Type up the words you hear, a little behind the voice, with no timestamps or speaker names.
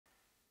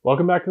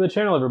Welcome back to the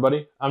channel,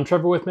 everybody. I'm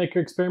Trevor with Maker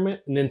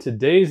Experiment, and in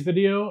today's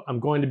video, I'm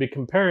going to be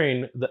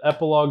comparing the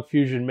Epilog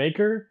Fusion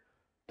Maker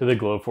to the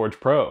Glowforge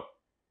Pro.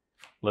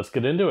 Let's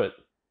get into it.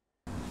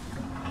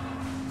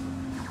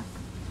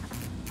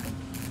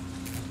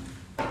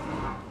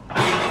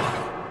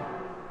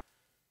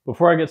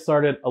 Before I get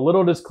started, a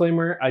little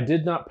disclaimer, I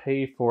did not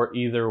pay for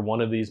either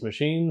one of these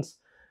machines.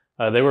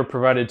 They were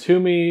provided to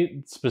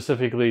me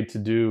specifically to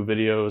do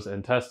videos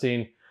and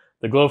testing.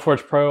 The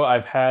Glowforge Pro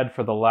I've had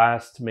for the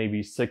last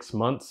maybe 6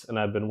 months, and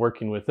I've been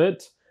working with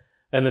it.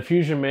 And the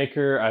Fusion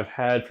Maker I've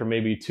had for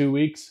maybe 2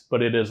 weeks,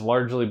 but it is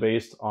largely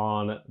based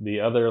on the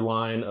other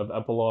line of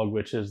Epilog,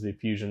 which is the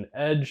Fusion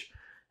Edge.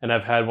 And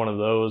I've had one of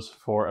those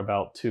for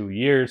about 2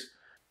 years.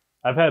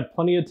 I've had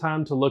plenty of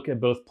time to look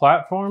at both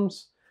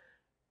platforms,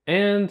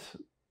 and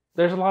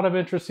there's a lot of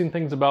interesting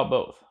things about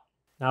both.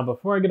 Now,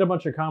 before I get a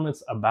bunch of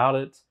comments about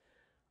it,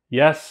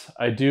 yes,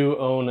 I do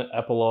own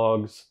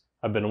Epilogs.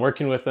 I've been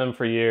working with them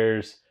for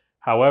years.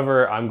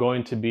 However, I'm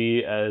going to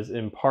be as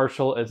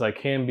impartial as I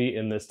can be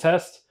in this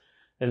test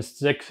and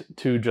stick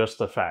to just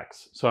the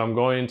facts. So I'm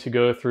going to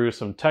go through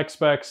some tech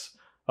specs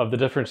of the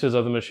differences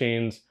of the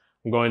machines.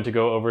 I'm going to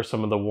go over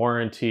some of the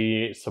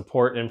warranty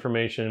support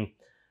information,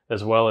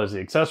 as well as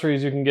the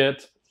accessories you can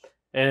get.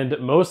 And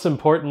most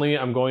importantly,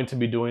 I'm going to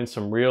be doing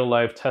some real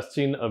life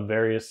testing of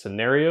various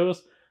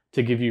scenarios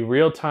to give you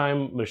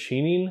real-time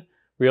machining,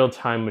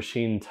 real-time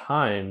machine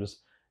times,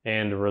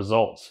 and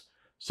results.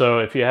 So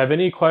if you have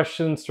any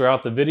questions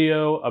throughout the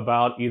video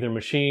about either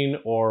machine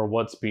or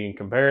what's being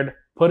compared,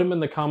 put them in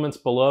the comments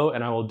below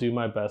and I will do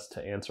my best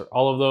to answer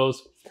all of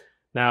those.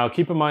 Now,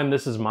 keep in mind,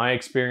 this is my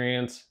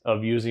experience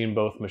of using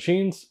both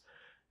machines,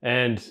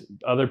 and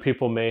other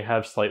people may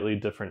have slightly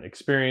different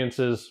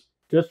experiences.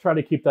 Just try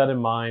to keep that in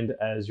mind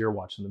as you're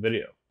watching the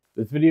video.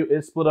 This video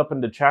is split up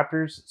into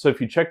chapters, so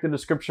if you check the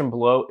description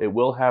below, it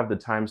will have the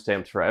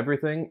timestamps for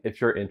everything if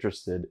you're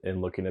interested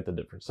in looking at the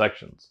different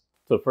sections.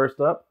 So first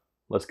up,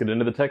 let's get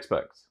into the tech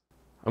specs.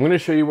 I'm going to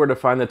show you where to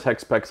find the tech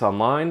specs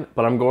online,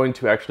 but I'm going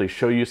to actually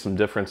show you some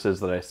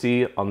differences that I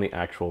see on the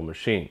actual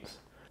machines.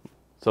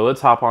 So let's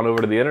hop on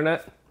over to the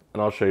internet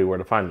and I'll show you where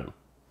to find them.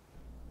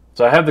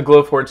 So I have the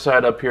Glowforge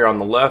side up here on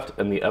the left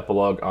and the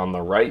Epilog on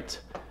the right.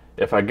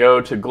 If I go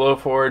to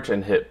Glowforge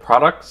and hit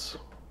products,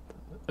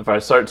 if I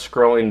start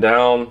scrolling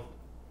down,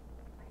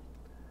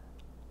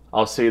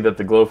 I'll see that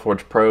the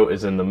Glowforge Pro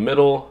is in the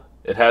middle.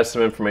 It has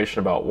some information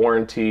about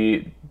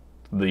warranty,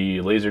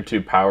 the laser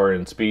tube power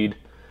and speed,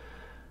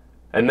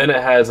 and then it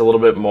has a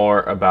little bit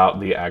more about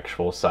the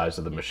actual size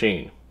of the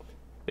machine.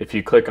 If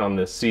you click on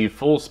the see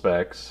full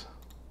specs,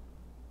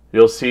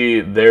 you'll see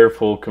their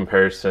full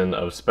comparison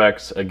of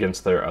specs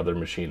against their other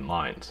machine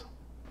lines.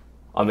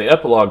 On the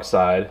Epilog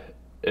side,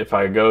 if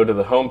I go to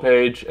the home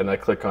page and I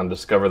click on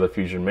Discover the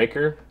Fusion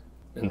Maker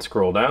and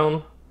scroll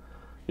down,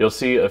 you'll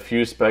see a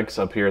few specs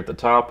up here at the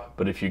top,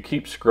 but if you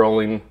keep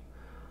scrolling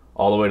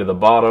all the way to the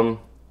bottom,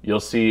 you'll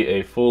see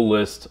a full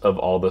list of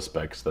all the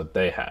specs that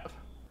they have.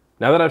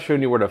 Now that I've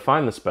shown you where to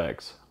find the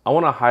specs, I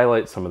want to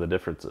highlight some of the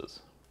differences.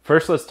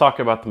 First, let's talk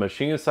about the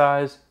machine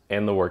size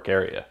and the work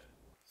area.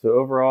 So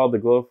overall, the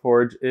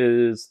Glowforge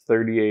is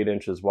 38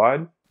 inches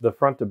wide. The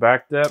front to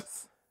back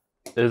depth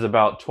is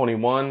about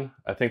 21.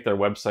 I think their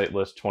website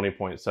lists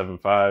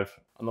 20.75.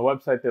 On the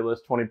website, they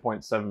list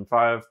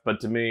 20.75,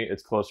 but to me,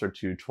 it's closer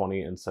to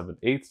 20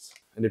 7/8.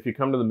 And if you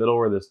come to the middle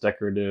where this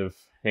decorative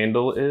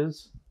handle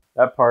is,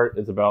 that part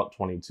is about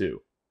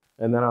 22.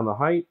 And then on the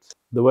height,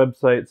 the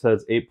website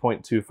says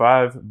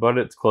 8.25, but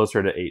it's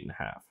closer to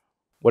 8.5.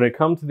 When it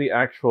comes to the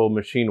actual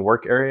machine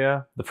work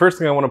area, the first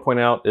thing I want to point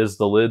out is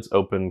the lids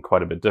open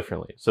quite a bit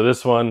differently. So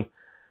this one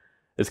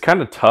is kind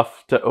of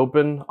tough to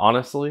open,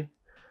 honestly.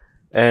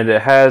 And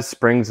it has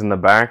springs in the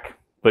back,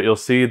 but you'll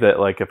see that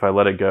like if I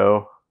let it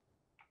go,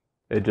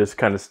 it just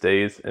kind of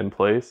stays in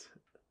place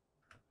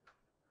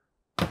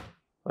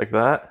like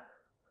that.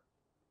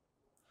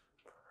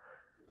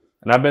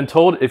 And I've been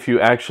told if you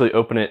actually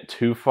open it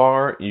too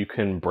far, you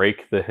can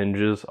break the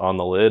hinges on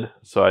the lid.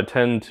 So I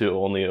tend to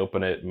only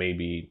open it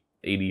maybe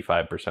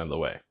 85% of the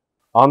way.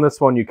 On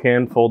this one, you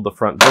can fold the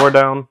front door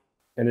down,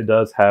 and it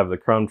does have the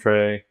crumb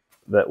tray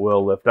that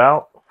will lift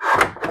out.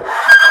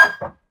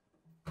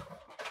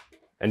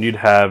 And you'd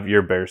have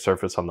your bare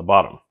surface on the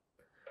bottom.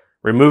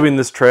 Removing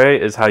this tray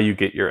is how you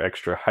get your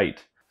extra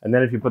height. And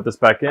then if you put this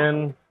back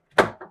in,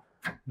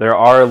 there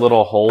are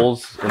little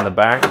holes in the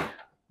back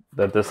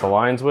that this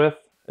aligns with.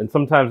 And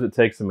sometimes it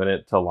takes a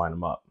minute to line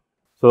them up.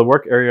 So the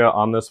work area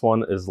on this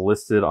one is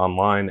listed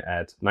online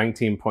at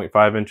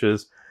 19.5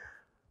 inches,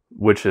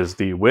 which is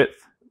the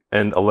width,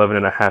 and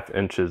 11.5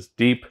 inches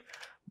deep.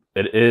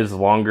 It is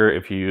longer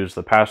if you use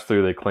the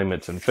pass-through. They claim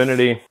it's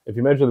infinity. If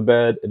you measure the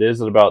bed, it is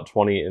at about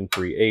 20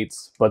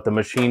 3/8, but the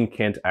machine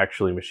can't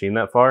actually machine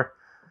that far.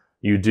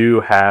 You do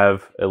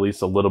have at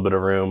least a little bit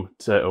of room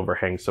to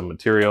overhang some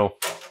material.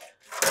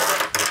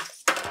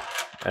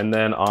 And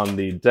then on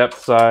the depth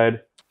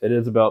side, it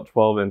is about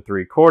 12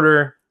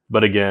 3/4,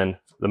 but again,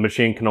 the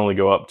machine can only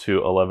go up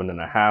to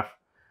 11.5.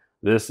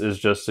 This is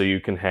just so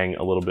you can hang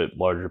a little bit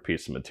larger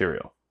piece of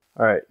material.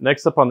 All right,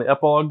 next up on the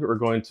Epilog, we're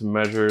going to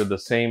measure the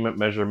same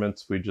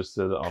measurements we just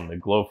did on the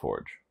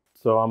Glowforge.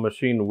 So on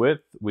machine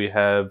width, we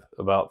have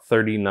about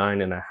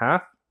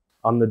 39.5.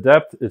 On the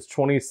depth, it's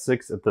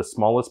 26 at the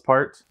smallest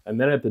part. And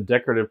then at the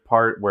decorative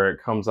part where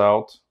it comes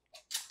out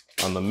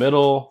on the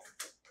middle,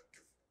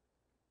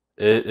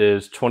 it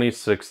is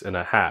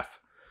 26.5.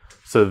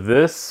 So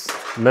this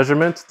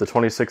measurement, the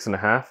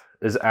 26.5,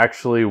 is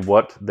actually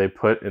what they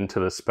put into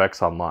the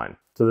specs online.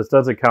 So this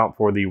does account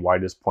for the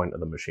widest point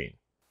of the machine.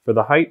 For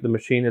the height, the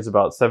machine is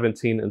about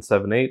 17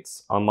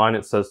 7/8. Online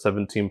it says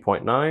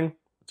 17.9,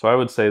 so I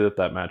would say that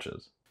that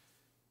matches.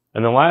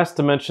 And the last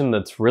dimension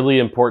that's really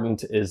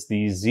important is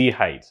the Z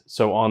height.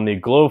 So on the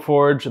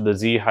Glowforge, the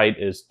Z height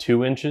is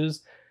 2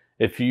 inches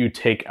if you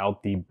take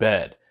out the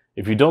bed.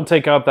 If you don't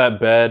take out that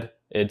bed,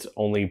 it's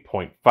only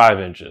 0.5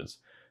 inches.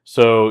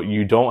 So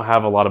you don't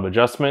have a lot of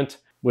adjustment,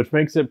 which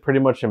makes it pretty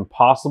much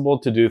impossible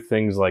to do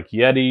things like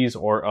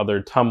Yetis or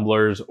other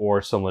tumblers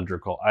or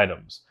cylindrical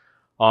items.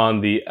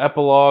 On the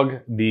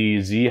Epilog, the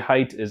Z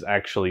height is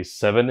actually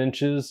 7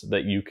 inches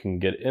that you can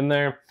get in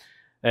there.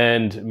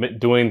 And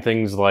doing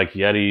things like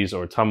Yetis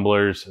or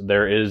tumblers,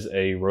 there is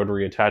a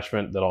rotary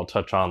attachment that I'll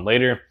touch on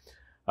later.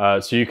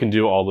 So you can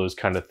do all those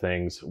kind of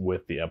things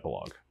with the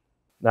Epilog.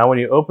 Now when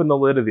you open the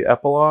lid of the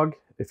Epilog,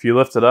 if you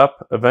lift it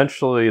up,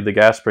 eventually the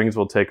gas springs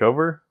will take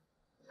over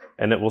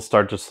and it will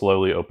start to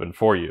slowly open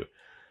for you.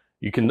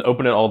 You can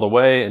open it all the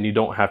way and you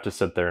don't have to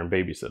sit there and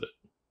babysit it.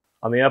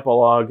 On the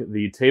Epilog,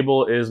 the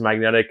table is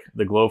magnetic.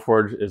 The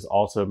Glowforge is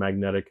also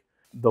magnetic.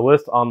 The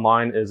list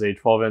online is a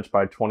 12-inch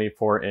by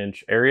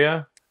 24-inch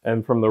area.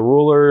 And from the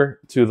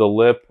ruler to the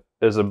lip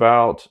is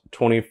about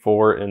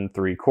 24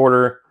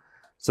 3/4.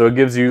 So it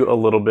gives you a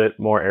little bit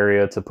more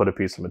area to put a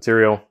piece of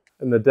material.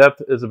 And the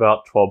depth is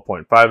about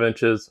 12.5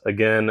 inches.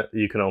 Again,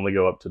 you can only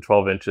go up to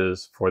 12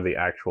 inches for the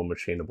actual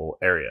machinable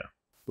area.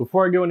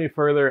 Before I go any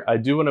further, I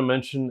do want to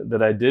mention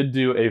that I did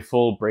do a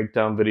full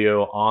breakdown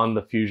video on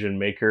the Fusion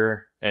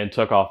Maker and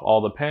took off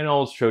all the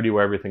panels, showed you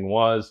where everything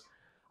was.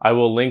 I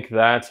will link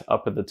that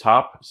up at the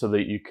top so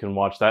that you can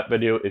watch that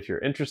video if you're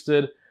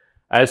interested.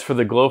 As for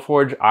the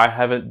Glowforge, I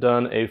haven't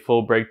done a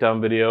full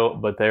breakdown video,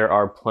 but there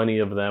are plenty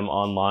of them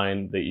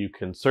online that you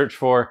can search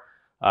for.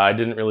 I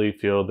didn't really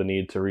feel the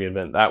need to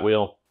reinvent that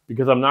wheel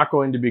because I'm not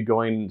going to be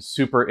going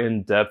super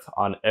in depth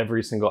on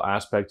every single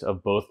aspect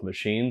of both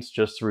machines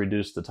just to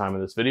reduce the time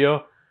of this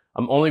video.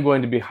 I'm only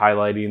going to be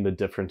highlighting the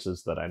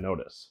differences that I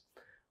notice.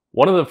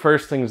 One of the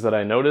first things that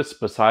I noticed,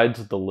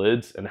 besides the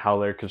lids and how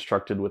they're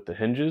constructed with the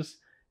hinges,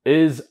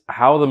 is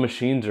how the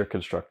machines are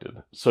constructed.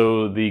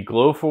 So the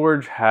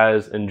Glowforge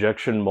has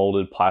injection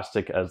molded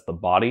plastic as the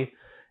body.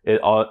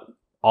 All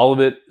of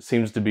it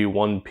seems to be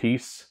one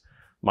piece,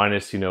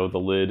 minus, the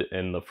lid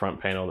and the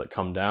front panel that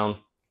come down.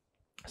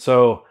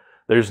 So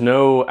there's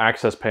no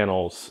access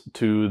panels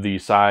to the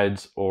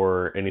sides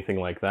or anything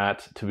like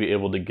that to be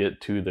able to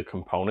get to the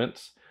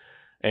components.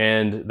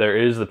 And there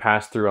is the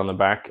pass-through on the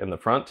back and the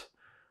front,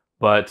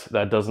 but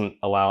that doesn't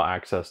allow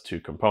access to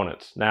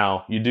components.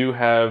 Now, you do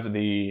have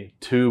the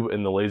tube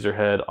and the laser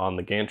head on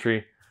the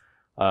gantry,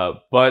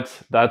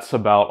 but that's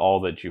about all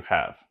that you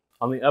have.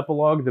 On the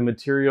Epilog, the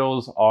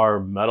materials are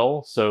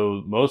metal,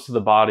 so most of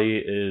the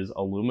body is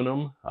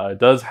aluminum. It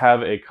does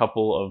have a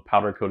couple of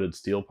powder-coated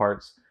steel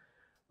parts,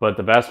 but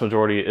the vast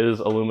majority is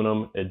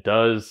aluminum. It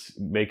does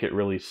make it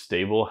really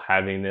stable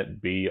having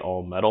it be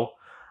all metal.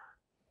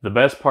 The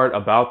best part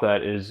about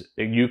that is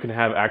you can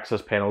have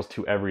access panels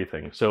to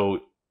everything.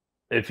 So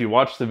if you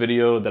watch the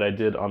video that I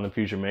did on the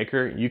Fusion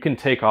Maker, you can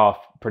take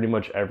off pretty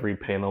much every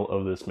panel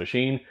of this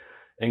machine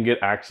and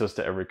get access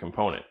to every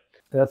component.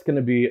 That's going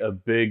to be a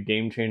big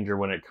game changer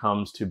when it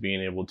comes to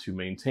being able to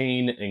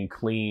maintain and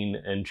clean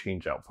and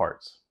change out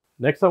parts.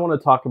 Next, I want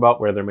to talk about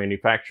where they're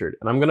manufactured,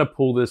 and I'm going to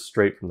pull this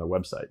straight from their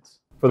websites.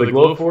 For the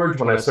Glowforge,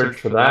 when I searched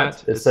for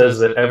that, it says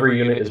that every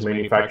unit is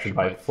manufactured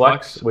by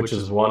Flex, which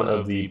is one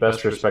of the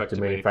best respected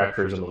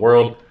manufacturers in the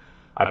world.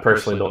 I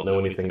personally don't know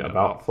anything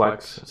about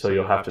Flex, so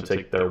you'll have to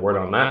take their word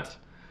on that.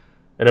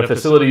 And a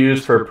facility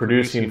used for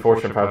producing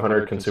Fortune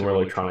 500 consumer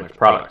electronics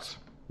products.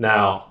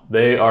 Now,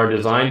 they are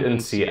designed in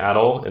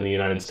Seattle in the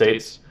United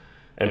States,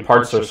 and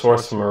parts are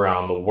sourced from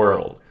around the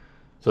world.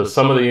 So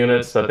some of the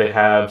units that they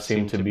have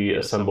seem to be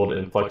assembled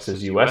in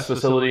Flex's US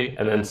facility,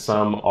 and then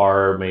some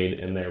are made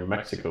in their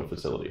Mexico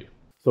facility.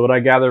 So what I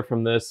gather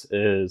from this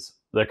is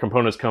the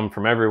components come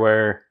from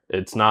everywhere.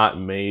 It's not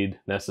made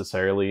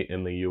necessarily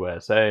in the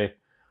USA.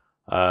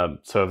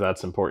 So if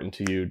that's important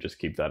to you, just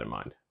keep that in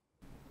mind.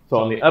 So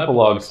on the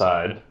Epilog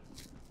side,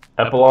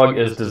 Epilog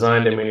is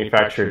designed and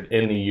manufactured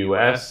in the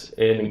US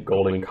in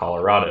Golden,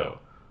 Colorado.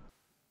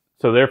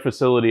 So their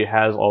facility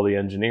has all the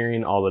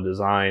engineering, all the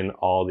design,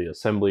 all the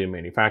assembly and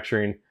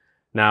manufacturing.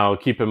 Now,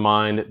 keep in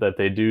mind that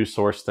they do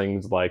source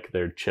things like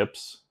their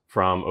chips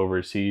from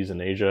overseas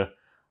in Asia,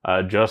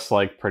 just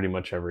like pretty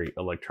much every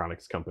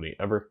electronics company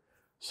ever.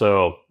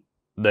 So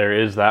there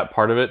is that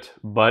part of it,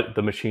 but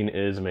the machine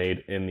is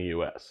made in the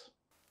US.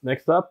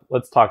 Next up,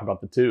 let's talk about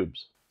the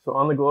tubes. So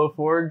on the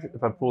Glowforge,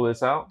 if I pull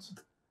this out,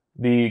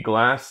 the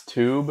glass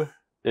tube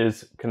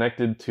is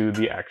connected to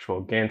the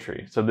actual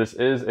gantry. So this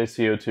is a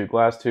CO2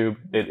 glass tube.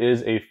 It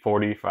is a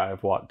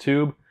 45 watt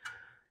tube.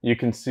 You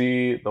can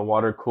see the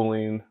water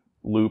cooling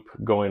loop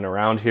going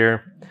around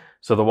here.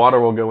 So the water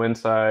will go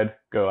inside,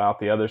 go out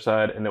the other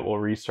side, and it will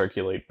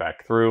recirculate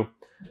back through.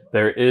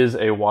 There is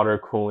a water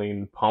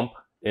cooling pump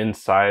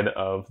inside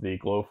of the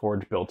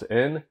Glowforge built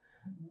in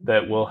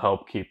that will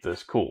help keep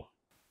this cool.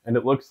 And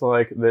it looks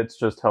like it's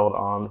just held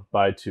on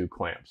by 2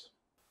 clamps.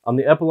 On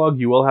the Epilog,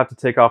 you will have to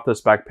take off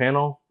this back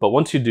panel, but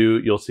once you do,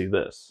 you'll see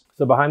this.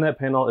 So behind that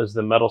panel is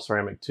the metal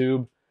ceramic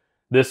tube.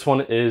 This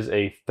one is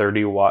a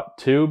 30 watt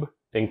tube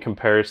in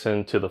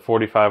comparison to the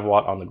 45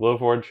 watt on the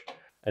Glowforge.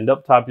 And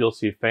up top, you'll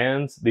see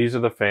fans. These are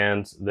the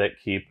fans that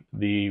keep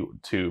the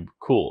tube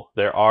cool.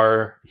 There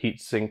are heat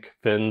sink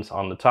fins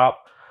on the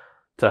top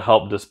to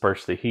help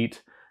disperse the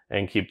heat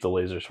and keep the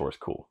laser source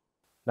cool.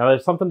 Now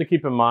there's something to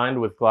keep in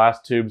mind with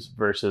glass tubes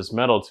versus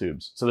metal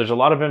tubes. So there's a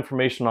lot of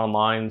information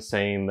online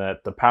saying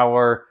that the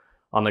power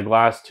on the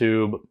glass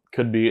tube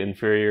could be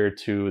inferior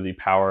to the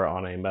power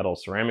on a metal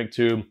ceramic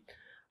tube.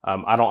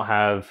 I don't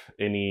have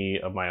any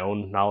of my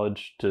own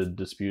knowledge to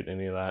dispute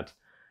any of that.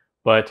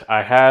 But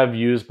I have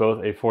used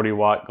both a 40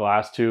 watt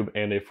glass tube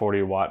and a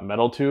 40 watt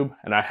metal tube,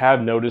 and I have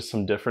noticed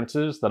some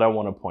differences that I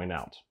want to point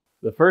out.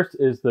 The first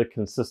is the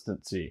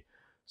consistency.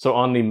 So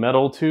on the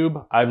metal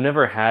tube, I've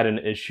never had an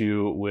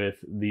issue with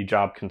the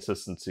job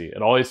consistency.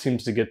 It always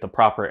seems to get the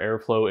proper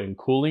airflow and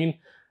cooling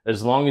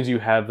as long as you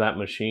have that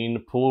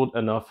machine pulled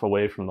enough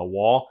away from the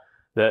wall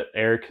that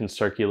air can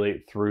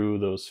circulate through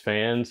those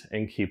fans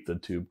and keep the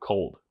tube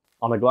cold.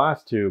 On a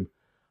glass tube,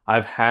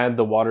 I've had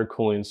the water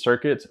cooling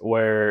circuit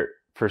where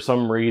for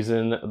some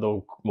reason,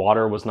 the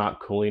water was not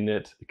cooling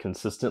it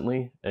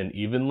consistently and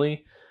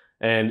evenly,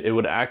 and it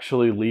would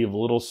actually leave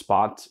little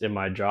spots in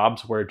my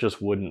jobs where it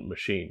just wouldn't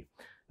machine.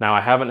 Now,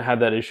 I haven't had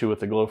that issue with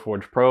the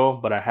Glowforge Pro,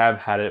 but I have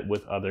had it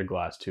with other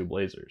glass tube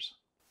lasers.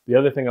 The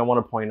other thing I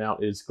want to point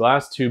out is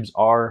glass tubes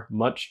are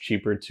much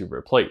cheaper to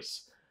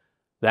replace.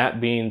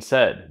 That being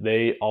said,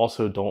 they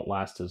also don't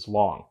last as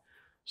long.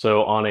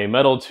 So on a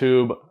metal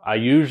tube, I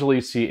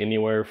usually see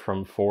anywhere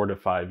from 4 to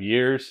 5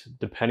 years,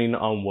 depending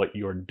on what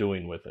you're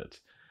doing with it.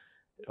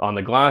 On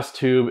the glass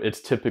tube,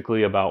 it's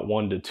typically about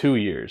 1 to 2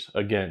 years,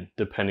 again,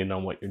 depending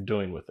on what you're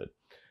doing with it.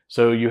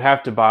 So you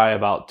have to buy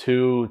about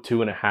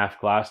 2.5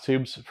 glass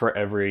tubes for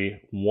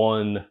every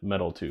 1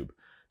 metal tube.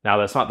 Now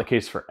that's not the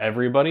case for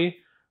everybody,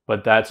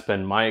 but that's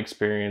been my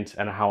experience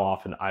and how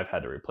often I've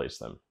had to replace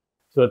them.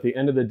 So at the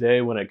end of the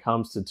day, when it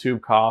comes to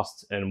tube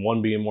costs and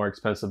one being more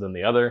expensive than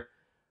the other,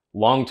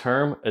 long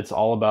term, it's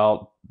all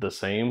about the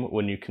same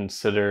when you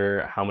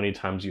consider how many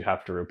times you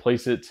have to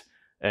replace it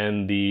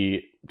and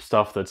the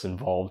stuff that's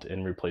involved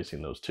in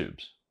replacing those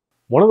tubes.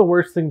 One of the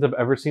worst things I've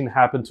ever seen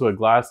happen to a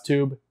glass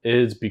tube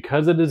is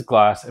because it is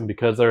glass and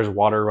because there's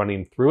water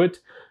running through it,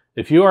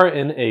 if you are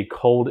in a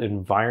cold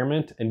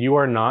environment and you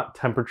are not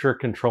temperature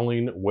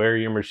controlling where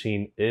your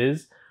machine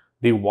is,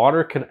 the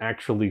water can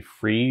actually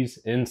freeze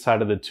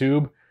inside of the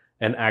tube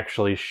and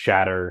actually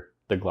shatter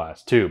the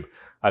glass tube.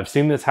 I've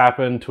seen this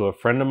happen to a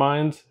friend of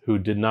mine who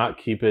did not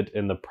keep it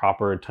in the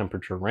proper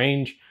temperature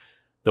range.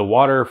 The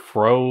water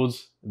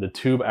froze, the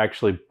tube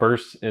actually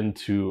burst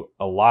into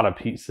a lot of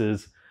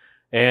pieces,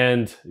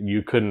 and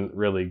you couldn't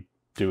really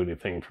do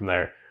anything from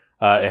there.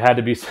 It had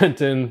to be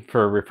sent in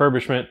for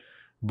refurbishment,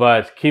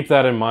 but keep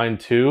that in mind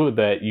too,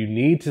 that you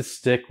need to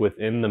stick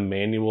within the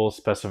manual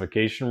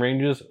specification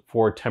ranges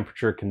for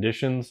temperature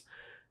conditions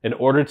in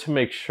order to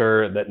make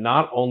sure that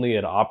not only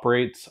it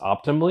operates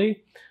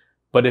optimally,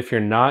 but if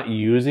you're not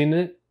using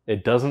it,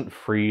 it doesn't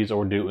freeze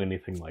or do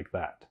anything like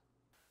that.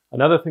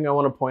 Another thing I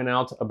want to point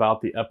out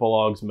about the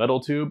Epilog's metal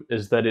tube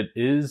is that it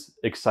is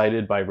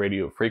excited by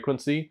radio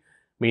frequency,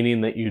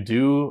 meaning that you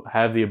do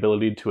have the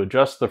ability to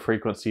adjust the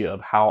frequency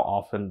of how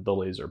often the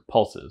laser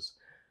pulses.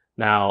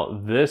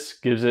 Now, this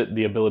gives it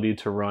the ability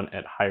to run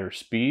at higher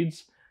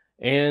speeds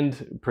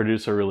and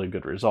produce a really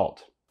good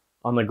result.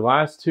 On the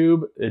glass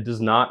tube, it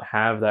does not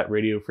have that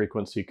radio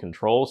frequency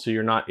control, so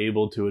you're not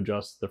able to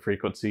adjust the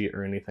frequency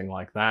or anything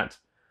like that.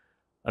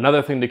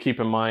 Another thing to keep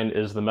in mind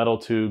is the metal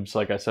tubes,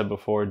 like I said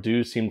before,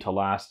 do seem to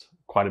last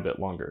quite a bit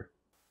longer.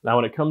 Now,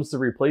 when it comes to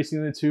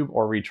replacing the tube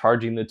or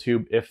recharging the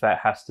tube, if that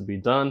has to be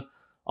done,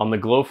 on the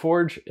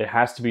Glowforge, it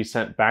has to be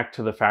sent back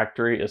to the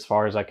factory as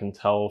far as I can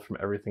tell from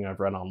everything I've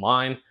read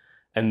online,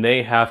 and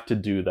they have to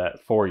do that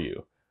for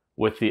you.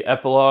 With the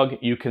Epilog,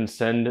 you can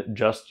send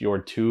just your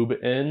tube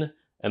in,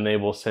 and they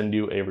will send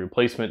you a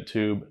replacement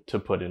tube to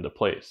put into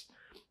place.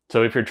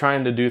 So if you're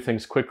trying to do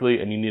things quickly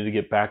and you need to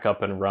get back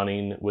up and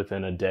running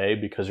within a day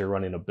because you're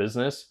running a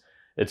business,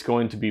 it's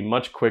going to be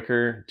much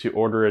quicker to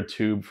order a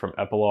tube from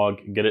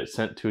Epilog, get it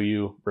sent to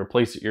you,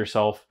 replace it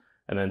yourself,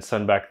 and then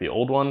send back the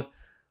old one,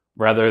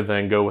 rather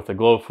than go with a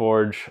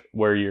Glowforge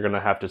where you're gonna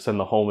have to send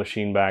the whole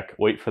machine back,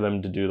 wait for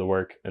them to do the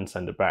work, and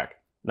send it back.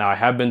 Now, I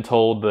have been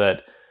told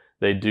that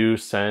they do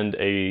send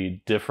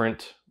a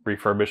different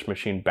refurbished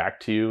machine back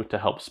to you to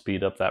help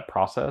speed up that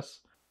process,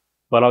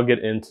 but I'll get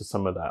into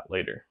some of that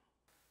later.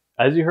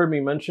 As you heard me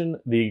mention,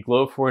 the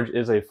Glowforge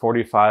is a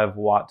 45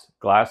 watt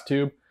glass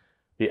tube.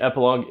 The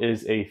Epilog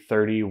is a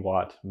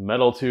 30-watt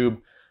metal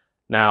tube.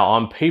 Now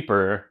on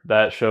paper,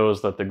 that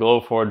shows that the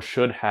Glowforge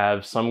should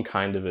have some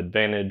kind of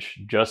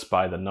advantage just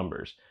by the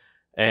numbers.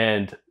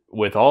 And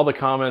with all the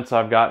comments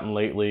I've gotten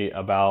lately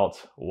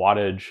about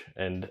wattage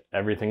and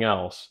everything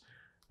else,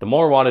 the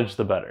more wattage,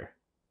 the better.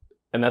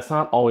 And that's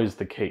not always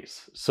the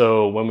case.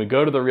 So when we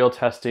go to the real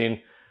testing,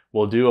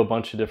 we'll do a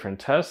bunch of different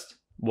tests.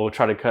 We'll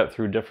try to cut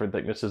through different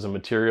thicknesses of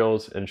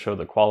materials and show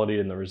the quality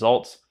and the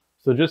results.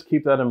 So just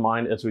keep that in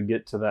mind as we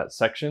get to that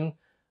section,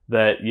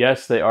 that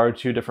yes, they are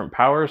two different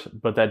powers,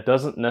 but that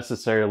doesn't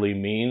necessarily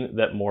mean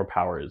that more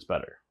power is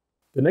better.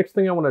 The next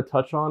thing I want to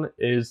touch on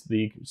is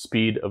the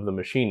speed of the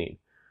machining.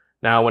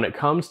 Now, when it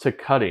comes to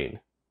cutting,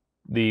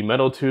 the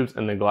metal tubes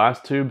and the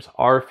glass tubes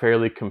are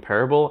fairly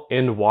comparable,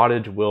 and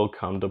wattage will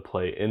come to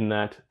play in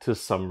that to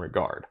some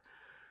regard.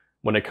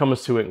 When it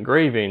comes to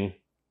engraving,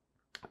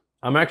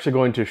 I'm actually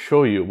going to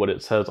show you what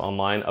it says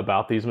online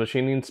about these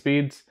machining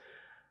speeds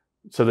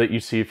so that you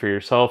see for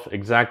yourself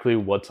exactly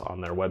what's on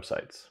their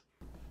websites.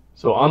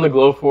 So on the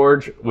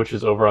Glowforge, which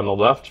is over on the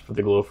left for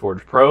the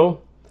Glowforge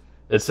Pro,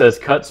 it says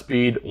cut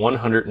speed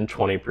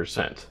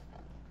 120%.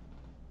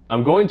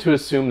 I'm going to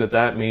assume that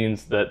that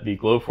means that the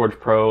Glowforge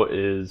Pro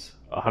is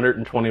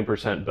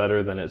 120%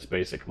 better than its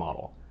basic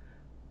model.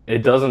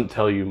 It doesn't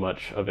tell you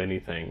much of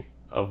anything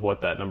of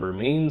what that number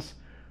means,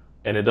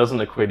 and it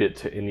doesn't equate it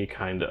to any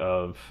kind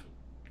of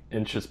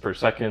inches per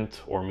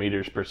second or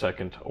meters per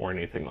second or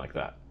anything like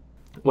that.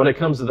 When it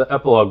comes to the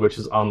Epilog, which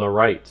is on the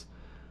right,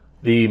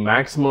 the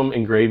maximum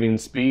engraving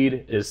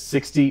speed is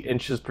 60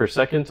 inches per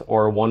second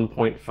or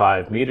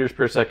 1.5 meters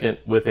per second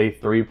with a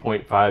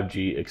 3.5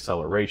 G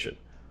acceleration.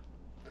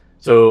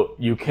 So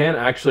you can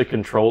actually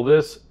control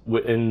this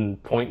in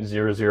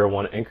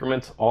 0.001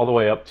 increments all the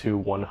way up to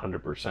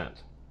 100%.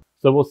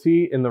 So we'll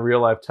see in the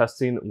real life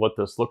testing what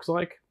this looks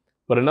like.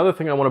 But another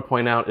thing I want to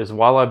point out is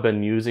while I've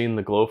been using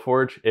the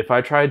Glowforge, if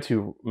I tried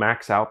to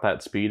max out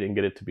that speed and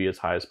get it to be as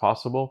high as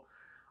possible,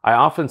 I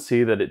often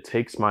see that it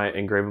takes my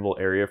engravable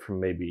area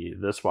from maybe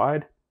this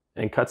wide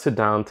and cuts it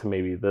down to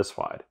maybe this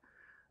wide.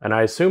 And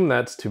I assume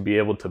that's to be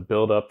able to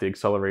build up the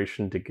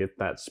acceleration to get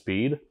that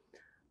speed,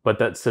 but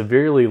that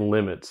severely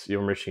limits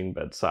your machine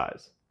bed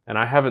size. And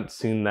I haven't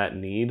seen that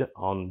need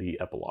on the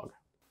Epilog.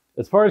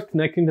 As far as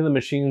connecting to the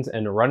machines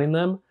and running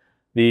them,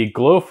 the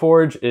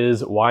Glowforge is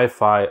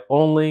Wi-Fi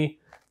only.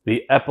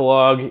 The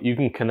Epilog, you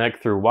can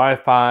connect through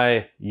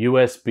Wi-Fi,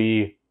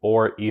 USB,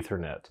 or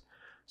Ethernet.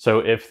 So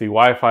if the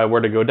Wi-Fi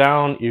were to go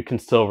down, you can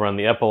still run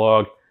the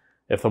Epilog.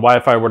 If the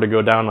Wi-Fi were to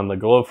go down on the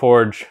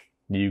Glowforge,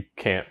 you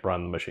can't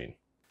run the machine.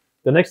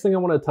 The next thing I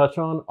want to touch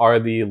on are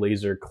the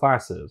laser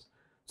classes.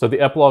 So the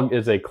Epilog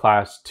is a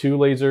class 2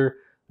 laser,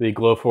 the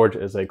Glowforge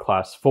is a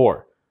class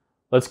 4.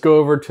 Let's go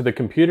over to the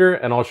computer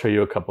and I'll show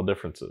you a couple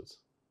differences.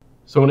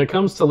 So when it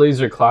comes to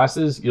laser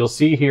classes, you'll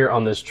see here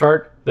on this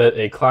chart that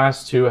a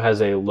class 2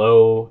 has a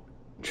low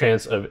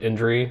chance of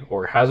injury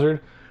or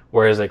hazard,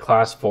 whereas a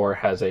class 4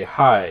 has a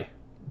high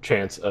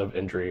chance of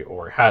injury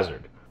or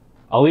hazard.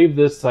 I'll leave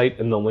this site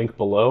in the link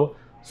below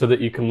so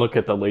that you can look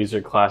at the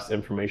laser class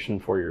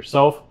information for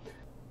yourself.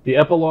 The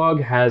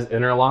Epilog has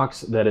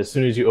interlocks that as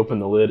soon as you open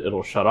the lid,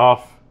 it'll shut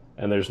off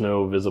and there's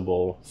no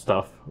visible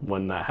stuff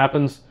when that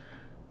happens.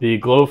 The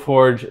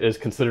Glowforge is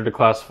considered a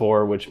class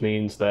 4, which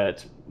means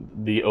that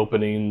the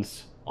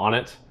openings on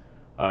it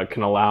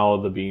can allow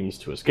the beams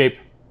to escape.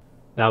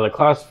 Now the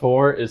class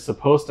 4 is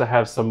supposed to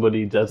have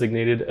somebody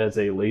designated as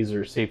a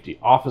laser safety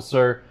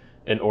officer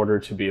in order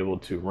to be able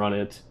to run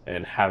it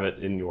and have it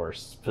in your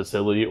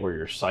facility or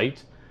your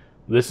site.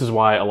 This is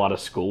why a lot of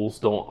schools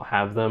don't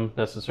have them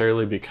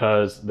necessarily,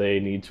 because they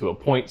need to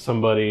appoint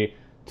somebody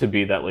to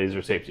be that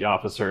laser safety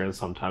officer and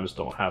sometimes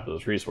don't have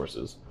those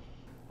resources.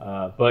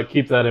 But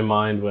keep that in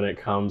mind when it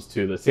comes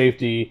to the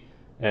safety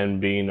and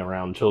being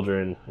around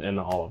children and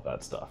all of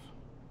that stuff.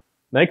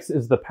 Next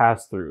is the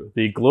pass-through.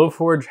 The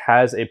Glowforge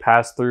has a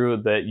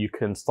pass-through that you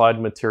can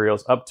slide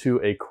materials up to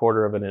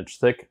 1/4 inch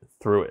thick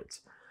through it.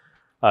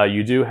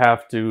 You do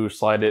have to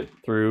slide it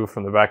through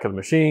from the back of the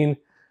machine,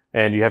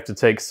 and you have to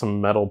take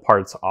some metal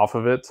parts off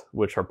of it,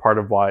 which are part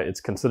of why it's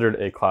considered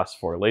a class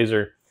 4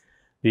 laser.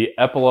 The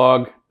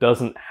Epilog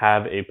doesn't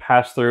have a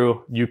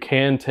pass-through. You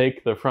can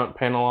take the front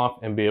panel off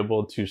and be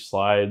able to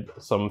slide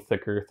some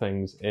thicker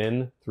things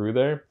in through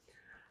there,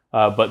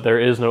 but there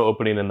is no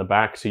opening in the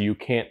back, so you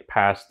can't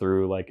pass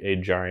through like a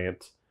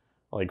giant,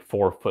 like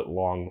 4-foot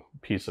long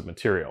piece of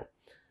material.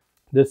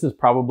 This is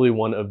probably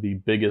one of the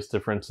biggest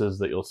differences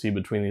that you'll see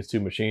between these two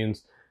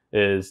machines,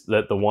 is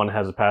that the one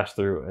has a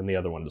pass-through and the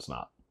other one does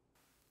not.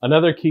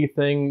 Another key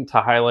thing to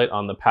highlight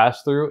on the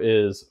pass-through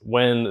is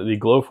when the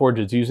Glowforge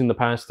is using the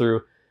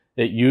pass-through,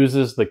 it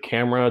uses the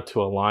camera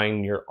to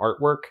align your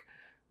artwork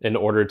in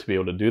order to be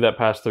able to do that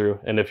pass-through.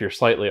 And if you're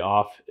slightly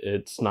off,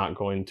 it's not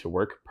going to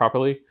work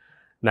properly.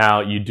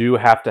 Now, you do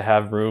have to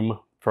have room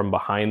from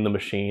behind the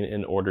machine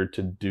in order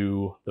to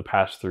do the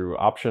pass-through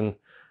option.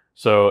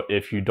 So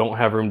if you don't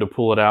have room to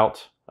pull it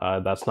out,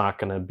 that's not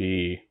going to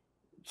be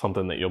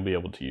something that you'll be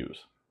able to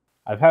use.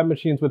 I've had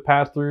machines with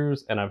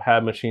pass-throughs and I've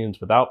had machines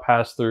without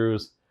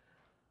pass-throughs.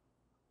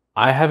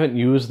 I haven't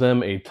used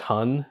them a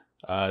ton.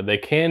 They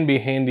can be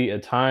handy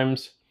at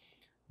times,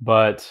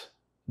 but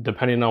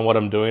depending on what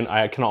I'm doing,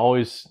 I can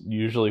always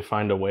usually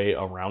find a way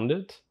around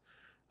it.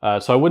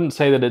 So I wouldn't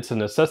say that it's a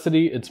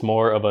necessity, it's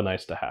more of a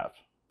nice to have.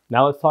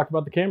 Now let's talk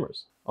about the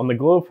cameras. On the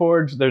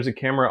Glowforge, there's a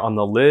camera on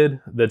the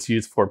lid that's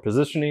used for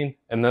positioning,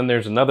 and then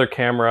there's another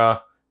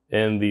camera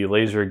in the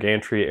laser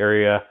gantry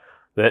area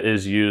that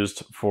is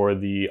used for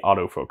the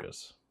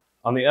autofocus.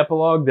 On the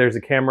Epilog, there's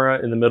a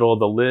camera in the middle of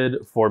the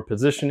lid for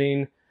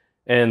positioning,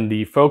 and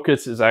the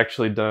focus is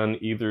actually done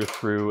either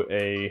through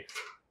a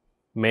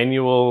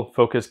manual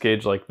focus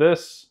gauge like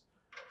this,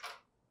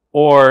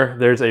 or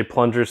there's a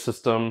plunger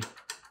system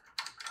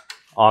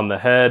on the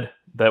head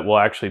that will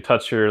actually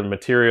touch your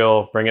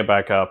material, bring it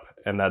back up,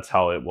 and that's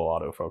how it will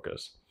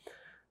autofocus.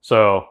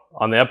 So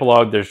on the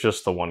Epilog, there's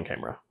just the one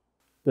camera.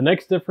 The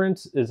next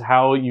difference is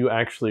how you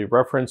actually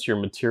reference your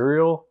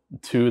material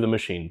to the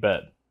machine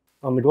bed.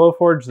 On the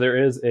Glowforge,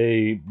 there is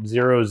a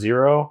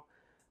 0-0.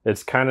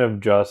 It's kind of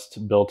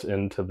just built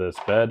into this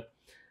bed.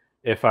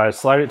 If I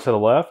slide it to the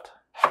left,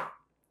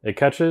 it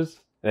catches.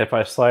 And if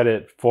I slide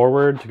it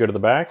forward to go to the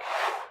back,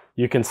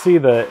 you can see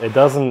that it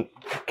doesn't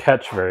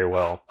catch very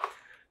well.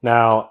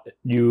 Now,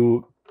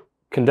 you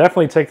can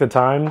definitely take the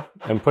time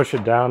and push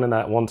it down in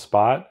that one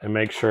spot and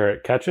make sure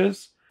it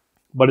catches,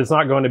 but it's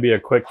not going to be a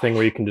quick thing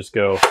where you can just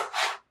go,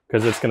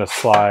 because it's going to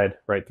slide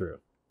right through.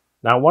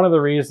 Now, one of the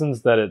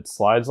reasons that it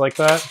slides like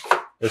that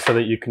is so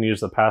that you can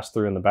use the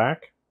pass-through in the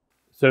back.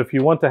 So if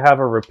you want to have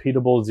a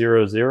repeatable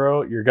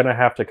 0-0, you're going to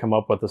have to come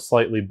up with a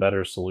slightly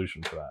better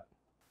solution for that.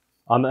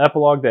 On the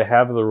Epilog, they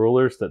have the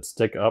rulers that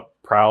stick up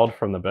proud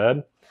from the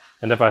bed,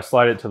 and if I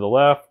slide it to the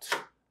left,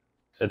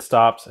 it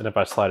stops, and if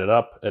I slide it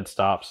up, it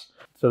stops.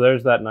 So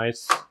there's that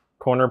nice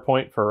corner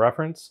point for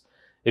reference.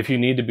 If you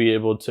need to be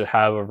able to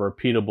have a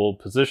repeatable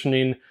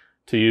positioning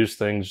to use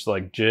things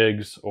like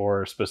jigs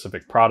or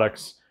specific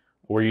products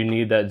where you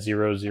need that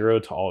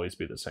 0-0 to always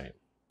be the same.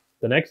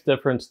 The next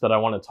difference that I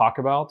want to talk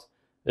about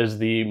is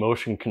the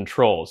motion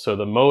control. So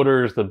the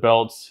motors, the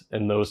belts,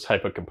 and those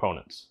type of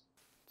components.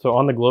 So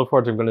on the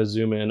Glowforge, I'm going to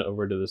zoom in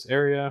over to this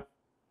area.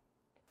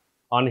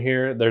 On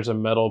here, there's a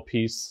metal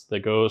piece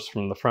that goes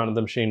from the front of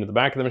the machine to the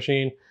back of the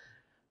machine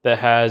that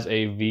has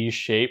a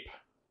V-shape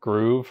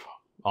groove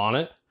on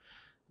it.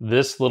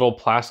 This little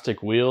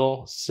plastic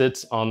wheel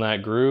sits on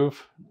that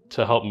groove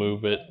to help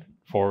move it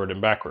forward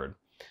and backward.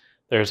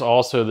 There's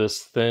also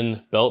this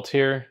thin belt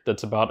here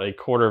that's about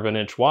 1/4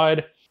 inch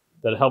wide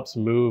that helps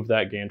move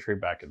that gantry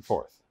back and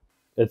forth.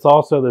 It's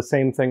also the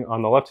same thing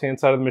on the left-hand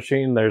side of the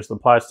machine. There's the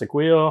plastic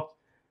wheel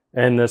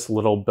and this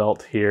little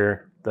belt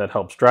here that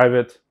helps drive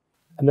it.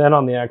 And then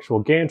on the actual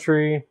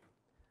gantry,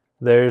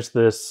 there's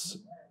this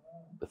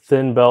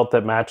thin belt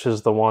that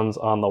matches the ones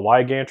on the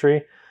Y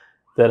gantry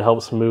that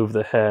helps move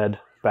the head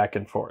back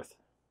and forth.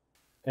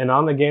 And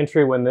on the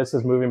gantry, when this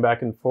is moving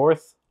back and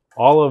forth,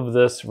 all of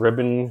this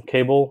ribbon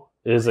cable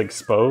is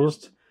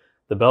exposed.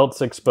 The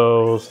belt's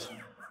exposed.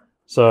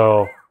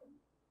 So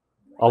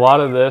a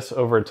lot of this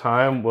over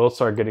time will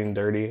start getting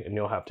dirty and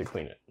you'll have to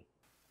clean it.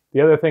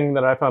 The other thing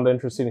that I found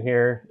interesting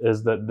here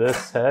is that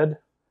this head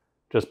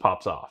just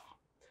pops off.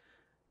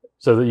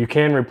 So that you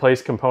can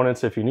replace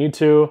components if you need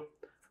to,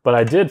 but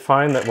I did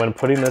find that when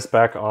putting this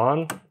back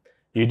on,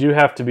 you do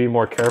have to be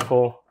more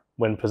careful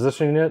when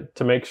positioning it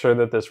to make sure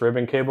that this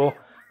ribbon cable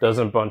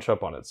doesn't bunch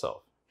up on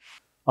itself.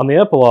 On the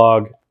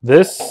Epilog,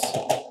 this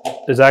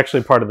is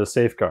actually part of the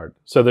safeguard.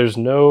 So there's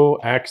no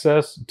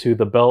access to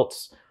the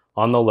belts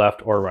on the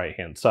left or right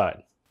hand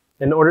side.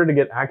 In order to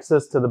get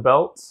access to the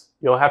belts,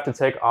 you'll have to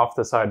take off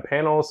the side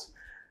panels,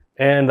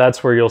 and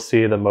that's where you'll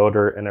see the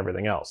motor and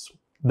everything else.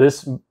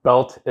 This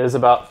belt is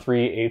about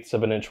 3/8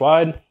 of an inch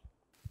wide,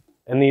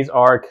 and these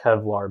are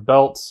Kevlar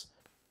belts.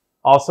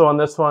 Also on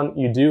this one,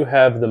 you do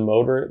have the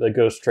motor that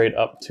goes straight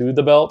up to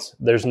the belt.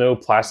 There's no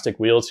plastic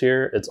wheels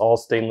here. It's all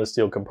stainless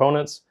steel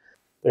components.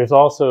 There's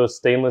also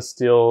stainless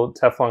steel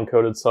Teflon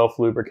coated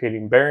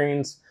self-lubricating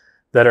bearings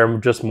that are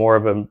just more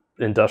of an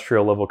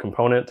industrial level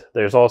component.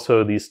 There's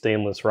also these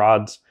stainless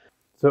rods.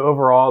 So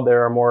overall,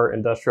 there are more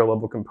industrial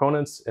level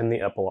components in the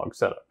Epilog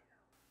setup.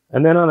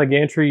 And then on the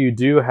gantry, you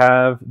do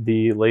have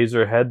the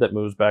laser head that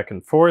moves back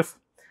and forth.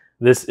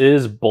 This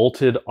is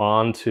bolted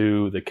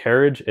onto the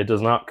carriage. It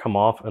does not come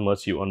off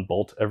unless you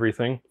unbolt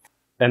everything.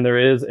 And there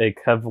is a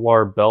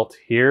Kevlar belt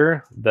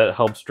here that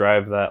helps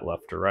drive that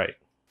left to right.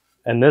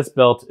 And this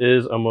belt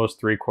is almost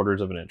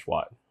 3/4 of an inch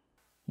wide.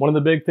 One of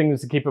the big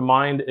things to keep in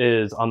mind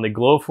is on the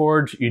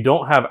Glowforge, you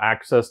don't have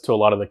access to a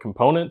lot of the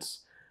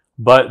components,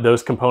 but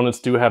those components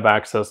do have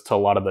access to a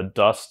lot of the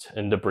dust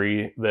and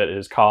debris that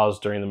is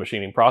caused during the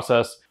machining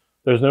process.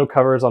 There's no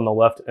covers on the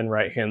left and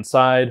right hand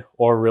side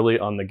or really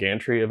on the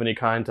gantry of any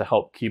kind to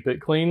help keep it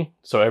clean.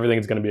 So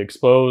everything's going to be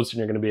exposed and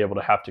you're going to be able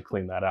to have to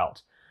clean that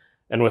out.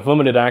 And with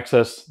limited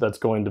access, that's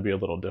going to be a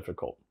little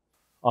difficult.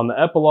 On the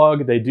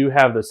Epilog, they do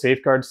have the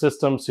safeguard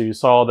system. So you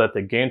saw that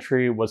the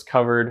gantry was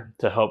covered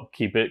to help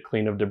keep it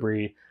clean of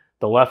debris.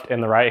 The left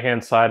and the right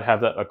hand side have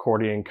that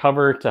accordion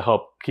cover to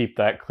help keep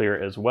that clear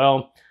as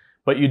well.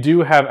 but you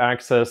do have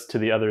access to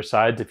the other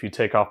sides if you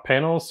take off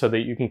panels so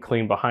that you can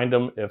clean behind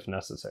them if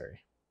necessary.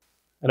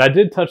 And I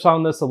did touch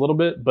on this a little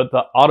bit, but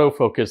the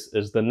autofocus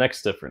is the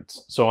next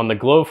difference. So on the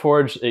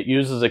Glowforge, it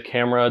uses a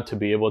camera to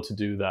be able to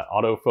do that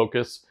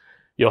autofocus.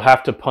 You'll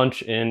have to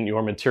punch in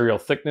your material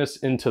thickness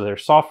into their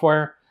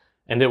software,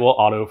 and it will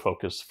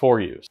autofocus for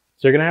you.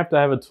 So you're gonna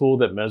have a tool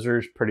that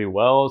measures pretty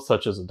well,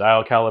 such as a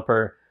dial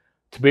caliper,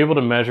 to be able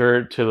to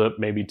measure to the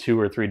maybe 2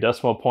 or 3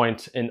 decimal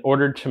points in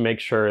order to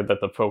make sure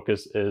that the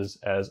focus is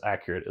as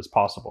accurate as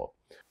possible.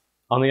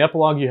 On the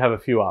Epilog, you have a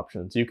few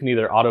options. You can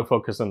either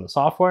autofocus in the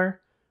software,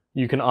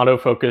 you can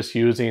autofocus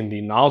using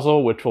the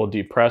nozzle, which will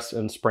depress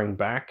and spring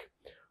back,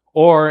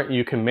 or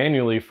you can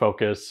manually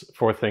focus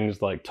for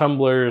things like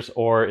tumblers,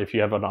 or if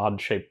you have an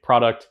odd shaped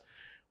product,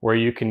 where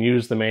you can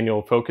use the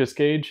manual focus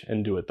gauge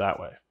and do it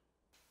that way.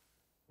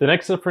 The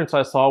next difference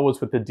I saw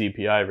was with the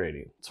DPI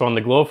rating. So on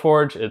the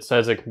Glowforge, it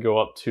says it can go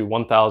up to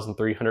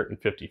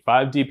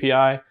 1,355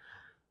 DPI.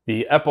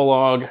 The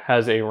Epilog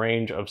has a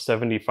range of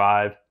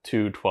 75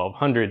 to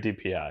 1,200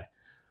 DPI.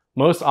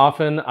 Most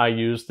often I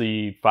use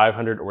the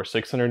 500 or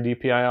 600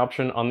 DPI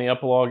option on the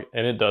Epilog,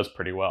 and it does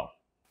pretty well.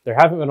 There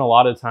haven't been a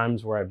lot of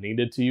times where I've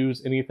needed to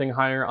use anything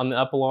higher on the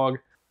Epilog,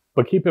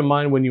 but keep in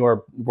mind when you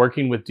are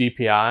working with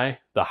DPI,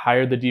 the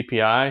higher the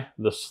DPI,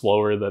 the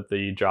slower that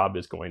the job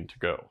is going to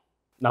go.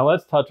 Now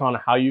let's touch on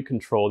how you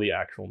control the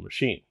actual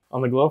machine.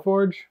 On the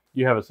Glowforge,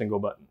 you have a single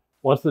button.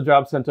 Once the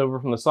job's sent over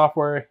from the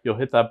software, you'll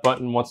hit that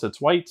button once it's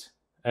white,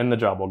 and the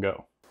job will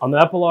go. On the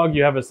Epilog,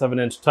 you have a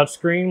 7-inch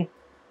touchscreen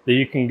that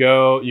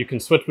you can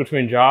switch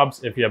between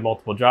jobs if you have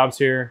multiple jobs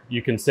here.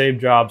 You can save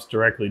jobs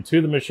directly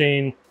to the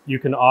machine. You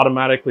can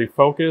automatically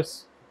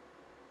focus.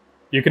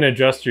 You can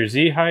adjust your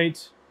Z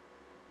height.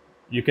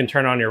 You can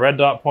turn on your red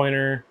dot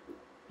pointer.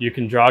 You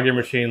can jog your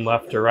machine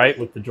left or right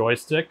with the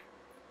joystick,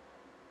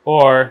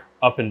 or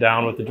up and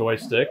down with the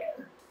joystick.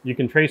 You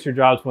can trace your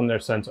jobs when they're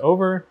sent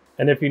over.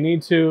 And if you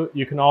need to,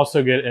 you can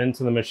also get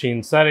into the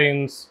machine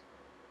settings,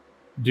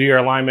 do your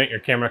alignment, your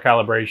camera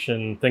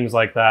calibration, things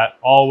like that,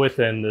 all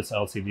within this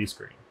LCD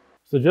screen.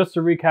 So just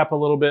to recap a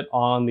little bit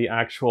on the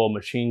actual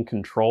machine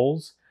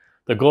controls,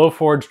 the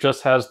Glowforge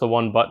just has the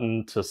one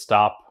button to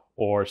stop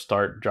or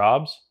start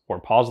jobs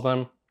or pause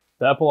them.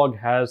 The Epilog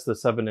has the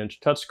 7-inch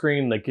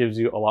touchscreen that gives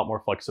you a lot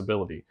more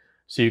flexibility.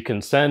 So you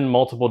can send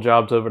multiple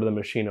jobs over to the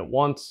machine at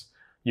once.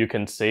 You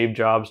can save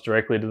jobs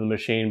directly to the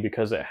machine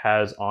because it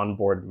has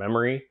onboard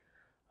memory,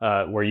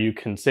 where you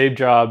can save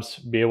jobs,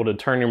 be able to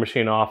turn your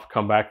machine off,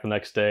 come back the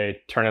next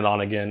day, turn it on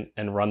again,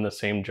 and run the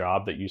same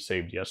job that you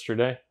saved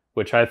yesterday,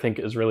 which I think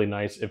is really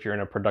nice if you're in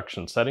a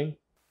production setting.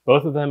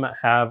 Both of them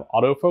have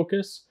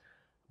autofocus,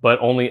 but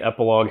only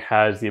Epilog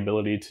has the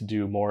ability to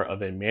do more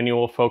of a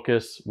manual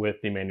focus with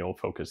the manual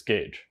focus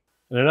gauge.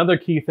 And another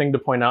key thing to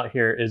point out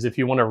here is if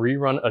you want to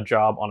rerun a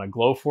job on a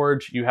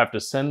Glowforge, you have to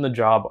send the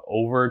job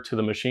over to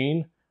the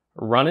machine,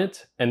 run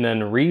it, and then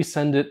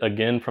resend it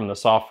again from the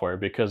software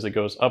because it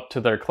goes up to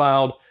their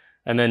cloud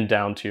and then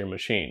down to your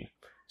machine.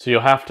 So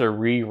you'll have to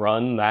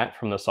rerun that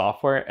from the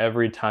software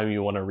every time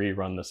you want to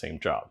rerun the same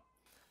job.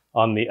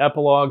 On the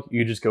Epilog,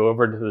 you just go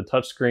over to the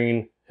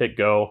touchscreen, hit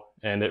go,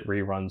 and it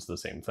reruns the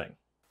same thing.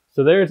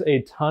 So there's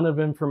a ton of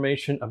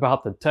information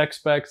about the tech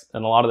specs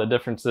and a lot of the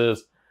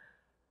differences.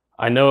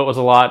 I know it was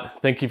a lot.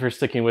 Thank you for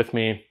sticking with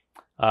me.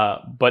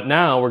 But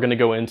now we're going to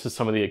go into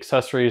some of the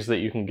accessories that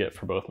you can get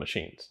for both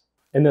machines.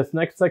 In this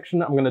next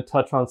section, I'm going to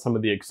touch on some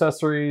of the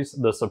accessories,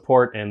 the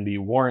support, and the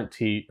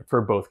warranty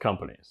for both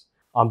companies.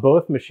 On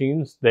both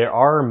machines, there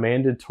are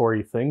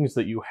mandatory things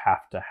that you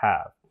have to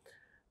have.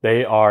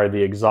 They are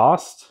the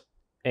exhaust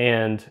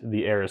and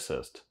the air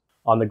assist.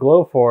 On the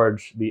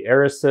Glowforge, the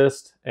air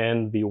assist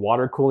and the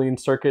water cooling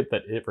circuit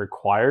that it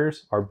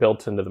requires are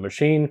built into the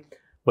machine,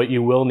 but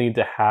you will need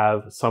to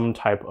have some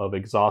type of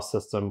exhaust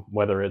system,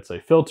 whether it's a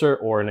filter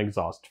or an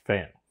exhaust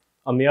fan.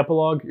 On the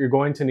Epilog, you're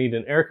going to need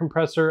an air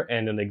compressor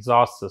and an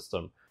exhaust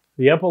system.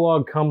 The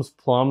Epilog comes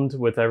plumbed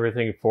with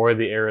everything for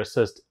the air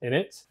assist in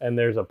it, and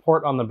there's a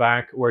port on the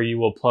back where you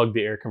will plug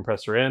the air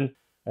compressor in,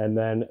 and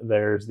then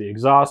there's the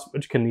exhaust,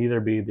 which can either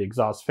be the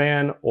exhaust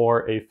fan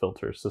or a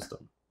filter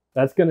system.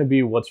 That's going to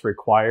be what's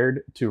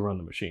required to run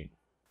the machine.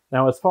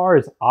 Now, as far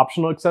as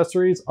optional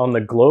accessories, on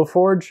the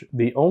Glowforge,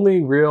 the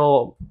only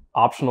real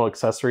optional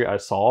accessory I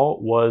saw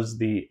was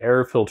the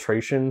air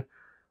filtration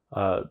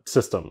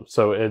system.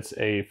 So it's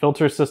a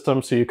filter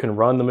system so you can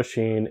run the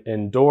machine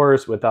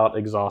indoors without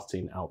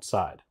exhausting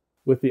outside.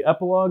 With the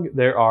Epilog,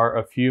 there are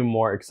a few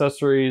more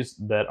accessories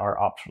that are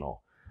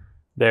optional.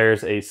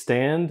 There's a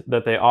stand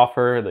that they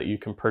offer that you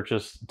can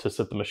purchase to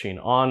sit the machine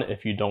on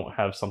if you don't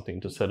have something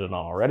to sit it on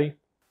already.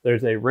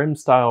 There's a rim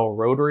style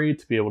rotary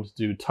to be able to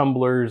do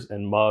tumblers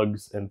and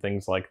mugs and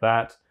things like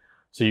that.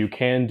 So you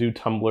can do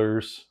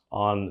tumblers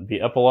on the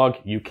Epilog.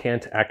 You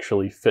can't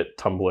actually fit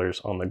tumblers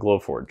on the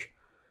Glowforge.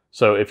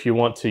 So if you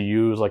want to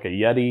use like a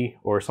Yeti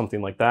or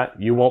something like that,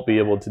 you won't be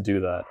able to do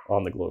that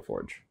on the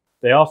Glowforge.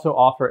 They also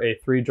offer a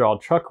 3-jaw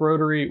chuck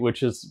rotary,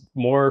 which is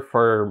more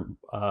for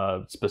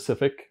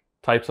specific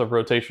types of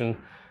rotation.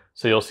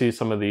 So you'll see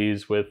some of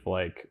these with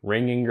like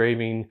ring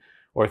engraving,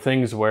 or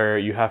things where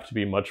you have to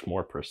be much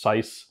more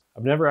precise.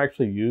 I've never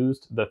actually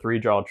used the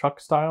 3-jaw chuck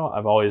style.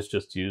 I've always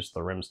just used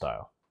the rim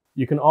style.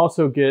 You can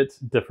also get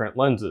different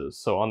lenses.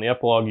 So on the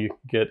Epilog, you can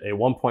get a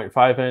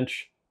 1.5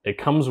 inch. It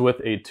comes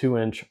with a 2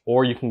 inch,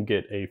 or you can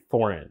get a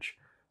 4 inch.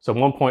 So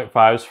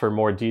 1.5 is for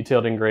more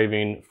detailed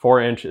engraving.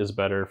 4 inch is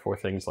better for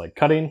things like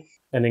cutting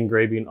and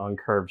engraving on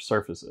curved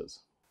surfaces.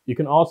 You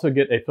can also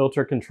get a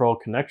filter control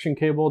connection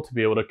cable to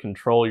be able to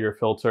control your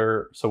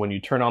filter. So when you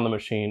turn on the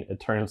machine, it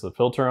turns the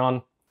filter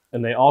on.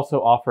 And they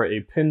also offer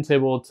a pin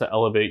table to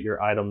elevate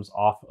your items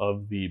off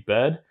of the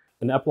bed.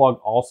 And Epilog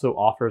also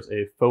offers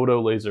a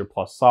Photo Laser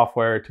Plus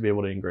software to be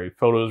able to engrave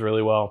photos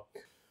really well.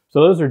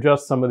 So those are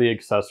just some of the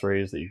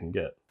accessories that you can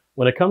get.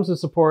 When it comes to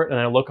support, and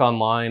I look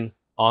online,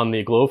 on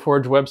the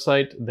Glowforge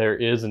website, there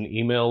is an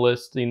email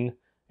listing,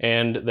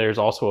 and there's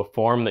also a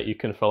form that you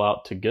can fill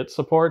out to get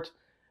support.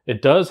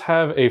 It does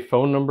have a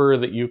phone number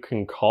that you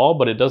can call,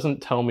 but it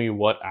doesn't tell me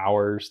what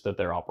hours that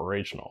they're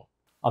operational.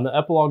 On the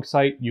Epilog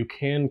site, you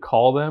can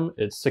call them.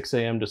 It's 6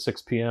 a.m. to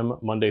 6 p.m.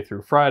 Monday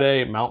through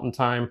Friday, Mountain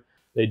Time.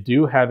 They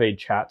do have a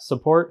chat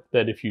support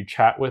that if you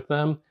chat with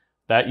them,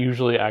 that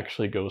usually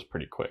actually goes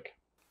pretty quick.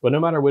 But no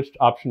matter which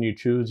option you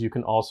choose, you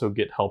can also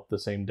get help the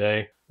same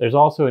day. There's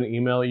also an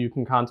email you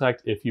can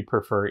contact if you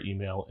prefer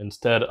email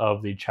instead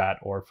of the chat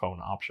or phone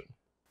option.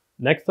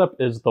 Next up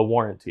is the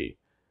warranty.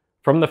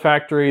 From the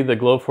factory, the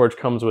Glowforge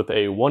comes with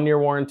a 1-year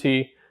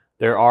warranty.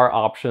 There are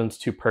options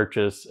to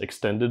purchase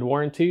extended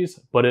warranties,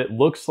 but it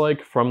looks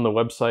like from the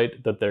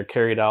website that they're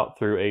carried out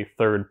through a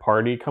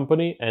third-party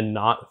company and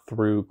not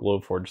through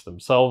Glowforge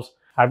themselves.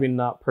 Having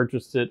not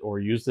purchased it or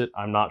used it,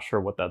 I'm not sure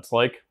what that's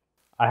like.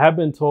 I have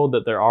been told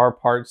that there are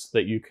parts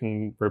that you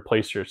can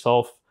replace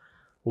yourself,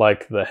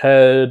 like the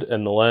head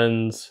and the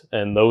lens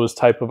and those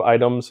type of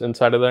items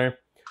inside of there.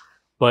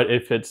 But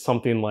if it's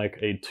something like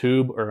a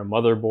tube or a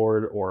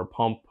motherboard or a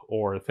pump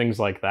or things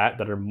like that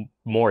that are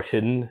more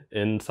hidden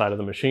inside of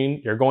the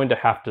machine, you're going to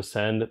have to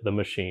send the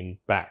machine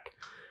back.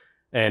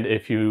 And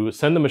if you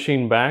send the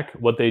machine back,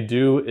 what they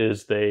do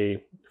is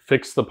they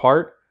fix the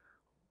part.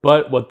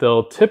 But what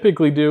they'll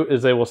typically do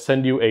is they will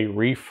send you a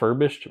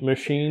refurbished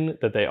machine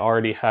that they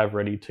already have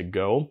ready to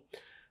go.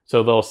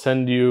 So they'll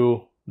send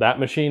you that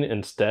machine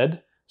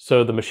instead.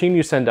 So the machine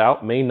you send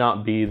out may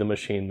not be the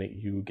machine that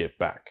you get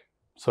back.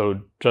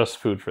 So just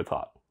food for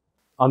thought.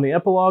 On the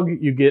Epilog,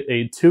 you get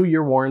a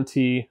 2-year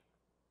warranty.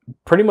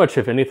 Pretty much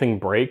if anything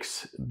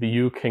breaks,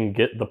 you can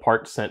get the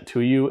part sent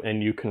to you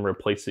and you can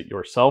replace it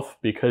yourself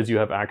because you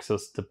have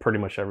access to pretty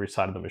much every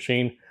side of the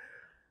machine.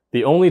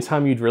 The only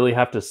time you'd really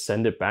have to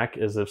send it back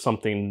is if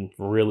something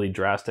really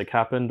drastic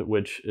happened,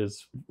 which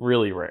is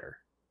really rare.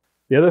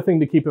 The other thing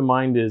to keep in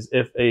mind is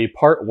if a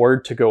part were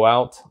to go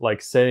out,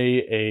 like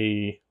say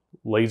a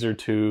laser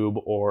tube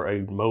or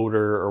a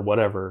motor or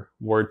whatever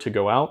were to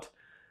go out,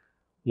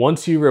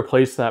 once you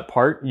replace that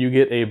part, you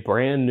get a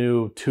brand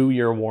new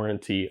 2-year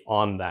warranty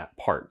on that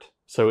part.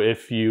 So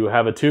if you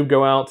have a tube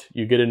go out,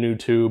 you get a new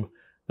tube.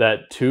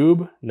 That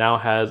tube now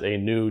has a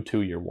new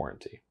 2-year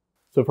warranty.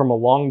 So from a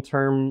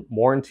long-term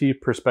warranty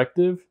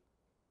perspective,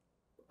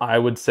 I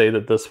would say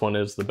that this one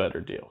is the better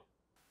deal.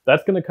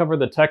 That's going to cover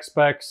the tech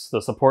specs,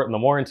 the support, and the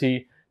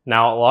warranty.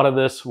 Now, a lot of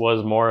this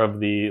was more of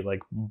the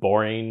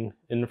boring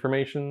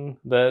information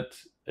that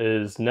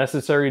is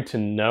necessary to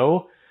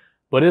know,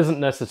 but isn't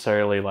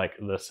necessarily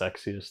the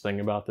sexiest thing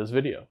about this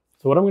video.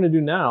 So what I'm going to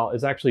do now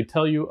is actually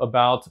tell you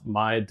about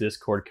my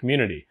Discord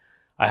community.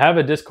 I have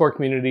a Discord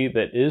community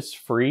that is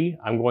free.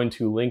 I'm going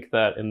to link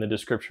that in the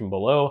description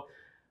below.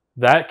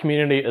 That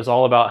community is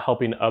all about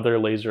helping other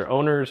laser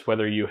owners,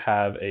 whether you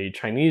have a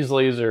Chinese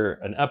laser,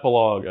 an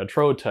Epilog, a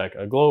Trotec,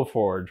 a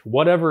Glowforge,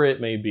 whatever it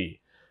may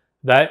be.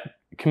 That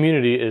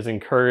community is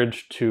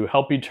encouraged to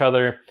help each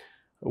other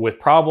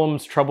with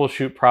problems,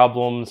 troubleshoot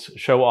problems,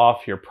 show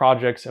off your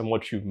projects and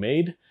what you've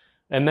made,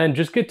 and then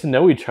just get to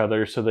know each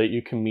other so that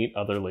you can meet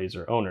other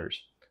laser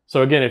owners.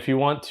 So again, if you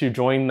want to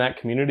join that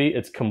community,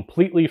 it's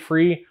completely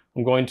free.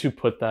 I'm going to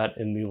put that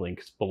in the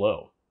links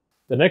below.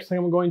 The next thing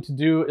I'm going to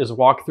do is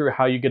walk through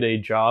how you get a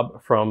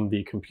job from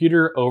the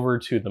computer over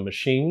to the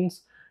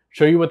machines,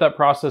 show you what that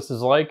process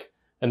is like,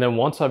 and then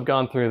once I've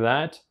gone through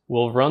that,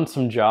 we'll run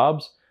some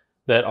jobs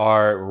that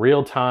are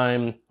real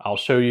time. I'll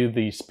show you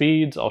the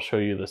speeds, I'll show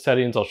you the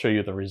settings, I'll show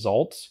you the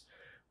results.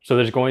 So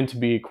there's going to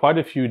be quite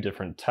a few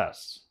different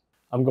tests.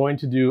 I'm going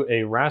to do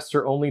a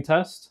raster only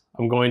test.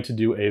 I'm going to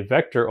do a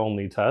vector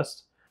only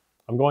test.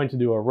 I'm going to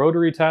do a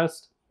rotary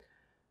test,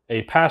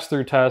 a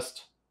pass-through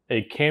test,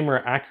 a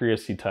camera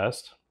accuracy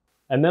test,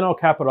 and then I'll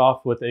cap it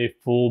off with a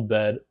full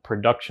bed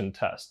production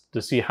test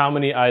to see how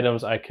many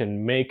items I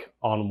can make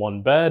on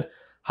one bed,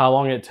 how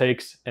long it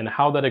takes, and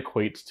how that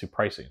equates to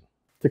pricing.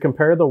 To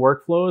compare the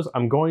workflows,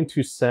 I'm going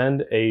to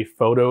send a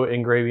photo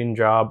engraving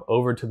job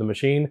over to the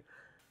machine.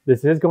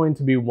 This is going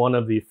to be one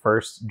of the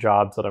first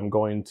jobs that I'm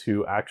going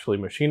to actually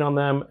machine on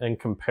them and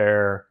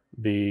compare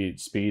the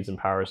speeds and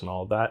powers and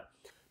all of that.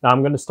 Now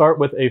I'm going to start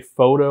with a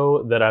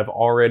photo that I've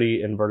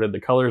already inverted the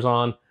colors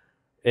on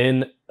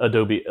in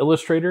Adobe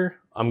Illustrator.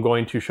 I'm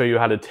going to show you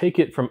how to take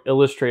it from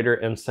Illustrator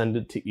and send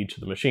it to each of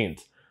the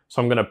machines.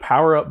 So I'm going to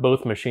power up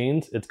both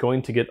machines. It's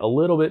going to get a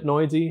little bit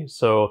noisy,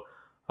 so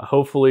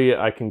hopefully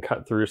I can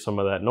cut through some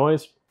of that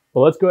noise.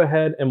 But let's go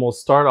ahead and we'll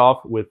start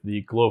off with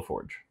the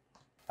Glowforge.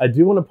 I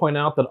do want to point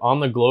out that on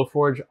the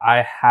Glowforge,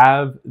 I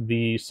have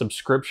the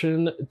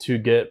subscription to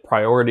get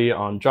priority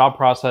on job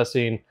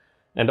processing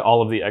and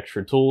all of the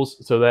extra tools.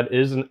 So that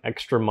is an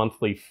extra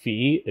monthly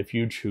fee if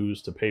you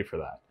choose to pay for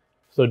that.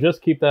 So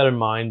just keep that in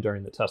mind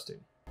during the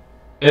testing.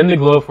 In the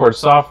Glowforge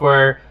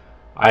software,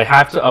 I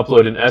have to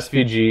upload an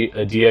SVG,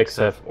 a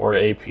DXF, or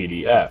a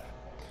PDF.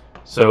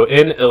 So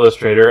in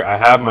Illustrator, I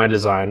have my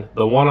design.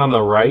 The one on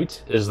the right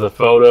is the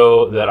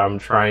photo that I'm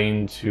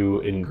trying to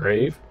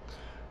engrave.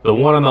 The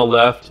one on the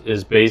left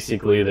is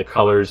basically the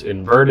colors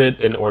inverted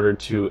in order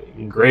to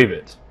engrave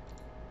it.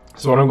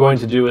 So what I'm going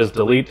to do is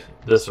delete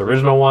this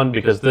original one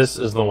because this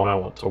is the one I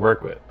want to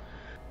work with.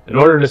 In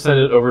order to send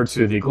it over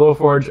to the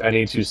Glowforge, I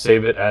need to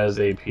save it as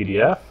a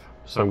PDF.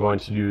 So I'm going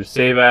to do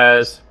Save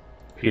As,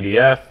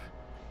 PDF,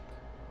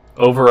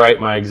 overwrite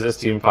my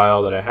existing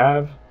file that I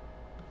have.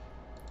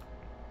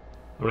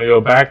 I'm going to go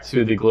back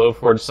to the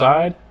Glowforge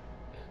side,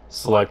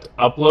 select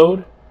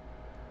Upload,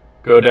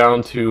 go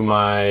down to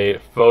my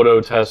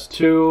photo test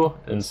 2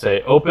 and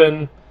say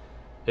open.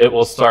 It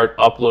will start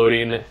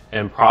uploading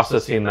and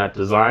processing that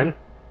design.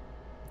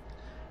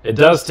 It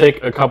does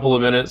take a couple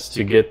of minutes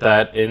to get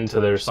that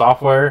into their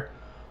software,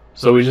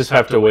 so we just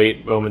have to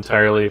wait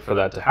momentarily for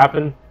that to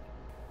happen.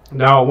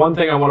 Now, one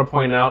thing I want to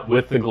point out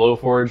with the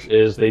Glowforge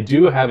is they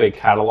do have a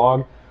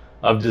catalog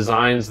of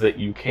designs that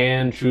you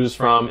can choose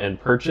from and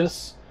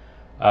purchase.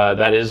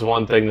 That is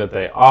one thing that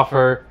they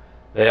offer.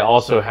 They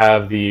also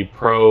have the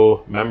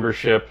Pro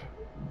membership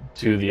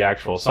to the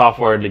actual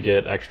software to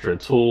get extra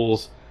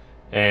tools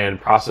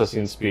and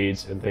processing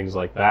speeds and things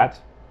like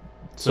that.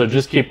 So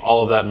just keep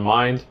all of that in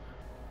mind.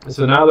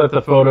 So now that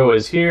the photo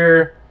is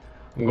here,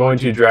 I'm going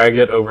to drag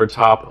it over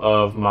top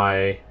of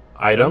my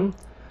item.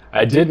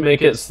 I did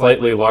make it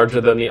slightly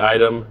larger than the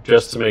item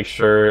just to make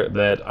sure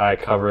that I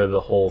cover the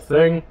whole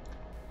thing.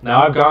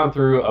 Now I've gone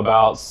through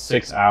about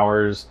 6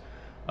 hours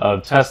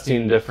of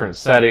testing different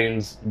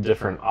settings,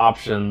 different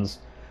options,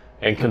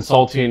 and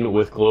consulting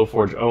with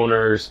Glowforge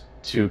owners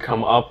to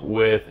come up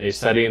with a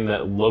setting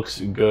that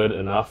looks good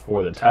enough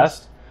for the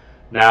test.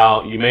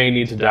 Now, you may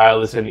need to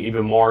dial this in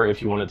even more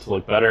if you want it to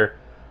look better,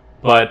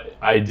 but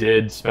I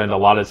did spend a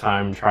lot of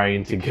time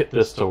trying to get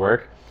this to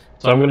work.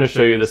 So I'm going to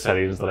show you the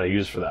settings that I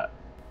use for that.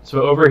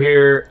 So over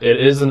here, it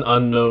is an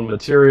unknown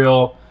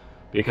material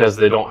because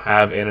they don't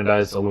have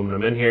anodized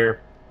aluminum in here.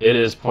 It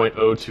is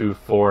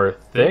 0.024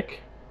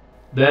 thick.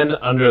 Then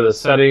under the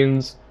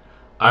settings,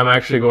 I'm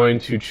actually going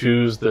to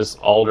choose this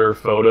alder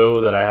photo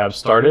that I have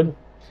started.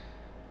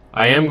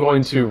 I am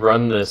going to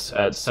run this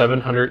at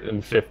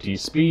 750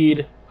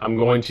 speed. I'm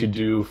going to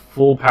do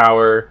full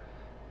power,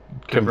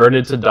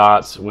 converted to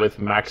dots with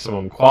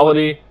maximum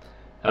quality,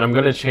 and I'm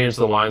going to change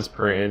the lines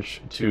per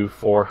inch to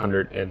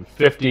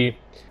 450,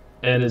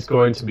 and it's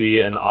going to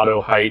be an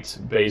auto height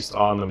based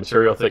on the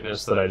material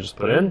thickness that I just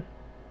put in.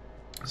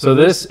 So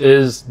this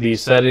is the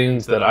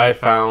settings that I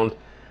found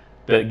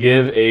that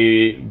give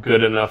a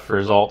good enough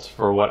result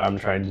for what I'm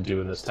trying to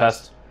do in this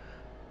test.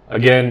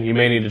 Again, you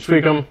may need to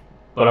tweak them,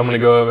 but I'm going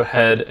to go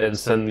ahead and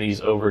send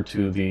these over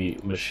to the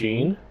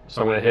machine.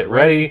 So I'm going to hit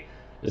ready.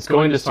 It's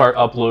going to start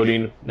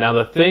uploading. Now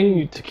the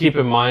thing to keep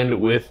in mind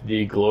with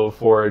the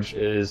Glowforge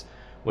is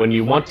when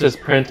you want to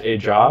print a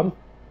job,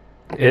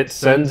 it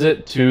sends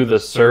it to the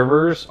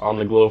servers on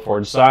the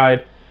Glowforge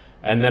side,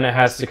 and then it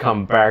has to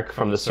come back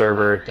from the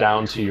server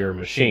down to your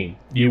machine.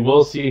 You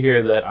will see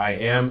here that I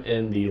am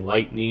in the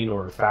lightning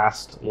or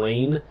fast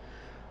lane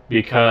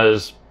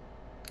because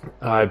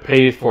I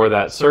pay for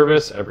that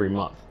service every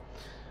month.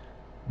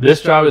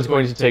 This job is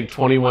going to take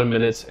 21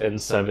 minutes and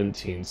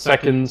 17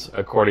 seconds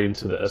according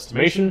to the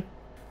estimation.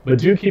 But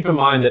do keep in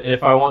mind that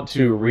if I want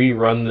to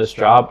rerun this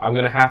job, I'm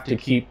going to have to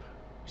keep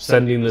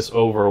sending this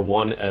over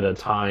one at a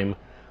time.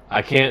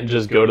 I can't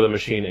just go to the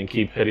machine and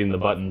keep hitting the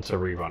button to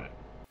rerun it.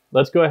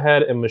 Let's go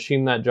ahead and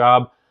machine that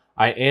job.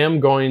 I am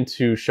going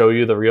to show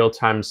you the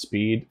real-time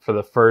speed for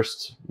the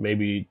first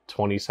maybe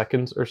 20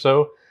 seconds or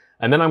so.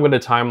 And then I'm going to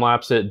time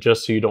lapse it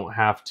just so you don't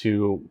have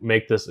to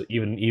make this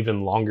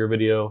even longer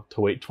video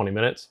to wait 20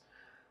 minutes.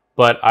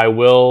 But I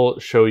will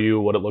show you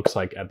what it looks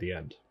like at the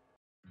end.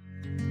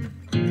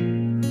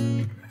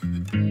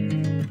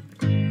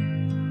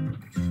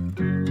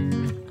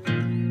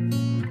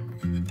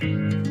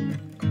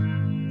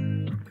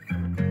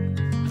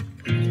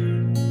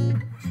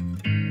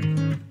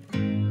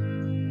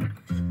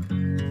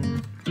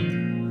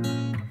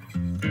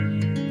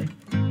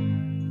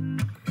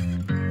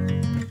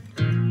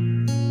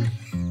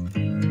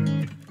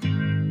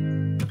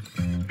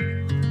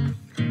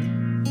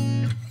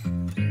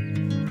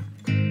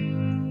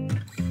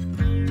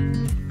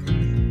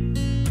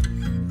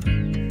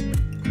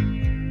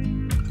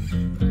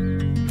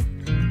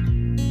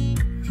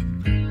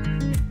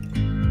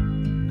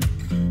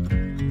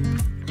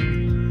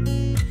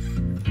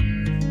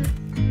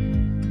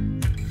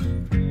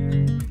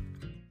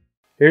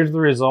 Here's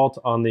the result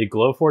on the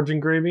Glowforge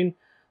engraving.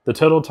 The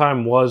total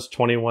time was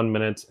 21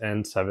 minutes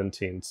and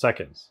 17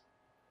 seconds.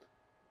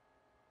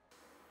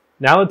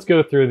 Now let's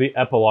go through the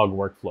Epilog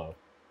workflow.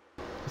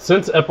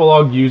 Since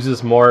Epilog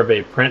uses more of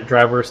a print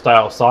driver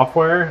style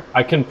software,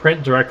 I can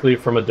print directly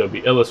from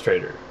Adobe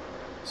Illustrator.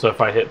 So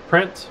if I hit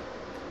print,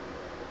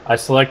 I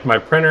select my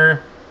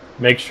printer,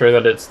 make sure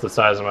that it's the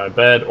size of my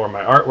bed or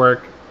my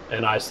artwork,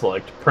 and I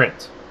select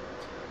print.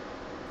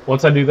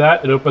 Once I do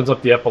that, it opens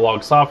up the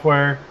Epilog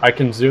software. I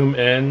can zoom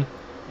in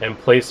and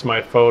place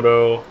my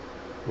photo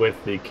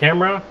with the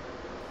camera.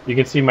 You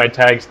can see my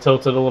tags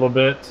tilted a little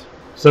bit.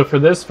 So for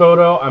this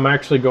photo, I'm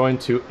actually going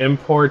to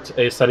import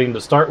a setting to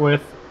start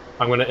with.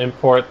 I'm going to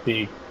import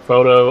the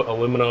photo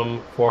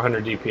aluminum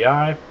 400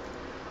 dpi.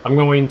 I'm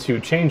going to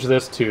change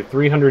this to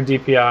 300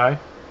 dpi,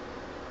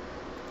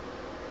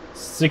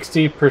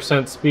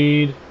 60%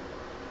 speed,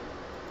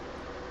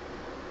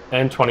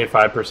 and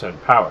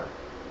 25% power.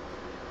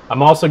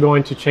 I'm also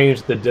going to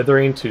change the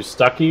dithering to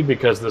Stucky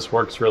because this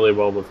works really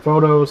well with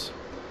photos,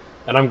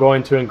 and I'm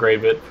going to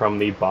engrave it from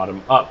the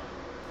bottom up.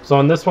 So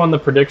on this one, the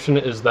prediction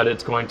is that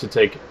it's going to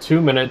take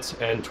 2 minutes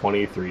and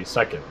 23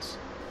 seconds.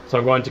 So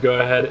I'm going to go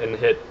ahead and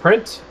hit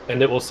print,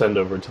 and it will send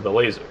over to the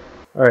laser.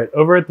 All right,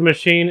 over at the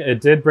machine, it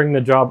did bring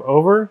the job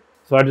over.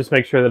 So I just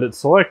make sure that it's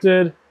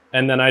selected,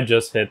 and then I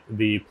just hit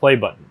the play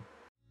button.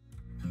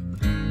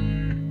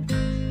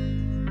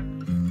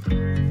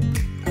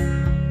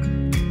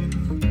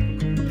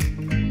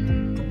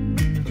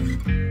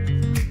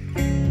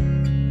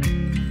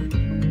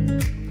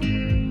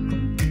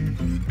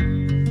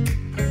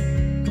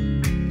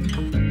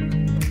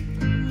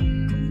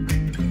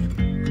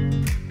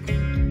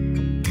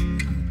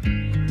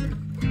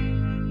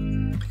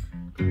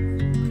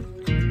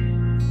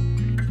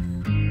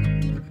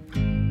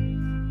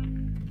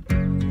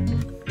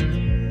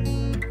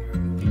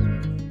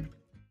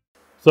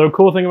 So a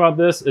cool thing about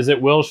this is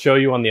it will show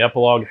you on the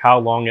Epilog how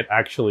long it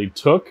actually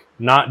took,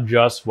 not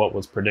just what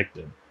was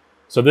predicted.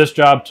 So this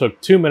job took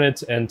 2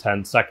 minutes and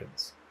 10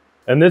 seconds.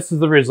 And this is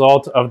the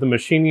result of the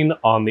machining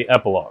on the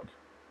Epilog.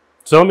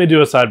 So let me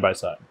do a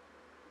side-by-side.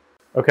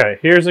 Okay,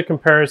 here's a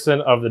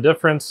comparison of the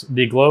difference.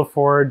 The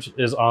Glowforge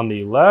is on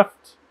the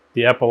left,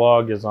 the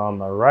Epilog is on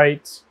the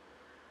right.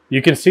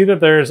 You can see that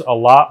there's a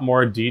lot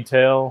more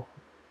detail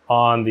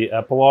on the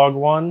Epilog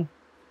one.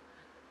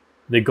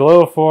 The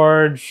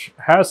Glowforge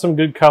has some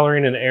good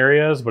coloring in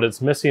areas, but it's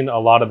missing a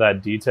lot of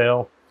that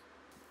detail.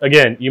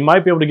 Again, you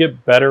might be able to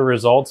get better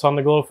results on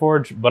the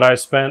Glowforge, but I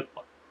spent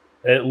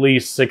at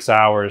least 6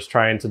 hours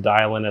trying to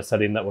dial in a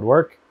setting that would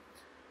work.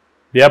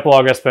 The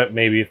Epilog I spent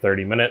maybe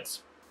 30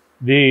 minutes.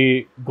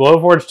 The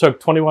Glowforge took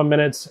 21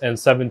 minutes and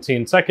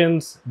 17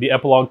 seconds. The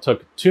Epilog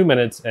took 2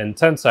 minutes and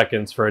 10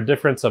 seconds for a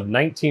difference of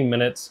 19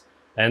 minutes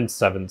and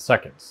 7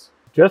 seconds.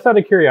 Just out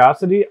of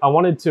curiosity, I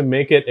wanted to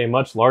make it a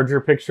much larger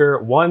picture,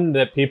 one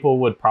that people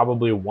would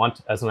probably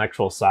want as an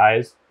actual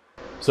size.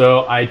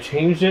 So I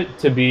changed it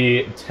to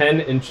be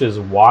 10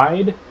 inches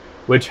wide,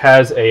 which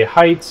has a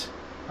height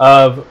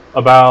of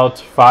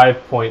about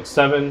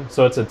 5.7.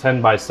 So it's a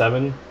 10 by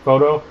 7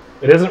 photo.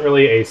 It isn't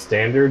really a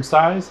standard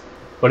size,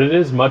 but it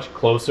is much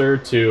closer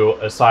to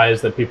a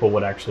size that people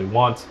would actually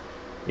want.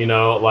 You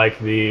know, like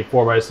the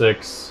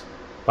 4x6,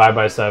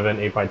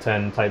 5x7,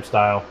 8x10 type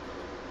style.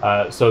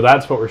 So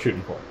that's what we're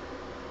shooting for.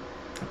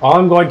 All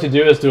I'm going to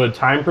do is do a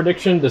time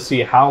prediction to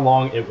see how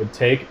long it would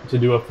take to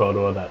do a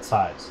photo of that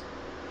size.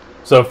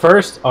 So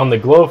first, on the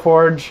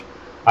Glowforge,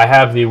 I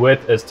have the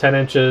width as 10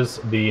 inches,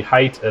 the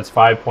height as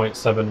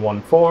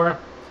 5.714.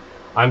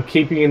 I'm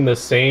keeping the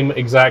same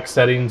exact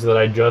settings that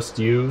I just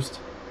used.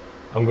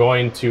 I'm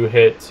going to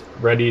hit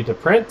ready to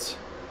print,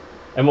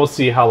 and we'll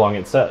see how long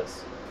it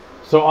says.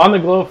 So on the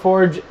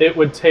Glowforge, it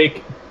would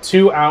take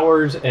 2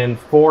 hours and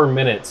 4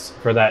 minutes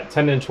for that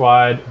 10 inch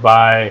wide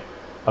by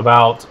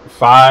about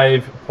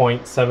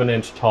 5.7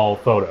 inch tall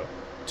photo.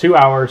 2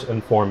 hours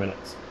and 4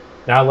 minutes.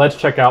 Now let's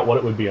check out what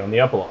it would be on the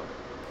Epilog.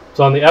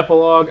 So on the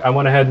Epilog, I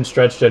went ahead and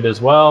stretched it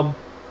as well.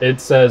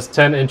 It says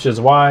 10 inches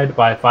wide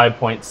by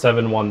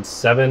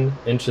 5.717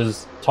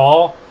 inches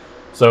tall.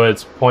 So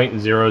it's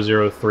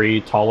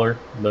 0.003 taller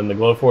than the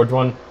Glowforge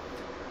one.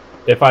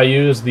 If I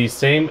use the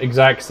same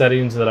exact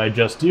settings that I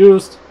just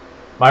used,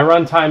 my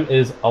runtime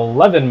is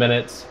 11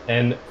 minutes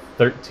and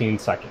 13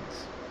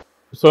 seconds.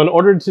 So in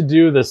order to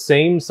do the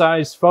same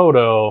size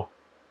photo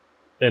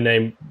in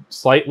a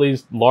slightly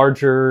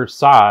larger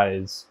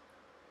size,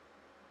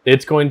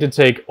 it's going to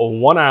take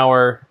 1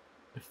 hour,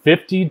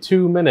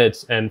 52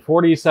 minutes, and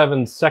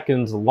 47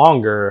 seconds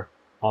longer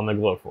on the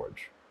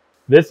Glowforge.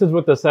 This is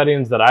with the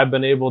settings that I've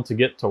been able to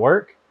get to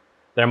work.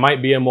 There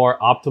might be a more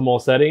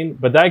optimal setting,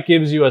 but that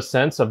gives you a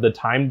sense of the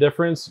time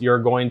difference you're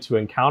going to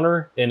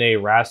encounter in a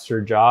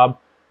raster job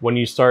when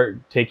you start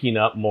taking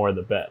up more of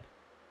the bed.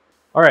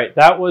 All right,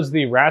 that was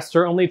the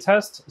raster only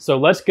test. So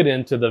let's get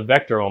into the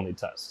vector only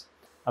test.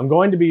 I'm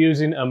going to be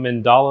using a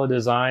mandala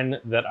design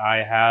that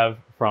I have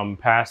from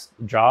past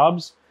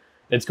jobs.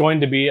 It's going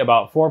to be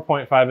about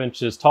 4.5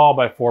 inches tall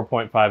by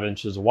 4.5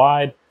 inches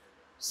wide.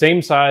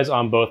 Same size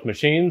on both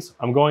machines.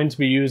 I'm going to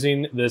be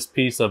using this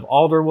piece of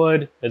alder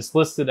wood. It's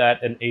listed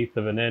at 1/8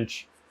 of an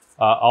inch.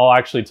 I'll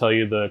actually tell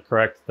you the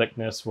correct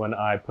thickness when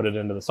I put it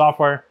into the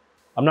software.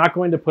 I'm not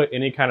going to put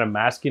any kind of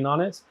masking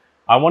on it.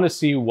 I want to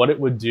see what it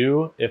would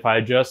do if I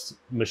just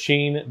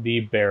machine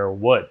the bare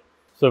wood.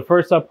 So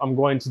first up, I'm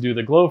going to do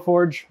the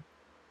Glowforge.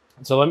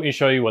 So let me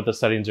show you what the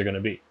settings are going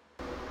to be.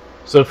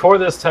 So for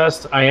this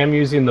test, I am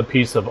using the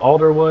piece of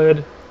alder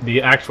wood.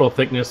 The actual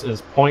thickness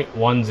is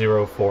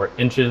 0.104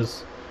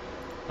 inches.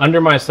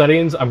 Under my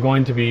settings, I'm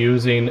going to be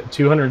using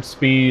 200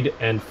 speed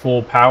and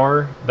full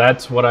power.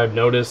 That's what I've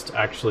noticed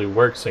actually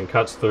works and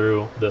cuts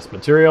through this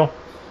material.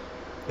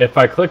 If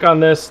I click on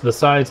this, the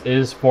size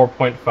is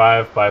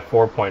 4.5 by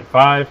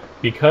 4.5.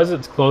 Because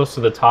it's close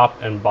to the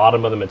top and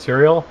bottom of the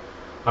material,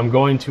 I'm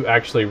going to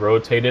actually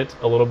rotate it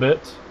a little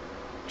bit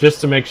just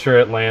to make sure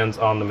it lands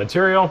on the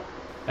material.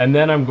 And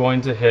then I'm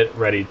going to hit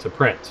ready to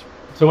print.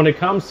 So when it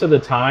comes to the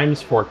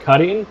times for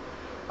cutting,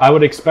 I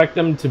would expect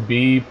them to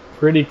be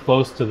pretty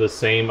close to the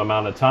same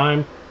amount of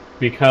time,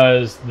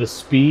 because the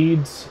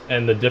speeds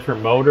and the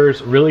different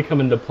motors really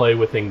come into play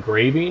with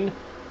engraving,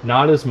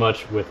 not as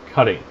much with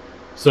cutting.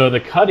 So the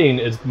cutting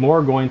is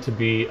more going to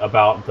be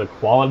about the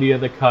quality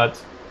of the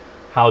cut,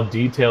 how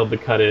detailed the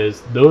cut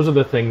is. Those are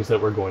the things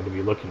that we're going to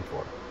be looking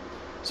for.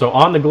 So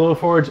on the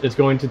Glowforge, it's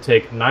going to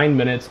take 9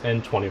 minutes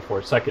and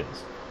 24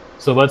 seconds.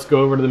 So let's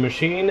go over to the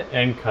machine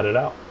and cut it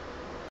out.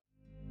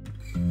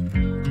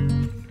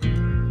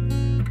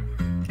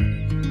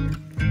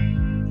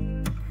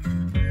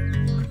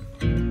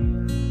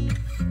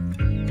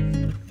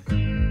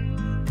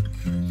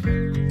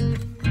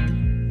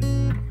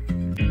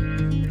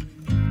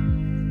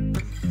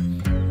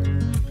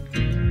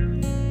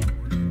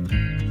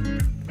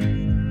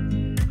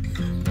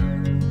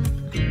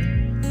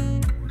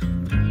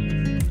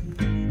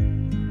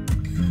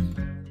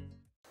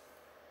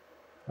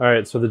 All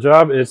right, so the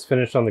job is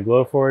finished on the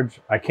Glowforge.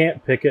 I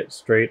can't pick it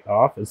straight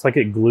off. It's like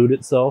it glued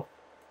itself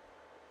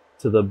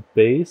to the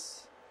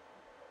base.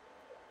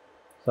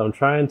 So I'm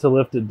trying to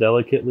lift it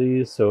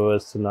delicately so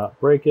as to not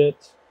break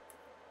it.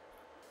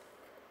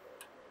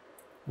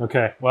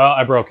 Okay, well,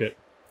 I broke it.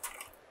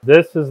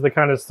 This is the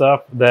kind of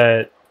stuff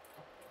that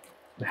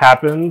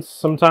happens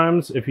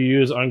sometimes if you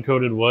use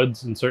uncoated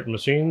woods in certain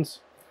machines.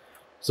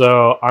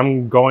 So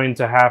I'm going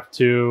to have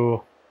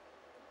to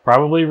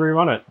probably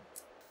rerun it.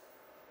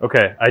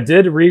 Okay, I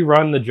did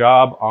rerun the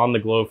job on the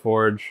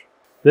Glowforge.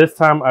 This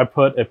time I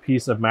put a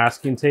piece of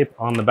masking tape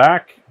on the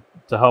back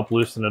to help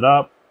loosen it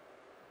up.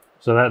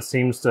 So that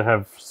seems to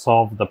have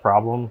solved the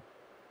problem.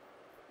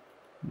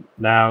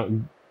 Now,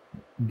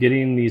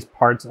 getting these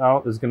parts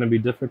out is going to be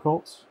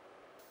difficult.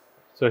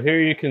 So here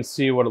you can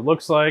see what it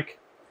looks like.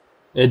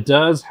 It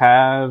does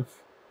have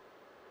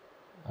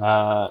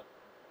what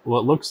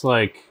looks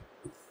like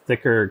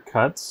thicker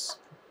cuts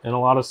in a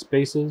lot of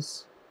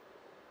spaces.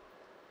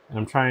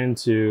 I'm trying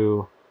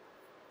to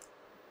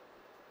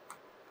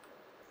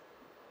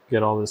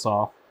get all this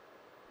off.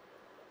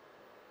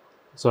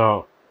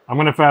 So I'm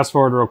going to fast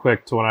forward real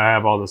quick to when I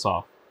have all this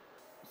off.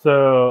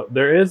 So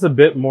there is a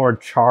bit more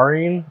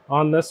charring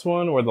on this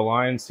one where the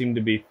lines seem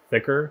to be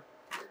thicker.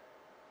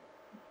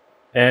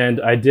 And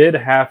I did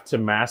have to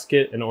mask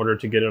it in order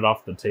to get it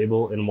off the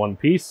table in one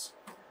piece.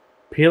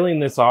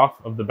 Peeling this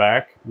off of the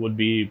back would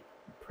be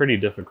pretty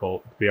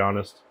difficult, to be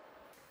honest.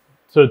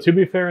 So to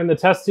be fair, in the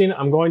testing,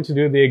 I'm going to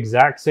do the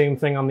exact same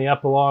thing on the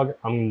Epilog.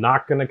 I'm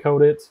not going to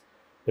code it.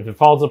 If it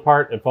falls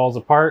apart, it falls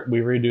apart.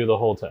 We redo the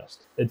whole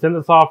test. It's in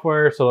the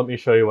software, so let me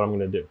show you what I'm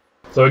going to do.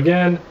 So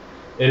again,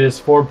 it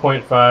is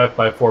 4.5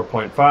 by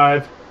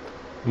 4.5.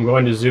 I'm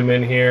going to zoom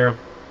in here.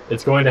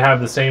 It's going to have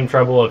the same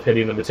trouble of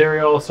hitting the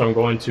material, so I'm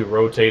going to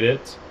rotate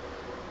it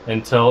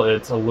until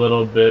it's a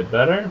little bit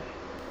better.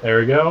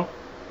 There we go.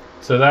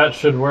 So that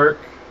should work.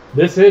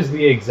 This is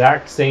the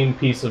exact same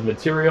piece of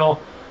material.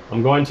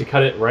 I'm going to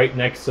cut it right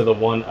next to the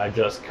one I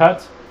just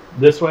cut.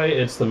 This way,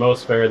 it's the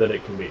most fair that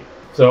it can be.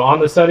 So on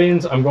the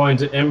settings, I'm going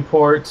to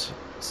import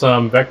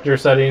some vector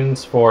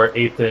settings for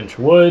 1/8 inch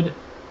wood.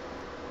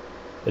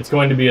 It's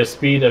going to be a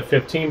speed of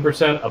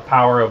 15%, a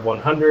power of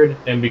 100,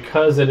 and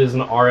because it is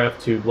an RF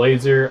tube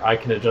laser, I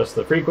can adjust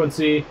the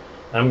frequency.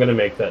 I'm going to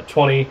make that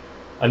 20.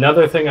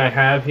 Another thing I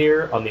have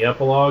here on the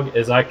Epilog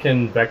is I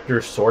can vector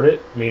sort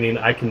it, meaning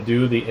I can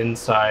do the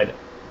inside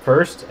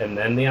first and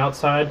then the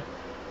outside.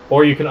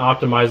 Or you can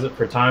optimize it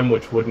for time,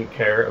 which wouldn't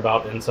care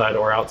about inside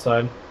or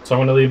outside. So I'm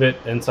going to leave it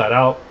inside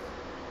out.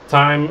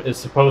 Time is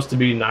supposed to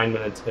be 9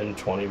 minutes and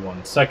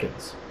 21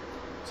 seconds.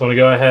 So I'm going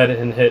to go ahead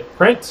and hit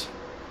print.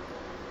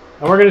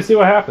 And we're going to see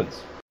what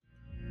happens.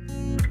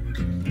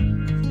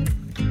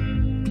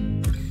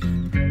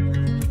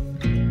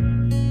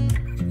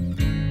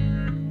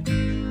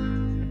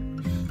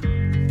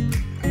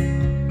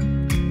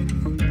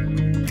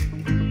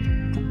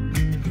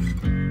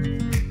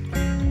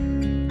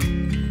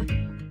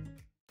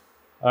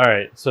 All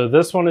right, so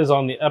this one is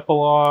on the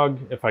Epilog.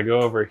 If I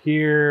go over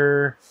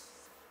here,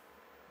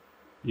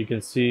 you can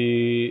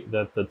see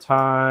that the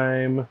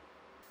time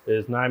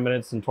is 9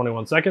 minutes and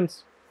 21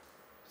 seconds.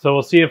 So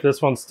we'll see if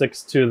this one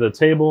sticks to the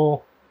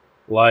table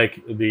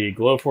like the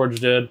Glowforge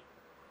did.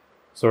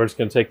 So we're just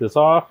gonna take this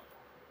off.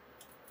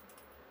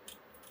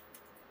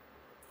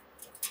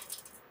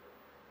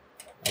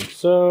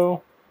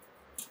 so.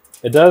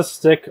 It does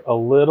stick a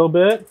little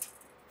bit,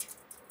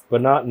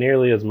 but not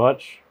nearly as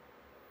much.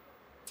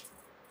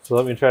 So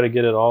let me try to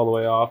get it all the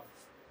way off.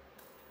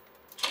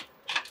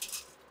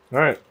 All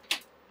right.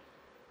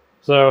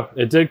 So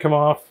it did come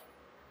off.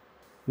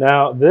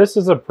 Now this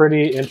is a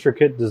pretty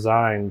intricate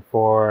design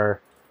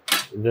for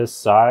this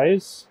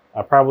size.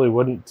 I probably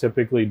wouldn't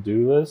typically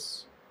do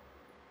this,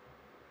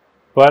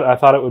 but I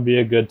thought it would be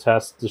a good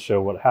test to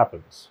show what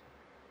happens.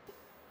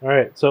 All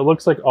right, so it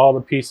looks like all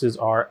the pieces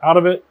are out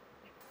of it.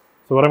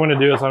 So what I'm going to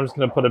do is I'm just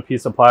going to put a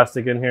piece of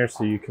plastic in here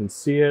so you can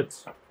see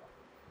it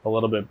a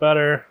little bit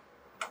better.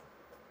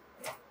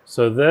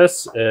 So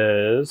this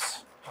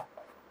is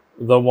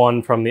the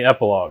one from the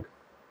Epilog.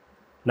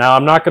 Now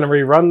I'm not going to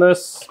rerun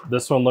this.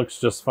 This one looks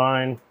just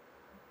fine.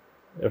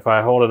 If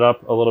I hold it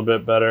up a little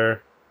bit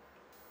better,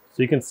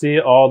 so you can see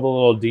all the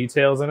little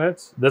details in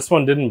it. This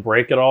one didn't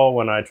break at all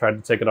when I tried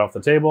to take it off the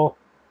table.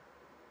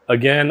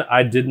 Again,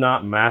 I did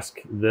not mask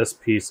this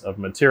piece of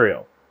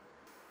material.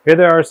 Here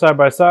they are side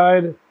by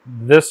side.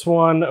 This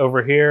one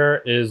over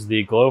here is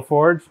the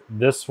Glowforge.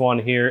 This one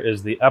here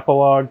is the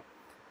Epilog.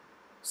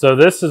 So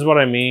this is what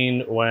I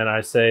mean when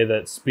I say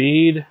that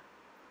speed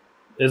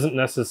isn't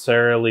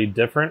necessarily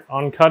different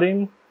on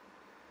cutting,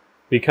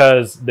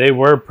 because they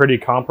were pretty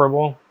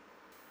comparable.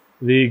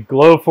 The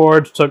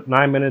Glowforge took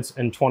 9 minutes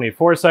and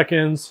 24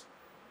 seconds.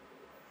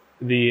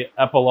 The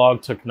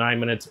Epilog took 9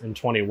 minutes and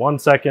 21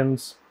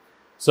 seconds.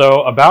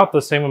 So about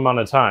the same amount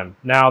of time.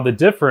 Now the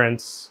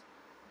difference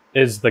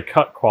is the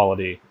cut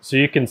quality. So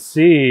you can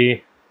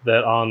see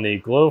that on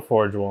the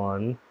Glowforge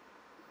one,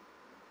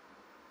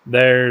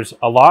 there's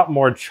a lot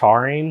more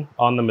charring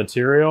on the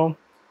material.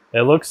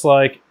 It looks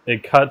like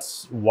it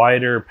cuts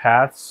wider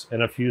paths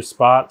in a few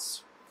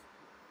spots.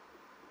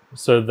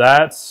 So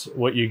that's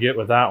what you get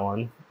with that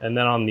one. And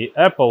then on the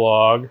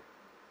Epilog,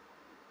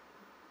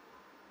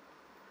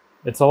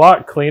 it's a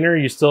lot cleaner.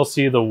 You still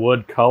see the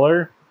wood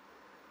color.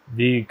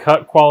 The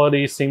cut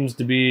quality seems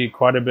to be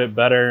quite a bit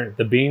better.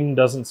 The beam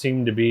doesn't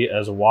seem to be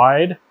as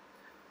wide.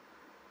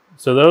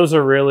 So those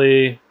are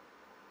really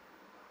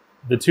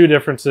the two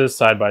differences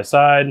side by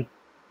side,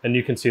 and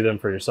you can see them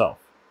for yourself.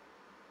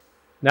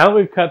 Now that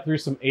we've cut through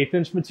some 1/8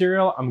 inch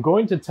material, I'm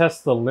going to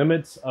test the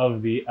limits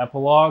of the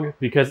Epilog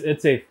because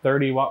it's a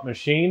 30-watt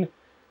machine,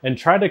 and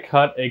try to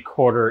cut a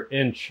 1/4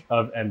 inch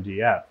of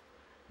MDF.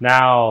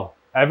 Now,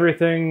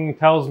 everything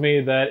tells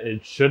me that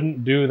it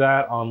shouldn't do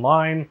that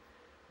online,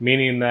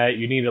 meaning that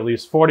you need at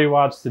least 40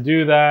 watts to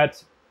do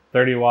that.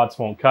 30 watts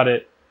won't cut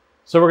it.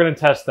 So we're going to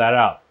test that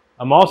out.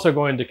 I'm also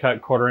going to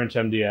cut 1/4 inch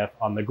MDF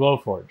on the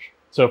Glowforge.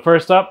 So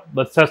first up,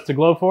 let's test the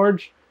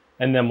Glowforge,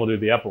 and then we'll do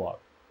the Epilog.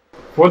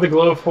 For the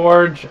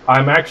Glowforge,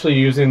 I'm actually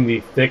using the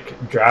thick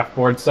draft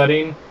board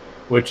setting,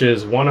 which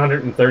is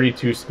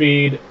 132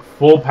 speed,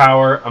 full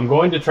power. I'm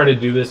going to try to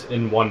do this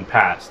in one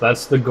pass.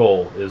 That's the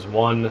goal, is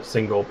one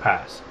single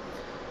pass.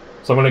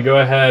 So I'm going to go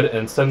ahead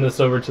and send this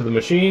over to the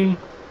machine.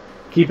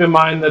 Keep in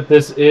mind that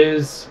this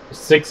is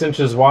 6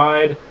 inches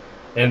wide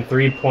and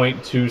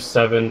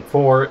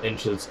 3.274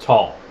 inches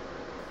tall.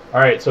 All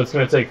right, so it's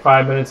going to take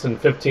 5 minutes and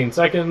 15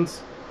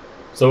 seconds.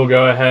 So we'll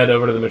go ahead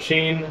over to the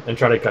machine and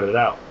try to cut it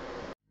out.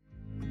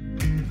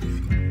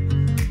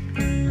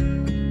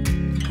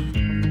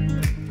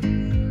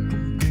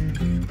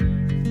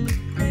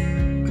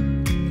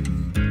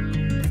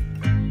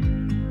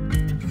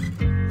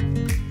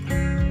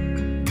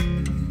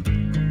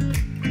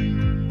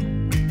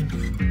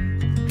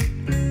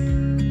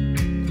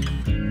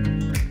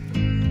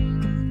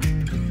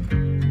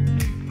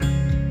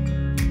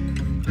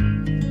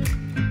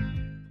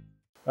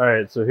 All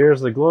right, so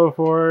here's the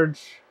Glowforge.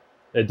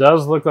 It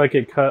does look like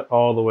it cut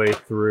all the way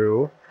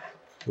through,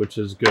 which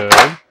is good.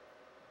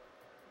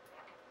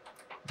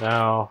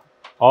 Now,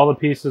 all the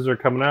pieces are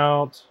coming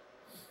out.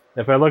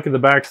 If I look at the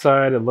back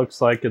side, it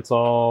looks like it's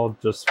all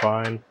just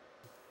fine.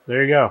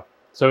 There you go.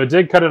 So it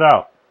did cut it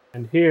out.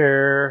 And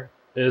here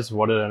is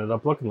what it ended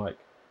up looking like.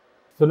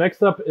 So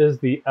next up is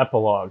the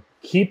Epilog.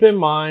 Keep in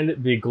mind,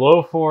 the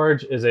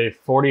Glowforge is a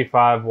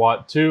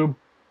 45-watt tube.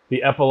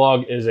 The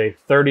Epilog is a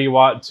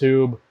 30-watt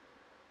tube.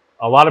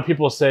 A lot of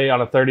people say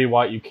on a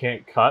 30-watt you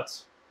can't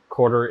cut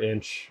 1/4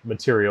 inch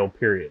material,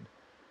 period.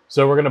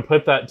 So we're going to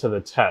put that to the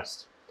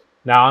test.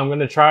 Now I'm going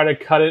to try to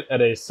cut it at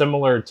a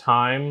similar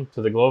time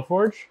to the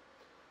Glowforge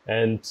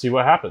and see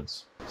what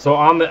happens. So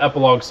on the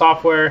Epilog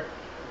software,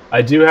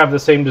 I do have the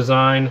same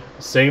design,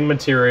 same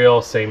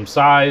material, same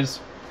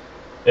size.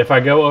 If I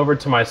go over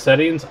to my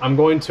settings, I'm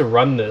going to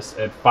run this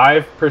at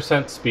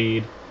 5%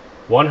 speed,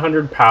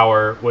 100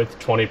 power with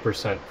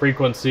 20%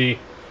 frequency.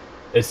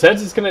 It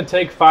says it's going to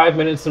take 5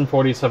 minutes and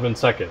 47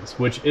 seconds,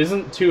 which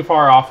isn't too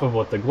far off of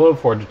what the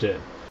Glowforge did.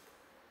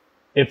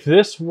 If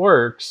this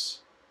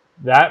works,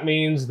 that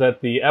means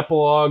that the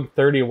Epilog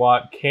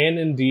 30-watt can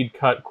indeed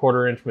cut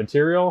 1/4 inch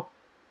material,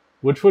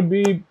 which would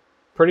be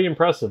pretty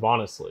impressive,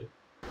 honestly.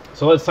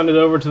 So let's send it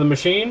over to the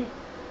machine,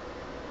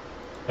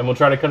 and we'll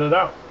try to cut it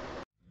out.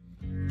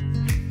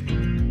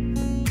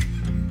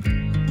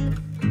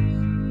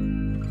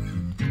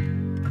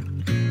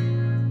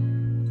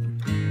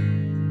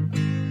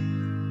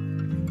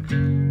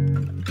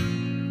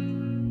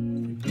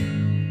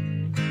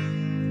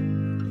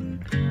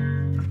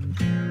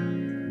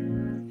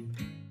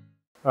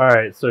 All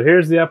right, so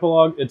here's the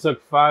epilogue. It took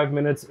 5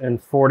 minutes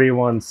and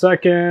 41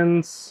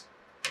 seconds.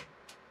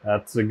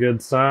 That's a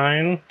good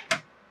sign.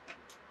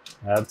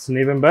 That's an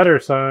even better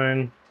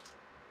sign.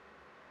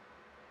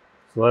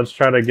 So let's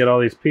try to get all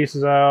these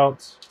pieces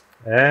out.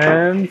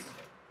 And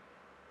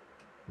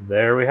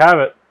there we have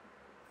it.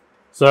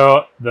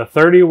 So the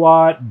 30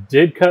 watt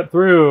did cut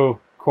through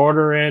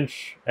 1/4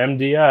 inch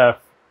MDF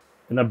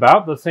in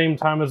about the same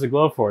time as the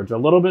Glowforge. A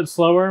little bit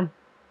slower,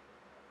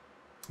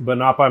 but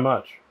not by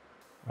much.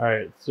 All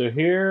right, so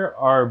here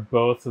are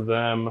both of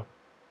them.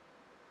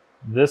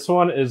 This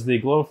one is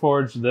the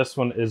Glowforge, this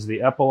one is the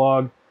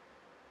Epilog.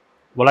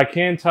 What I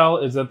can tell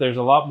is that there's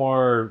a lot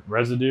more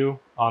residue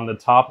on the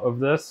top of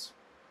this,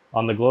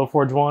 on the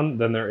Glowforge one,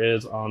 than there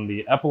is on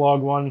the Epilog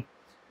one.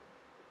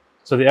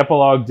 So the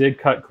Epilog did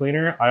cut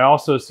cleaner. I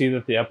also see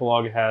that the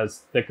Epilog has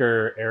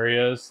thicker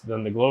areas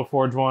than the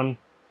Glowforge one.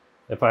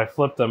 If I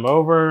flip them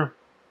over,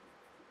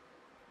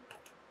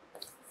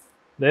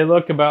 they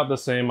look about the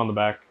same on the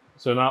back.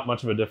 So not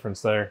much of a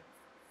difference there.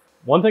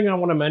 One thing I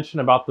want to mention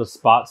about the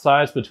spot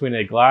size between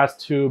a glass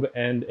tube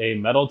and a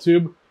metal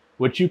tube,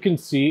 which you can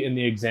see in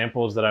the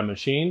examples that I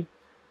machined,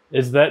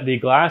 is that the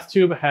glass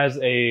tube has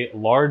a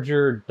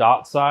larger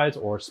dot size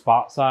or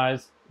spot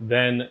size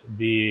than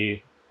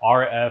the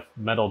RF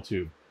metal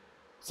tube.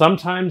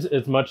 Sometimes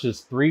as much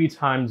as 3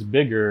 times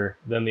bigger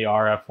than the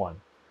RF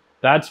one.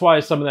 That's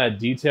why some of that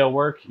detail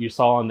work you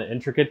saw on the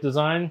intricate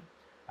design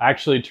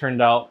actually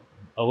turned out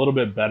a little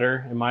bit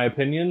better, in my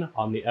opinion,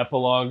 on the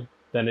Epilog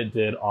than it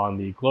did on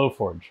the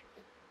Glowforge.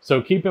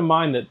 So keep in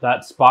mind that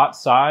that spot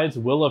size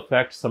will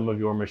affect some of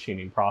your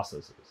machining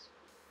processes.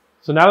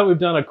 So now that we've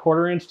done a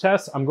 1/4 inch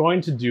test, I'm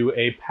going to do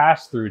a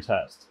pass-through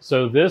test.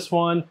 So this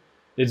one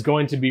is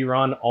going to be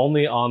run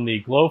only on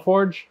the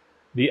Glowforge.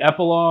 The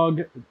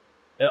Epilog,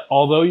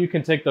 although you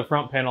can take the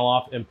front panel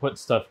off and put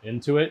stuff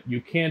into it, you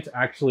can't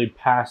actually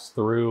pass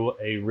through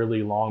a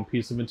really long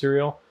piece of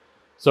material.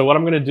 So what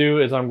I'm going to do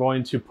is I'm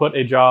going to put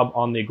a job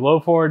on the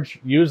Glowforge,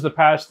 use the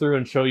pass-through,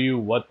 and show you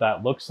what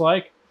that looks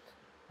like.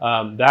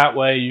 That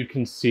way you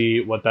can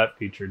see what that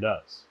feature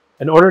does.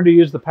 In order to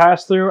use the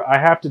pass-through, I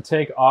have to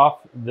take off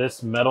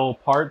this metal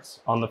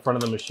parts on the front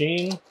of the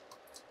machine.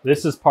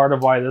 This is part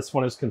of why this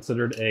one is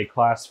considered a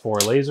class 4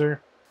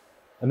 laser.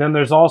 And then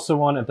there's also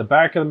one at the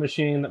back of the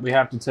machine that we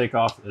have to take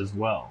off as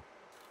well.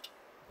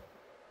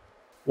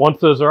 Once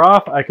those are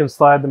off, I can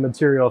slide the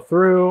material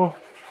through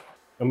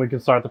and we can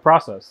start the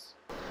process.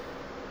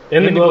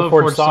 In the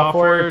Glowforge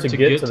software, to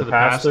get to the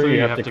pass-through,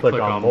 you have to click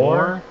on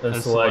More and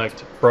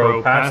select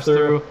Pro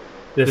Pass-Through.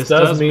 This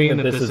does mean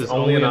that this is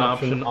only an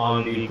option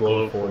on the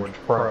Glowforge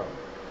Pro.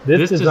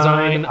 This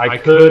design I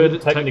could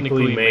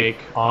technically make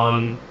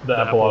on the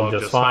Epilog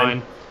just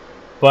fine,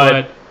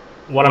 but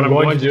what I'm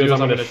going to do is I'm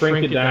going to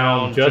shrink it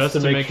down just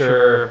to make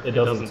sure it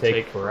doesn't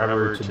take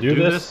forever to do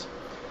this.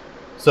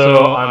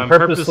 So I'm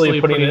purposely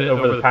putting it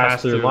over the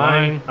pass-through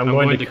line. I'm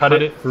going to cut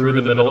it through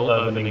the middle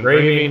of an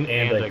engraving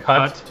and a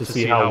cut to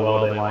see how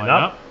well they line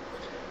up.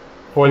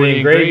 For the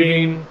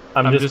engraving,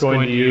 I'm just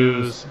going to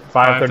use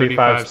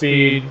 535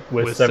 speed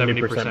with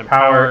 70%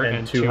 power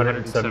and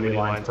 270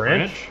 lines per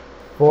inch.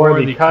 For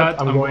the cut,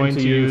 I'm going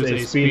to use a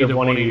speed of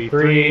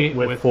 183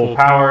 with full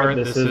power.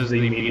 This is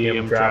the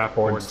medium draft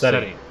board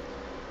setting.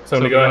 So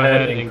I'm going to go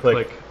ahead and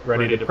click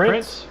Ready to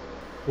Print.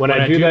 When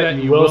I do that,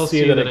 you will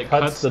see that it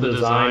cuts the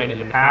design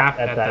in half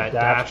at that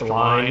dashed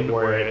line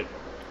where it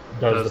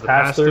does the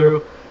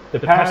pass-through. The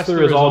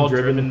pass-through is all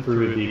driven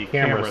through the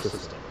camera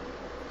system.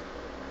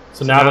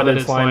 So now that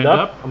it's lined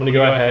up, I'm going to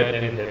go ahead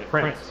and hit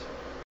Print.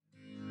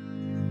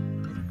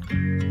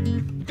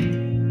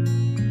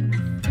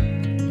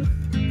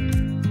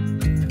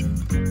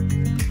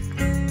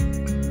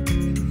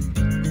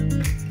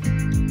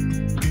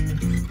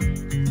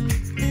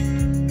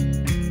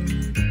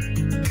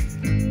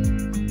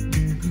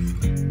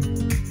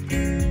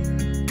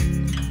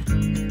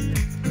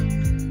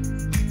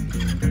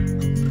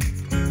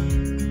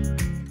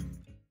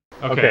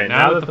 Okay,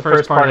 now that the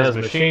first part is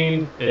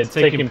machined, it's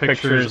taking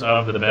pictures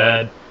of the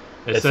bed.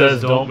 It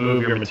says don't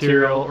move your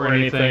material or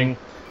anything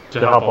to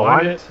help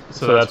align it,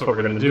 so that's what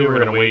we're going to do. We're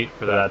going to wait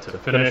for that to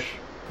finish.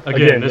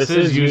 Again, this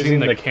is using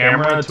the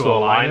camera to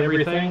align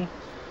everything.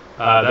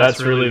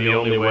 That's really the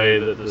only way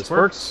that this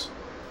works.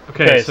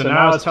 Okay, so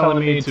now it's telling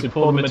me to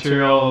pull the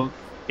material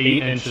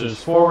 8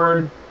 inches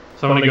forward,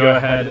 so I'm going to go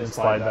ahead and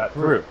slide that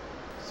through.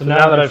 So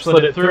now that I've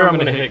slid it through, I'm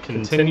going to hit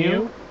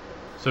Continue.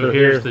 So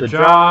here's the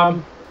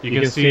job. You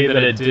can see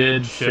that it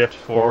did shift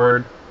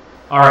forward.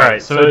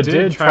 Alright, so it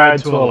did try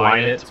to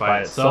align it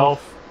by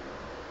itself.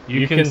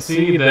 You can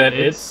see that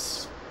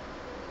it's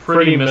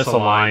pretty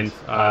misaligned.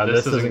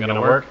 This isn't going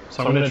to work,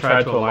 so I'm going to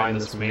try to align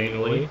this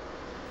manually.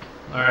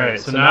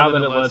 Alright, so now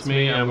that it lets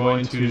me, I'm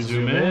going to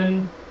zoom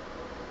in.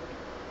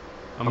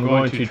 I'm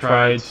going to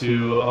try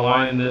to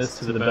align this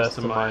to the best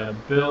of my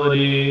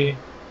ability.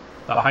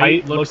 The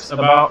height looks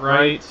about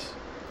right,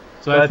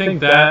 so I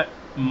think that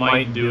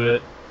might do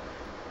it.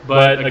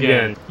 But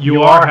again,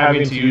 you are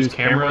having to use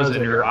cameras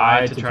in your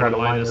eye to try to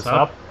line this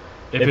up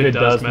if it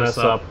does mess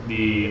up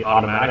the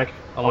automatic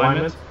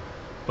alignment.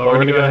 But we're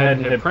gonna go ahead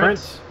and hit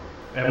print,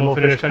 and we'll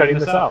finish cutting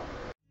this out.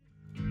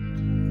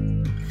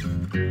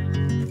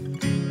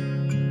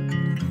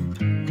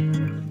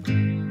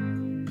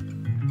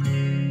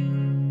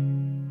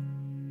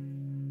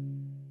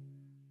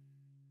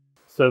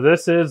 So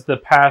this is the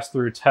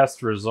pass-through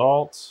test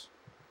result.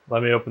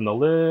 Let me open the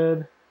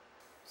lid.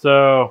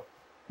 So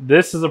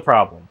this is a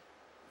problem.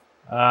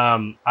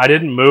 I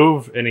didn't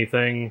move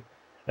anything,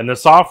 and the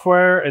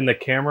software and the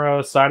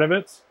camera side of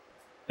it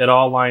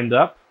all lined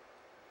up.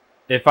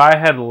 If I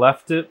had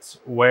left it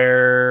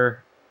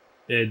where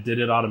it did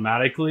it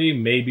automatically,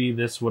 maybe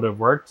this would have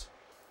worked.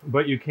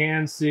 But you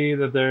can see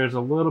that there's a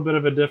little bit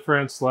of a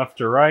difference left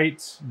to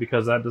right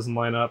because that doesn't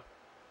line up.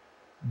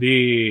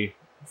 The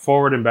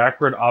forward and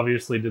backward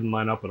obviously didn't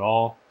line up at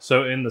all.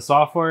 So in the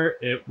software,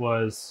 it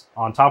was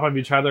on top of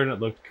each other and it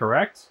looked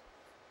correct.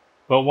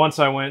 But once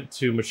I went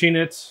to machine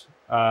it,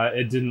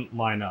 it didn't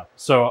line up.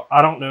 So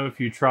I don't know if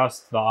you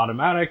trust the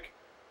automatic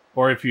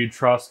or if you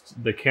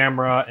trust the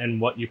camera and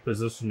what you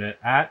position it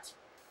at.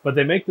 But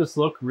they make this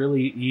look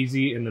really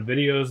easy in the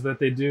videos that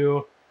they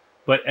do.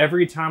 But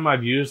every time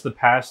I've used the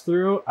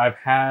pass-through, I've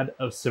had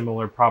a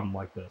similar problem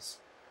like this.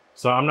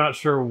 So I'm not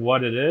sure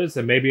what it is,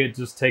 and maybe it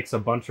just takes a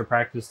bunch of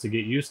practice to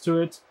get used to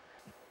it,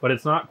 but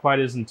it's not quite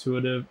as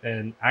intuitive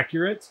and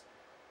accurate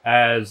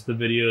as the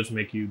videos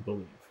make you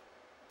believe.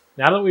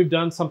 Now that we've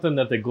done something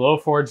that the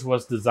Glowforge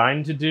was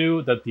designed to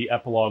do that the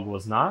Epilog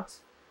was not,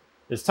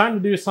 it's time to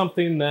do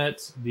something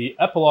that the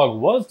Epilog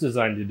was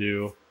designed to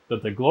do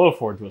that the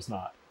Glowforge was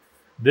not.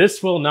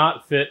 This will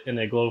not fit in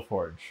a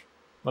Glowforge.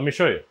 Let me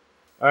show you.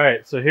 All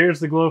right, so here's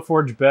the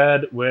Glowforge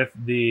bed with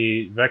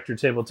the vector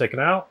table taken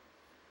out.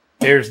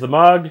 Here's the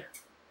mug.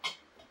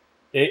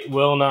 It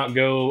will not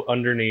go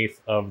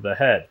underneath of the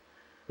head.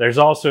 There's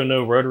also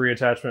no rotary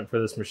attachment for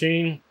this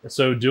machine,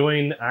 so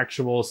doing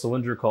actual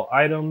cylindrical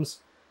items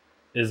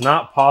is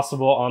not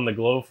possible on the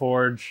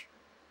Glowforge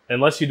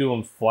unless you do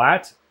them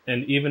flat,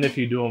 and even if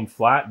you do them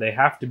flat, they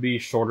have to be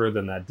shorter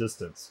than that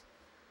distance.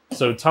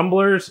 So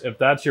tumblers, if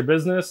that's your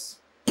business,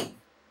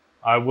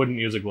 I wouldn't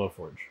use a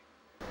Glowforge.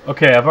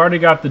 Okay, I've already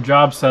got the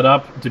job set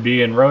up to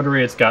be in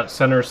rotary. It's got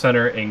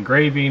center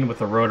engraving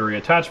with a rotary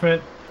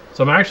attachment.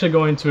 So I'm actually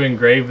going to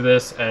engrave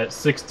this at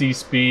 60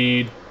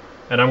 speed,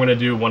 and I'm going to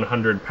do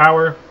 100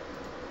 power.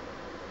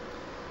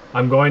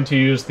 I'm going to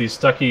use the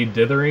Stucky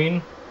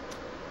dithering,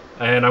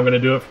 and I'm going to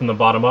do it from the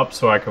bottom up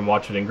so I can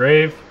watch it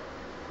engrave.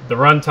 The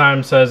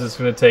runtime says it's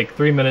going to take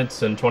 3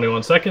 minutes and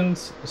 21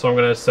 seconds, so I'm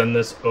going to send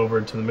this over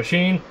to the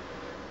machine,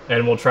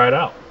 and we'll try it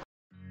out.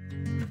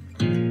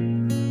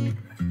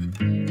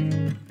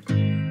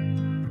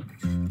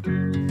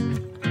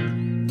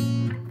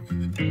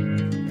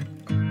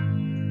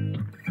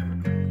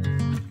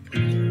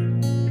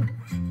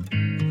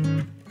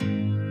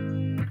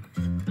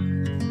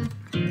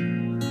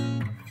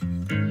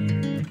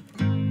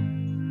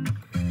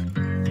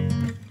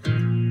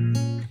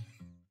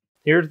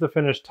 Here's the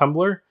finished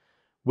tumbler.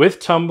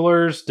 With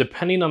tumblers,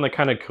 depending on the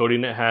kind of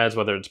coating it has,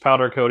 whether it's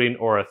powder coating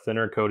or a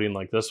thinner coating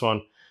like this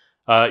one,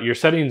 your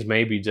settings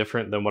may be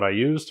different than what I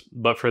used.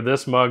 But for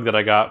this mug that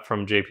I got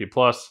from JP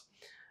Plus,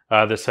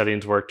 the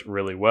settings worked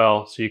really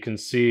well. So you can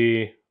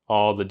see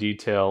all the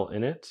detail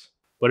in it.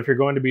 But if you're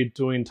going to be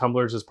doing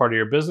tumblers as part of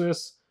your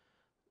business,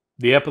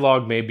 the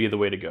Epilog may be the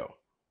way to go.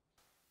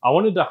 I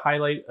wanted to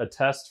highlight a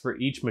test for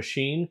each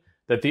machine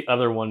that the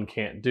other one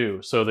can't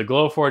do. So the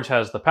Glowforge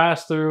has the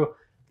pass-through,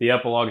 the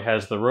Epilog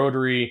has the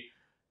rotary.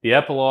 The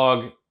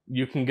Epilog,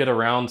 you can get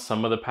around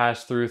some of the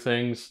pass-through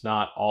things,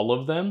 not all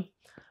of them.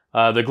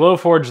 The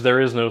Glowforge, there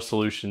is no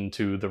solution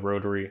to the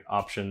rotary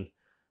option.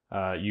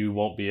 You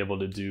won't be able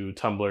to do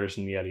tumblers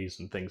and Yetis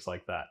and things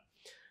like that.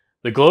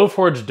 The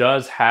Glowforge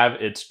does have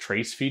its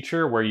trace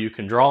feature where you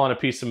can draw on a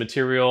piece of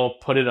material,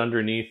 put it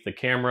underneath the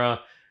camera,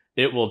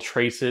 it will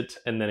trace it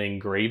and then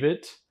engrave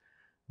it.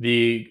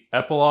 The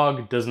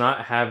Epilog does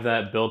not have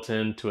that built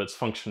into its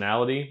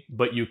functionality,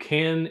 but you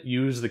can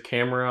use the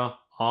camera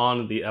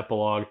on the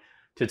Epilog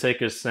to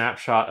take a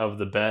snapshot of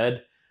the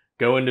bed,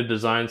 go into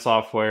design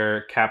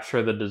software,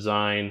 capture the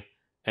design,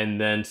 and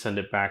then send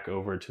it back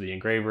over to the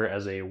engraver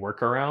as a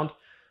workaround.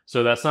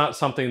 So that's not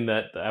something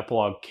that the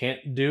Epilog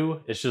can't do,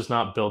 it's just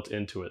not built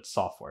into its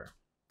software.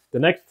 The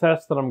next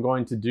test that I'm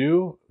going to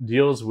do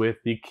deals with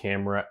the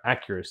camera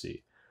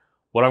accuracy.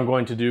 What I'm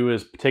going to do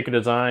is take a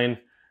design,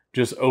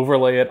 just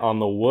overlay it on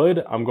the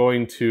wood. I'm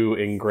going to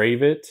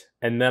engrave it,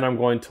 and then I'm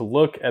going to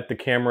look at the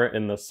camera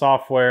in the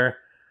software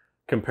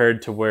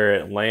compared to where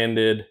it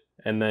landed,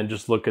 and then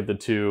just look at the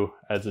two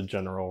as a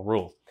general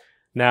rule.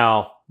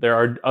 Now, there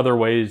are other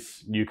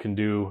ways you can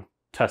do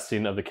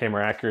testing of the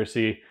camera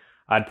accuracy.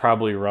 I'd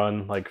probably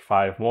run like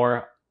 5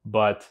 more,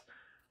 but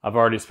I've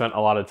already spent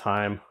a lot of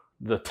time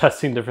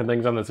testing different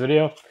things on this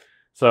video.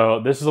 So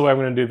this is the way I'm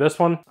going to do this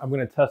one. I'm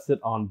going to test it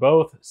on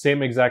both,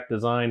 same exact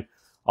design.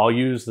 I'll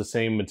use the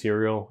same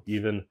material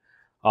even.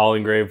 I'll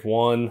engrave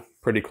one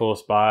pretty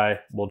close by.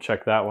 We'll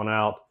check that one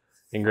out.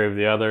 Engrave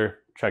the other,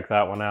 check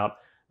that one out.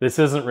 This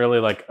isn't really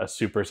like a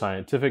super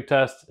scientific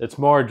test. It's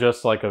more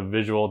just like a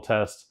visual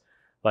test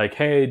Like,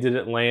 hey, did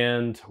it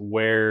land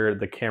where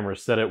the camera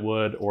said it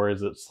would, or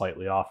is it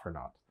slightly off or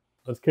not?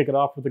 Let's kick it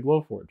off with the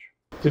Glowforge.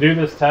 To do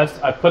this test,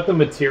 I put the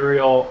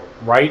material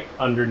right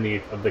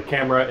underneath of the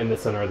camera in the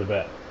center of the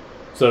bed.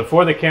 So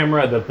for the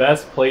camera, the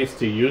best place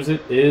to use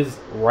it is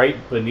right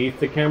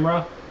beneath the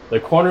camera. The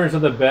corners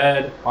of the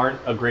bed aren't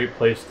a great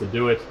place to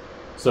do it.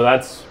 So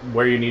that's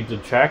where you need to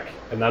check,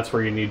 and that's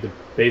where you need to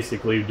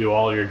basically do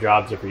all your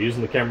jobs if you're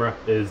using the camera,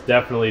 is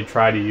definitely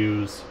try to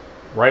use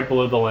right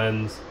below the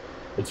lens.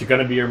 It's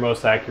going to be your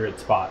most accurate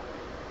spot.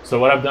 So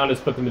what I've done is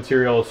put the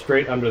material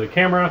straight under the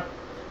camera.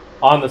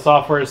 On the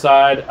software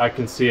side, I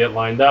can see it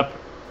lined up.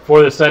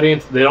 For the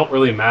settings, they don't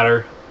really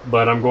matter,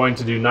 but I'm going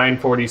to do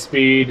 940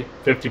 speed,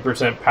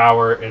 50%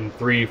 power, and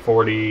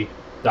 340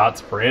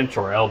 dots per inch,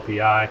 or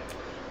LPI.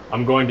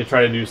 I'm going to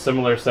try to do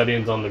similar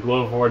settings on the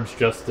Glowforge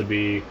just to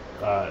be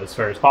as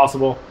fair as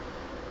possible.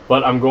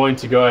 But I'm going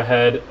to go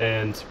ahead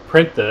and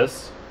print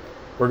this.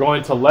 We're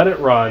going to let it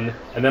run,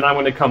 and then I'm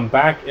going to come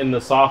back in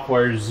the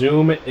software,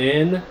 zoom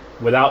in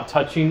without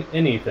touching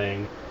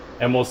anything,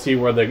 and we'll see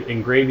where the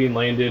engraving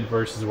landed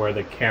versus where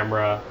the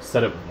camera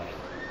said it would land.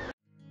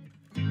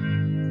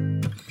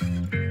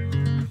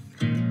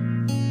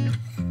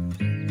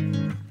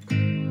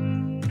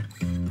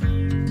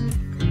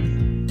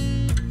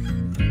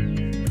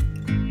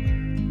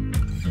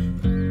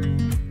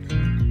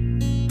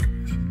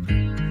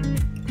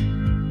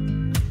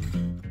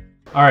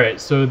 All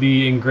right, so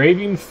the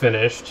engraving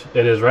finished.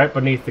 It is right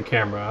beneath the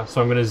camera.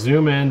 So I'm going to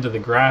zoom into the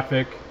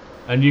graphic,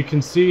 and you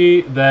can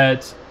see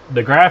that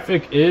the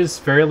graphic is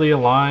fairly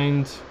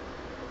aligned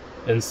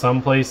in some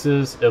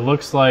places. It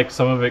looks like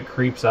some of it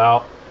creeps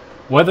out.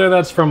 Whether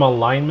that's from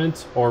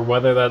alignment or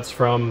whether that's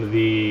from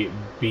the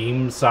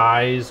beam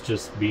size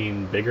just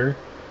being bigger.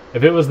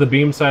 If it was the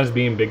beam size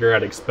being bigger,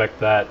 I'd expect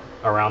that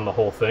around the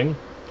whole thing.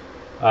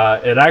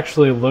 It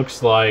actually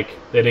looks like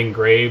it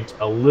engraved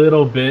a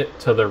little bit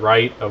to the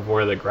right of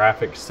where the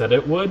graphic said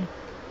it would,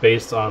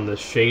 based on the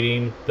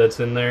shading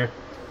that's in there.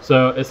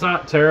 So it's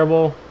not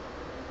terrible.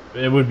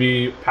 It would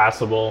be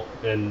passable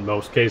in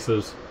most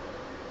cases.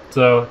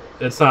 So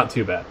it's not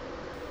too bad.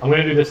 I'm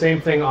going to do the same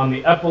thing on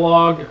the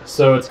Epilog.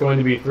 So it's going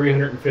to be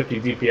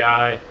 350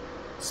 DPI,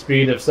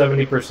 speed of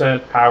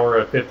 70%, power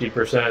of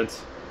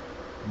 50%,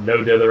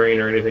 no dithering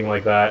or anything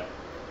like that.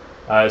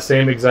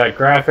 Same exact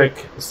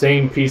graphic,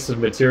 same piece of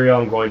material.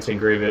 I'm going to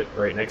engrave it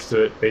right next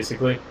to it,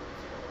 basically.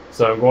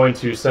 So I'm going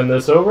to send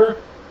this over,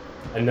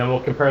 and then we'll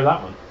compare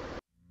that one.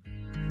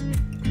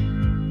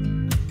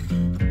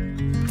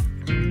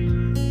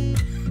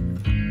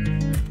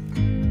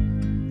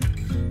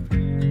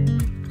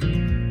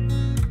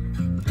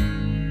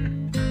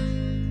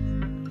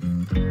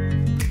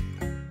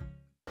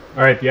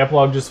 All right, the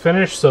Epilog just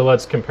finished, so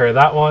let's compare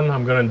that one.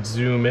 I'm going to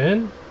zoom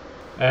in,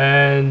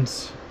 and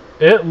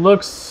it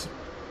looks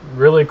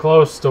really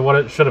close to what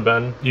it should have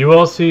been. You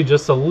will see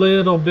just a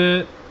little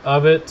bit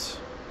of it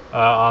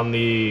on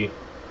the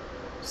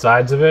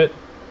sides of it,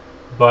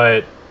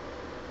 but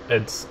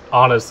it's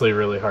honestly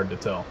really hard to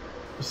tell.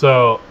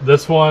 So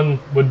this one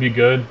would be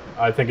good.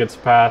 I think it's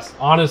passed.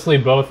 Honestly,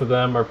 both of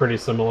them are pretty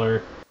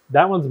similar.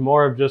 That one's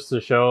more of just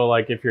to show,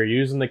 like, if you're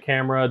using the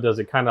camera, does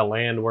it kind of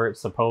land where it's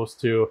supposed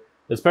to?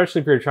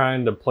 Especially if you're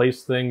trying to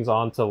place things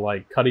onto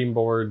like cutting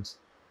boards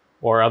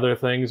or other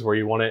things where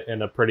you want it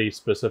in a pretty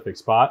specific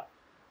spot.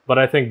 But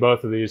I think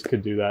both of these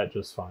could do that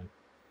just fine.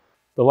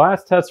 The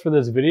last test for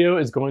this video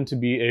is going to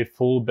be a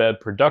full bed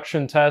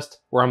production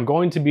test where I'm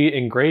going to be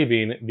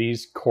engraving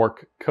these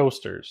cork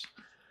coasters.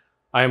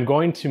 I am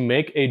going to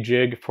make a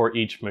jig for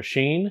each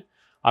machine.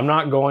 I'm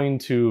not going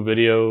to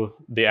video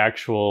the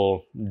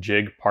actual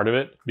jig part of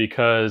it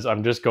because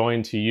I'm just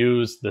going to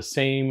use the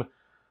same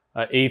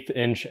 1/8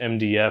 inch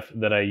MDF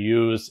that I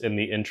use in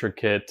the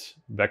intricate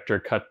vector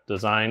cut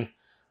design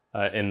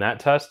in that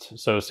test.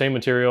 So same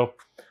material.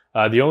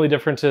 The only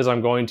difference is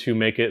I'm going to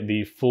make it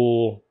the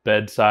full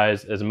bed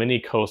size, as many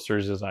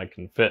coasters as I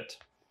can fit.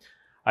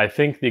 I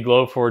think the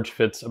Glowforge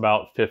fits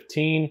about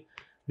 15.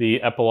 The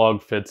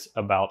Epilog fits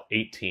about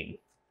 18.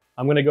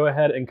 I'm going to go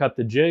ahead and cut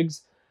the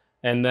jigs,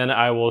 and then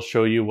I will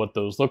show you what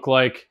those look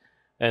like.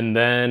 And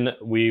then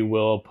we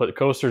will put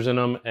coasters in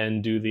them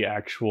and do the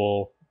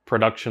actual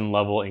production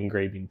level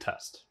engraving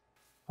test.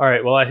 All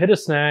right, well, I hit a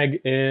snag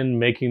in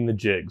making the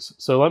jigs.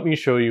 So let me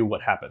show you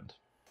what happened.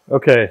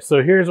 Okay,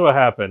 so here's what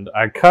happened.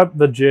 I cut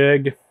the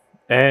jig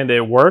and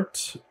it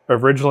worked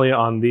originally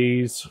on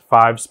these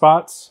 5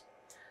 spots.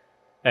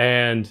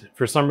 And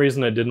for some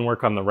reason it didn't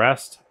work on the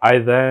rest. I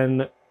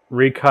then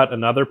recut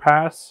another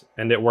pass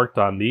and it worked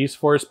on these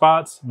 4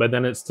 spots, but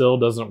then it still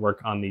doesn't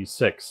work on these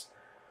 6.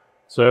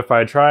 So if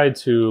I try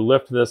to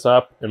lift this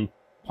up and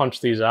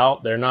punch these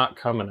out, they're not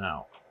coming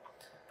out.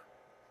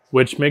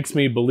 Which makes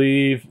me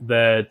believe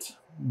that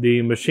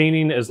the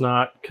machining is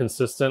not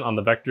consistent on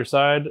the vector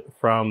side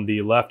from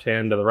the left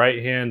hand to the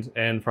right hand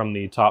and from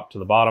the top to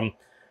the bottom.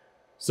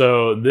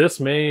 So this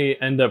may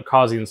end up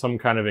causing some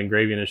kind of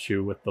engraving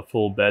issue with the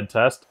full bed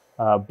test.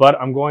 But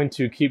I'm going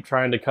to keep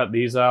trying to cut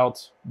these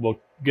out. We'll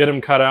get them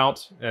cut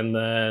out, and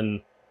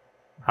then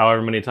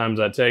however many times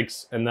that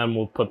takes, and then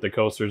we'll put the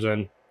coasters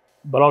in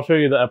but I'll show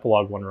you the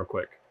Epilog one real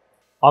quick.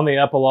 On the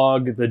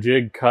Epilog, the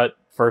jig cut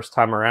first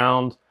time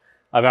around.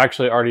 I've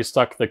actually already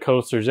stuck the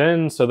coasters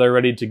in, so they're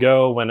ready to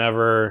go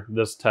whenever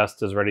this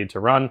test is ready to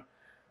run.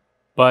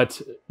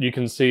 But you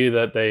can see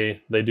that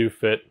they do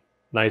fit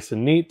nice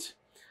and neat.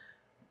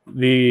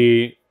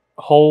 The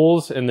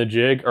holes in the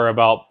jig are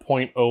about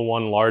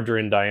 0.01 larger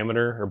in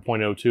diameter, or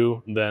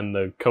 0.02, than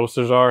the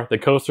coasters are. The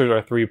coasters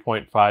are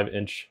 3.5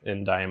 inch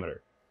in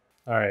diameter.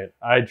 All right,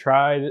 I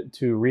tried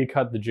to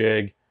recut the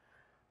jig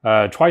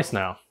twice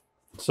now.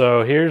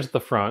 So here's the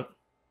front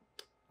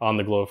on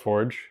the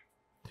Glowforge.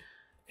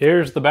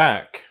 Here's the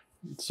back.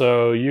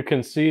 So you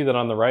can see that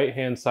on the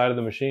right-hand side of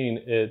the machine,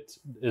 it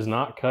is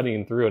not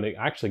cutting through, and it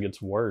actually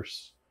gets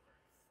worse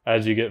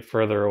as you get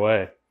further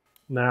away.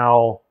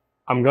 Now,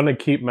 I'm gonna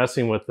keep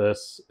messing with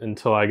this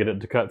until I get it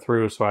to cut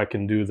through so I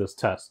can do this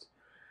test.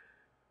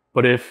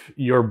 But if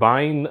you're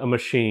buying a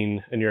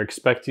machine and you're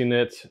expecting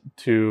it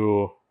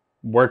to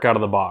work out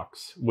of the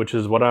box, which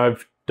is what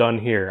I've done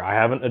here, I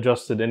haven't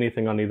adjusted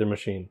anything on either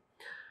machine,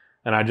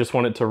 and I just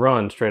want it to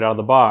run straight out of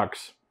the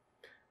box,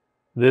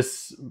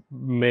 this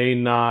may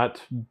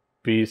not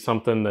be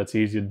something that's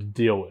easy to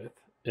deal with.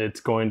 It's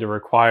going to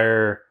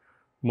require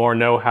more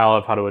know-how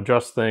of how to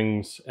adjust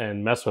things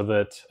and mess with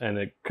it, and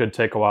it could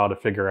take a while to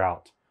figure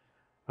out.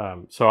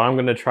 So I'm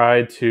going to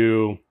try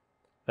to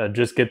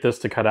just get this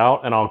to cut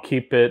out, and I'll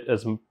keep it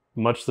as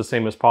much the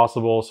same as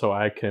possible so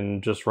I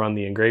can just run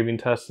the engraving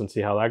test and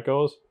see how that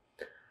goes.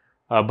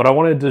 But I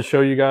wanted to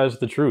show you guys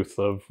the truth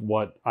of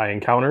what I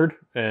encountered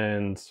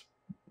and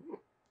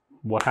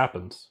what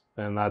happens,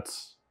 and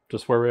that's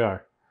just where we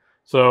are.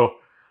 So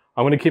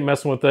I'm going to keep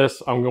messing with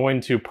this. I'm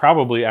going to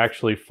probably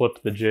actually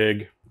flip the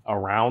jig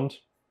around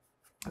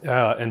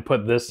and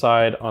put this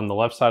side on the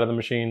left side of the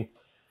machine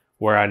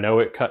where I know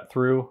it cut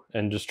through,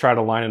 and just try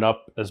to line it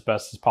up as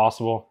best as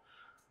possible.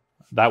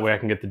 That way I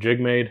can get the jig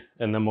made,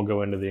 and then we'll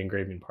go into the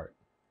engraving part.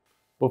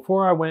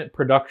 Before I went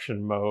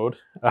production mode,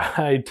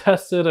 I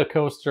tested a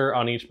coaster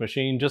on each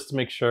machine just to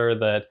make sure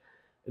that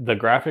the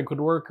graphic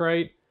would work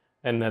right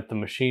and that the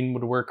machine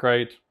would work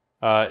right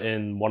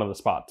in one of the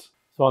spots.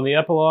 So on the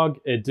Epilog,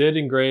 it did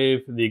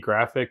engrave the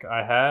graphic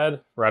I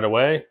had right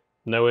away,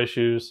 no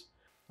issues.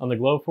 On the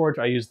Glowforge,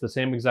 I used the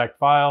same exact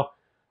file,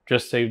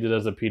 just saved it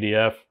as a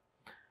PDF.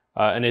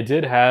 And it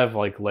did have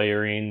like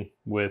layering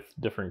with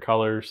different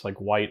colors, like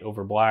white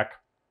over black,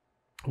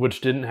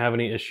 which didn't have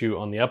any issue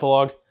on the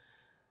Epilog.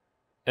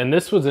 And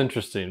this was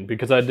interesting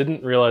because I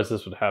didn't realize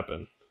this would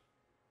happen.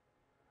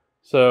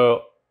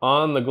 So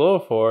on the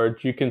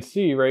Glowforge, you can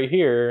see right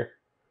here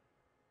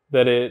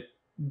that it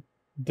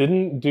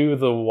didn't do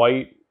the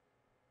white,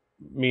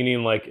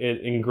 meaning like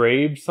it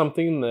engraved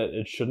something that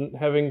it shouldn't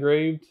have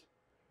engraved.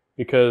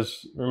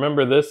 Because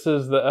remember, this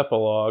is the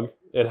Epilog.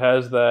 It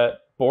has that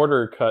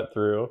border cut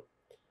through,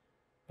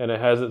 and it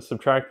has it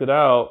subtracted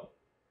out,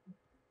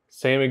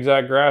 same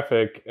exact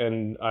graphic,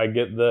 and I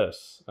get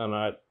this. And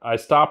I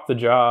stopped the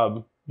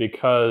job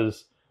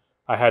because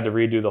I had to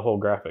redo the whole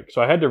graphic.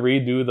 So I had to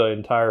redo the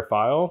entire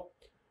file,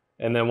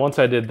 and then once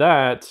I did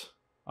that,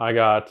 I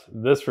got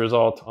this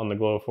result on the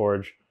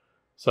Glowforge.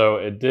 So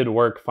it did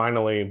work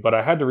finally, but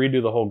I had to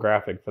redo the whole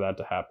graphic for that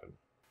to happen.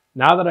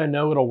 Now that I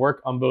know it'll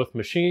work on both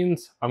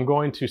machines, I'm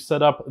going to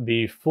set up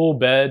the full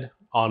bed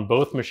on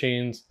both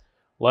machines,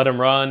 let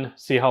them run,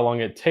 see how long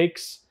it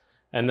takes,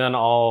 and then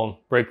I'll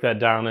break that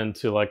down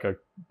into like a,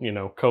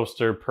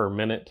 coaster per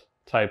minute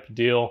type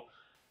deal,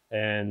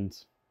 and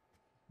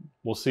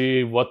we'll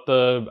see what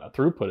the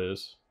throughput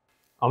is.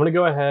 I'm gonna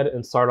go ahead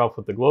and start off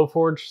with the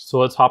Glowforge, so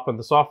let's hop in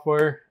the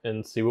software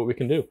and see what we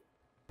can do.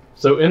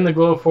 So in the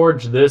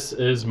Glowforge, this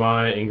is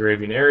my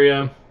engraving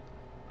area.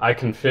 I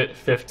can fit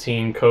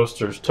 15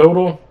 coasters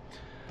total.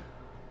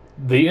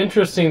 The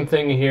interesting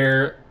thing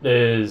here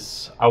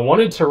is I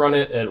wanted to run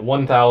it at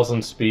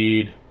 1000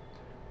 speed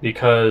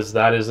because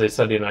that is a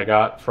setting I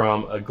got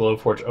from a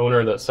Glowforge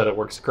owner that said it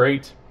works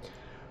great.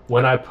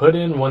 When I put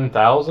in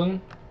 1000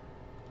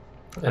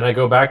 and I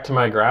go back to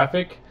my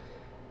graphic,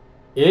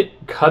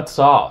 it cuts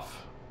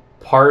off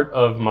part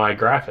of my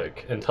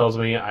graphic and tells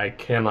me I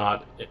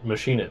cannot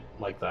machine it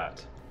like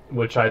that,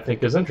 which I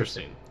think is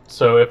interesting.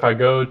 So if I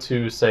go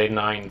to, say,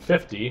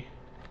 950,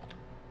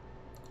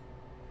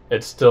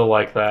 it's still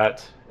like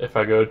that. If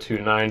I go to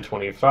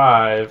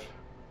 925,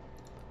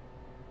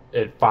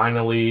 it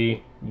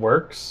finally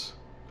works.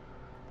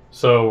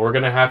 So we're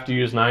gonna have to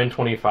use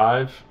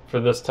 925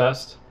 for this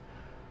test.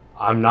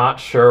 I'm not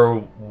sure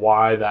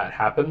why that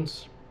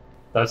happens.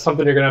 That's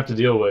something you're gonna have to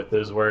deal with,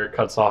 is where it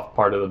cuts off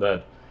part of the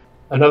bed.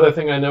 Another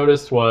thing I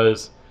noticed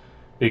was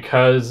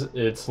because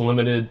it's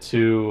limited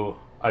to,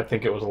 I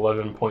think it was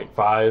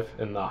 11.5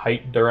 in the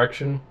height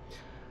direction,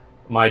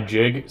 my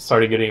jig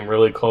started getting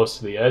really close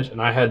to the edge,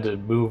 and I had to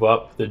move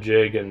up the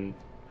jig and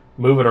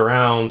move it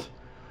around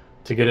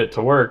to get it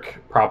to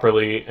work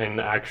properly and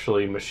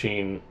actually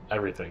machine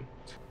everything.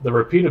 The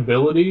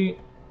repeatability,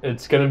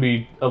 it's going to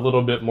be a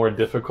little bit more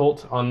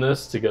difficult on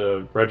this to get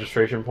a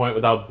registration point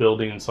without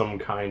building some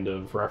kind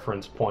of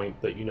reference point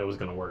that you know is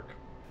going to work.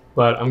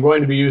 But I'm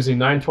going to be using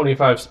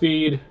 925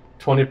 speed,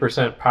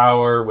 20%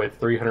 power with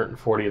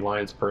 340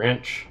 lines per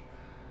inch.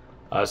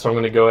 So I'm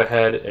going to go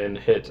ahead and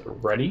hit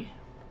ready,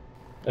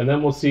 and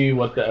then we'll see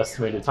what the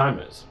estimated time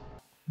is.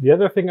 The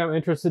other thing I'm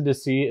interested to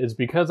see is,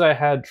 because I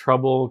had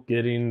trouble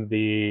getting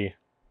the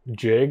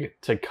jig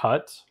to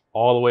cut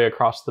all the way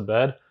across the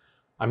bed,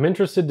 I'm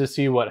interested to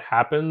see what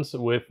happens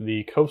with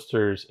the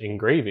coasters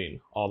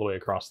engraving all the way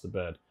across the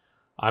bed.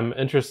 I'm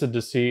interested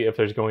to see if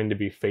there's going to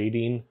be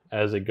fading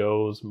as it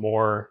goes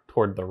more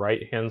toward the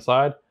right-hand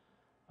side,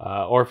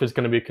 or if it's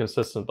going to be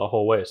consistent the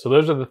whole way. So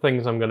those are the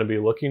things I'm going to be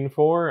looking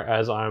for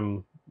as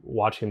I'm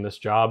watching this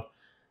job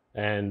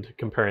and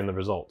comparing the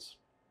results.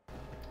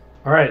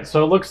 All right,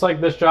 so it looks like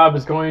this job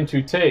is going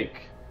to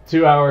take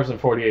 2 hours and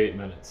 48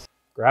 minutes.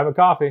 Grab a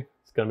coffee,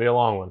 it's going to be a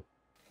long one.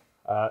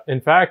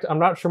 In fact, I'm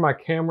not sure my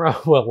camera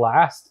will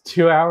last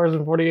 2 hours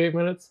and 48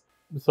 minutes.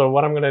 So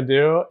what I'm going to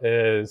do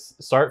is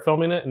start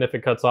filming it, and if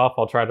it cuts off,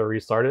 I'll try to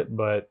restart it,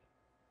 but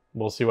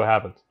we'll see what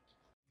happens.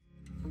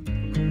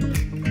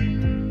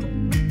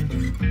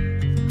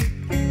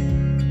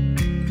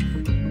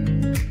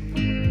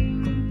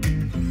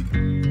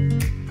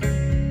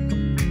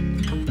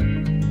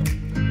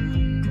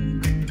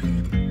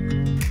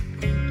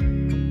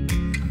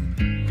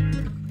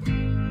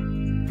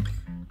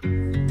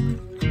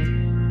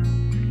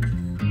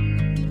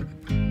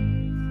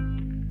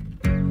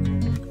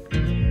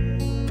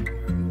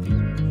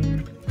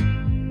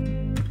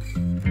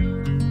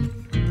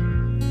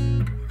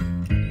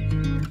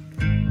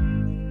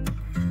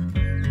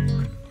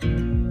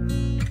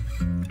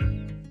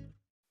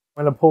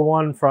 I'm going to pull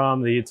one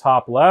from the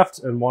top left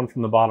and one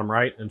from the bottom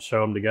right and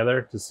show them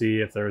together to see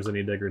if there's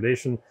any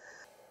degradation.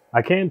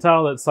 I can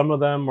tell that some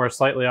of them were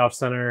slightly off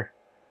center,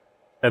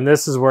 and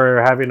this is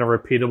where having a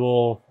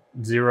repeatable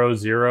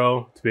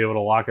 0-0 to be able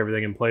to lock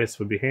everything in place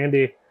would be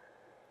handy.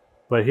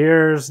 But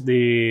here's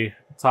the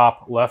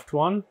top left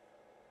one.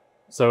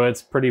 So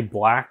it's pretty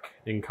black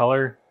in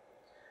color.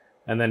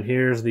 And then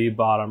here's the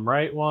bottom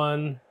right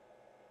one.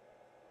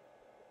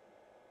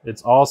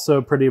 It's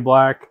also pretty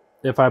black.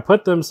 If I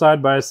put them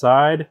side by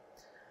side,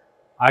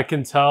 I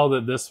can tell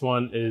that this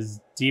one is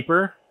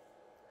deeper.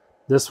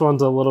 This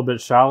one's a little bit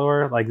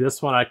shallower. Like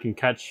this one, I can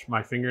catch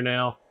my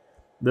fingernail.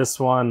 This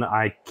one,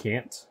 I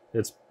can't.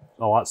 It's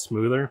a lot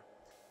smoother.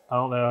 I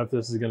don't know if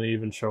this is going to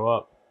even show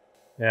up.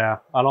 Yeah,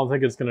 I don't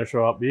think it's going to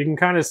show up. But you can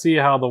kind of see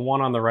how the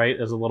one on the right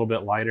is a little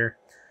bit lighter.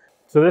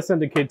 So this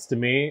indicates to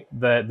me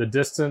that the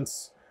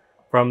distance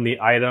from the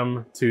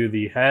item to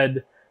the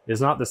head is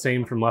not the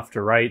same from left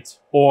to right,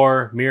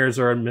 or mirrors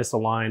are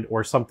misaligned,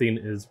 or something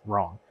is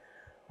wrong.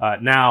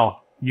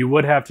 Now, you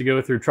would have to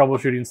go through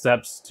troubleshooting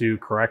steps to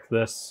correct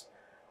this.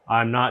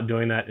 I'm not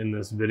doing that in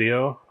this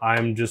video.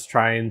 I'm just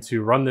trying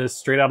to run this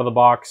straight out of the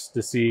box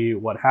to see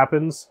what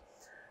happens,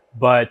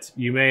 but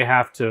you may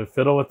have to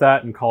fiddle with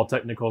that and call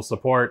technical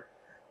support.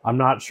 I'm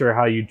not sure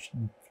how you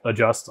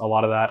adjust a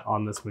lot of that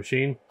on this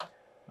machine.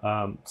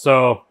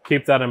 So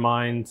keep that in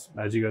mind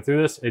as you go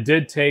through this. It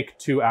did take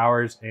 2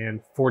 hours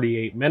and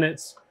 48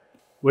 minutes,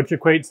 which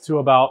equates to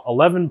about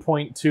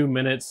 11.2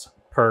 minutes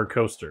per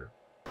coaster.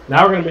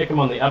 Now we're going to make them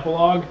on the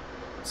Epilog.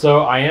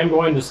 So I am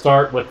going to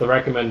start with the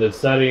recommended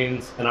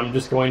settings, and I'm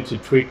just going to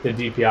tweak the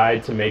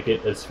DPI to make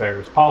it as fair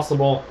as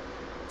possible.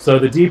 So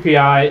the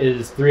DPI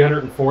is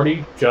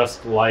 340,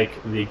 just like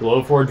the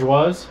Glowforge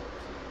was.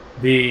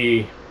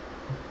 The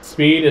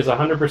speed is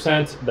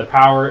 100%, the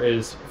power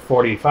is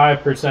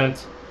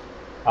 45%.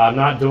 I'm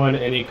not doing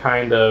any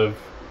kind of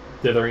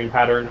dithering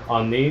pattern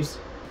on these.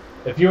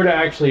 If you were to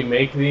actually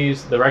make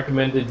these, the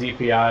recommended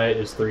DPI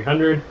is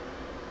 300.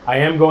 I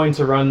am going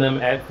to run them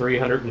at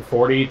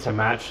 340 to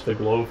match the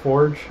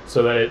Glowforge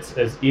so that it's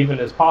as even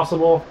as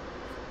possible.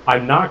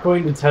 I'm not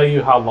going to tell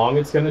you how long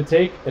it's going to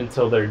take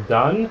until they're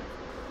done.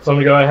 So I'm going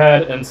to go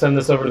ahead and send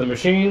this over to the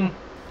machine,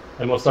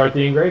 and we'll start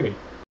the engraving.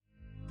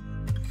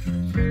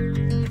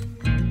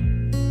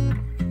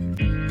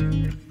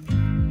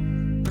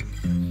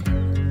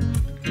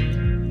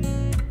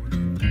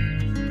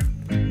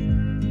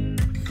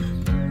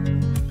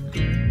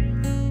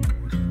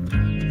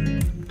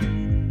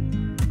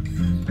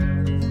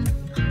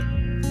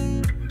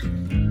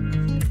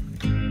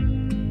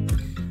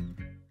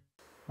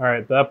 All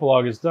right, the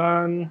Epilog is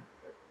done.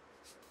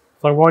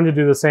 So I'm going to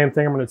do the same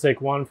thing. I'm going to take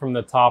one from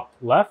the top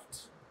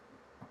left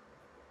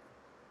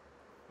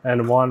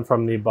and one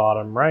from the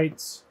bottom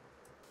right.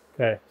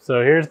 Okay,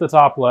 so here's the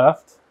top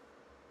left.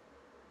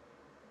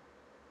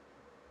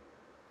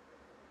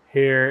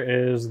 Here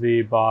is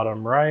the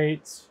bottom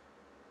right.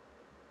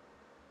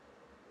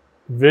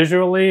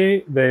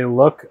 Visually, they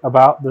look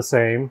about the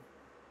same.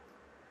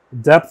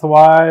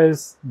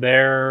 Depth-wise,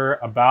 they're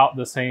about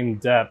the same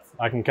depth.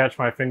 I can catch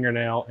my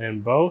fingernail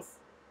in both.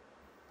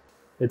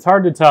 It's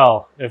hard to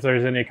tell if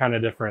there's any kind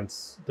of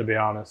difference, to be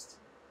honest.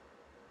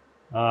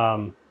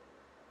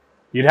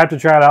 You'd have to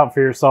try it out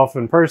for yourself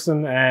in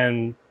person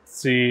and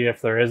see if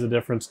there is a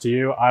difference to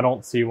you. I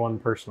don't see one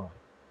personally.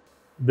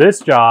 This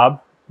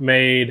job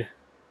made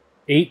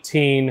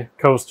 18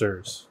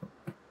 coasters.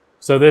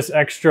 So this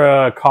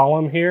extra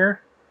column here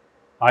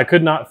I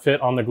could not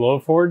fit on the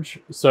Glowforge,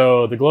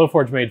 so the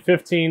Glowforge made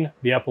 15,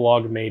 the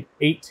Epilog made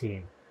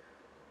 18.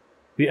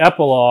 The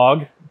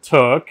Epilog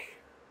took,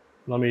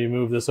 let me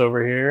move this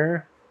over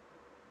here,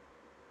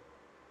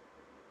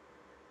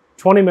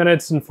 20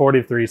 minutes and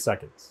 43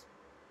 seconds.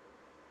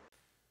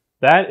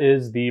 That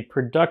is the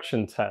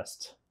production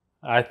test.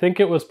 I think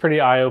it was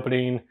pretty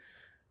eye-opening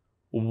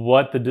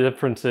what the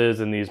difference is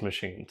in these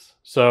machines.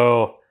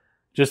 So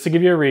just to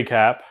give you a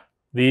recap,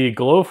 the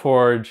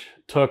Glowforge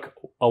took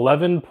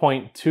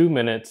 11.2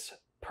 minutes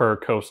per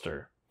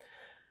coaster.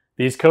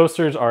 These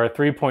coasters are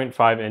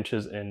 3.5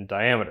 inches in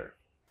diameter.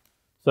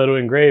 So to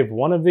engrave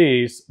one of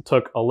these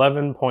took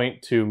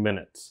 11.2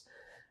 minutes.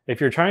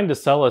 If you're trying to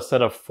sell a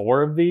set of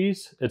 4 of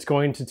these, it's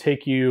going to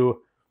take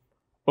you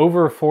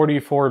over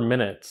 44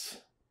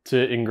 minutes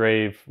to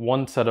engrave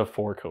one set of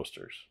 4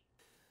 coasters.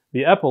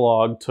 The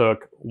Epilog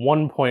took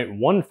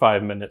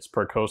 1.15 minutes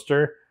per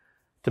coaster.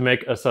 To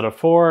make a set of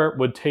 4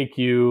 would take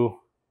you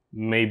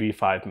maybe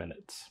 5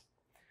 minutes.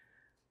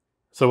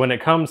 So when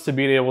it comes to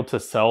being able to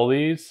sell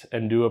these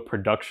and do a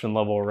production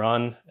level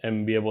run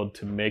and be able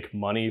to make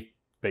money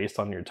based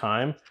on your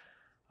time,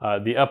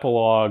 the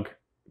Epilog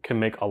can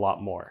make a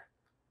lot more.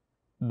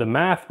 The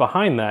math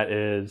behind that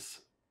is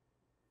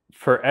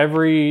for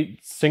every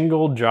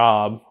single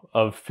job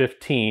of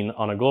 15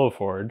 on a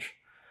Glowforge,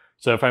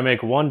 so if I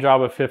make one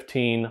job of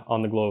 15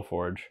 on the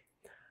Glowforge,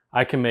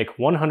 I can make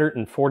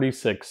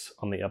 146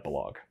 on the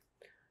Epilog.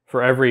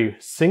 For every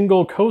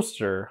single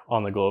coaster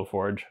on the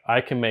Glowforge,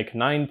 I can make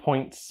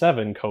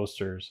 9.7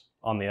 coasters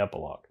on the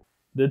Epilog.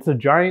 It's a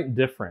giant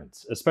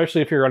difference,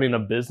 especially if you're running a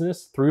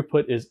business.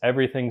 Throughput is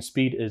everything,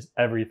 speed is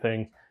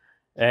everything.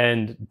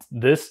 And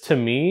this, to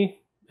me,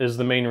 is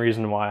the main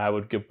reason why I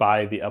would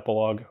buy the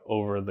Epilog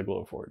over the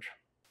Glowforge.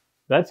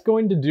 That's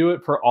going to do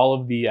it for all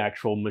of the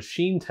actual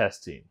machine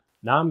testing.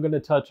 Now I'm going to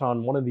touch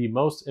on one of the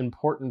most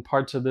important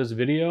parts of this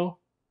video,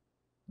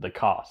 the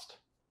cost.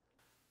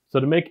 So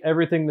to make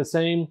everything the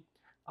same,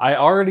 I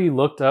already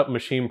looked up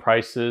machine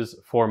prices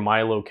for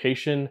my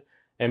location,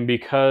 and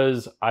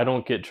because I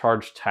don't get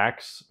charged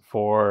tax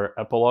for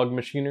Epilog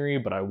machinery,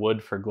 but I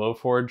would for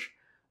Glowforge,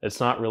 it's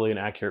not really an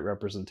accurate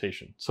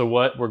representation. So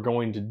what we're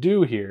going to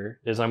do here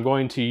is I'm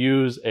going to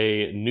use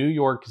a New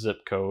York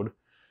zip code.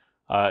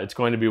 It's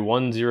going to be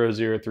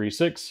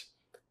 10036.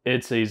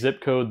 It's a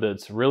zip code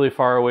that's really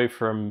far away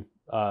from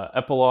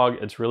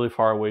Epilog. It's really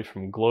far away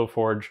from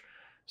Glowforge.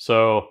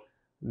 So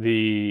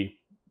the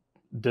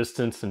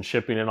distance and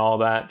shipping and all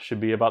that should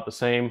be about the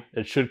same.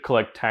 It should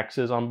collect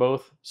taxes on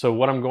both. So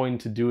what I'm going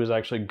to do is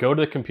actually go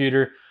to the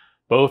computer,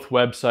 both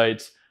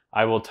websites.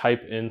 I will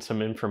type in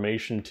some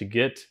information to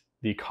get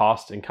the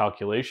cost and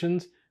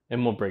calculations,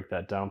 and we'll break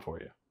that down for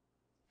you.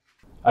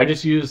 I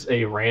just used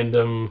a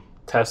random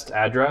test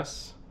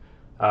address.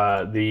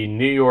 The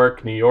New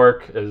York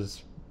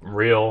is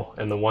real,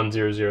 and the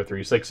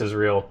 10036 is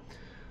real.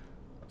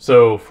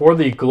 So for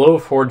the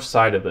Glowforge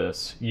side of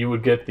this, you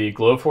would get the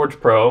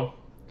Glowforge Pro.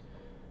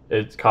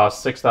 It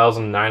costs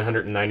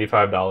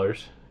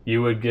 $6,995.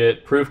 You would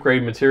get proof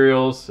grade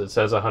materials. It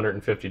says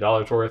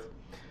 $150 worth.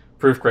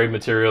 Proof grade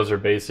materials are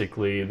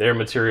basically their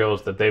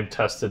materials that they've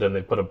tested and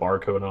they put a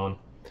barcode on.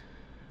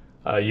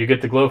 You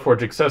get the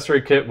Glowforge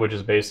accessory kit, which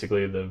is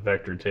basically the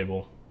vector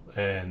table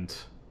and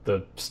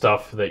the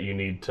stuff that you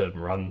need to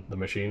run the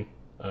machine.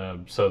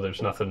 So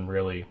there's nothing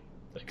really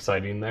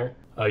exciting there.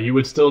 You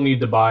would still need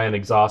to buy an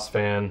exhaust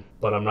fan,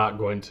 but I'm not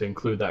going to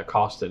include that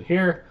cost in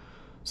here.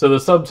 So the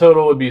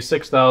subtotal would be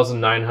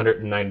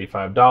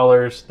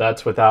 $6,995.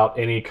 That's without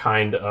any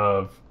kind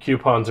of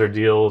coupons or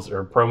deals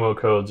or promo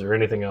codes or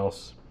anything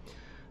else.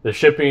 The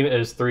shipping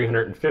is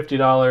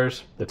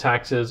 $350. The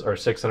taxes are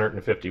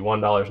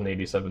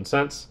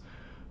 $651.87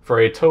 for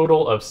a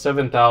total of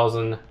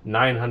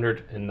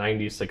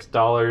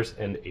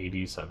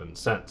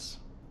 $7,996.87.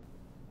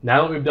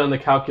 Now that we've done the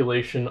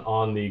calculation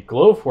on the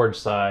Glowforge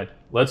side,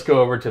 let's go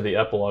over to the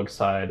Epilog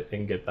side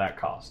and get that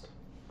cost.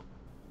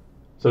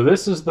 So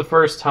this is the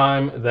first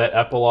time that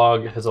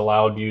Epilog has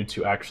allowed you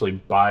to actually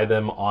buy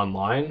them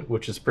online,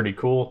 which is pretty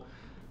cool.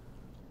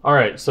 All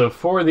right, so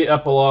for the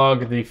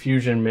Epilog, the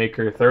Fusion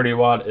Maker 30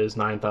 watt is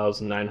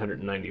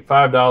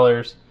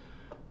 $9,995.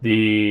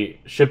 The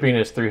shipping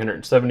is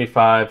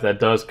 $375.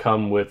 That does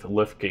come with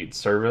liftgate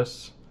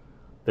service.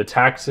 The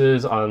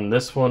taxes on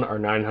this one are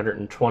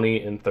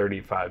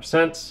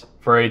 $920.35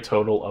 for a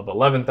total of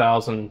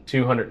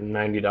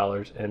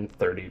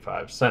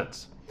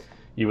 $11,290.35.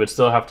 You would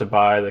still have to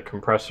buy the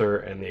compressor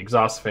and the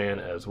exhaust fan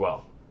as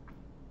well.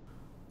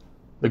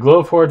 The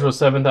Glowforge was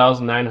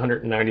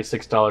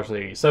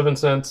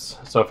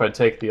 $7,996.87. So if I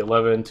take the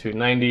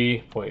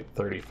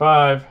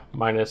 $11,290.35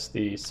 minus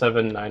the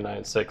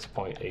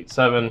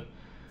 $7,996.87,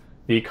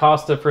 the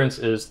cost difference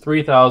is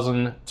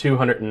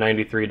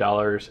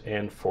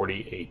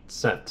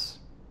 $3,293.48.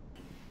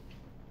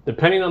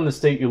 Depending on the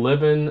state you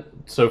live in,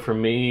 so for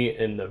me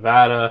in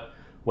Nevada,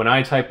 when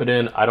I type it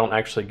in, I don't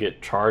actually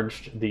get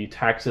charged the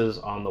taxes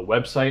on the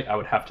website. I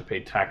would have to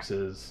pay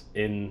taxes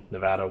in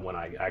Nevada when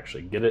I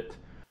actually get it.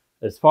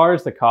 As far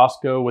as the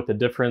cost go, with the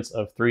difference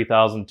of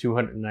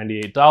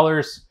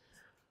 $3,298,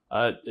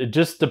 It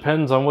just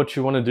depends on what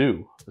you want to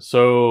do.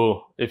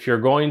 So if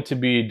you're going to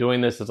be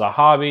doing this as a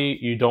hobby,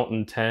 you don't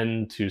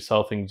intend to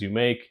sell things you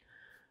make,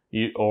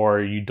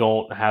 or you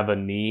don't have a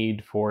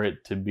need for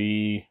it to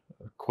be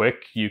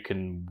quick, you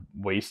can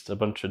waste a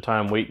bunch of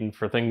time waiting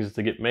for things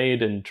to get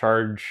made and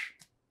charge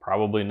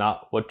probably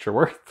not what you're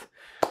worth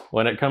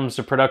when it comes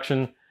to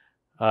production.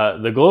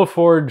 The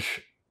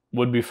Glowforge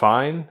would be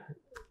fine.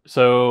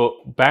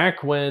 So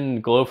back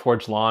when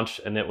Glowforge launched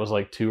and it was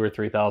like $2,000 or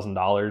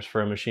 $3,000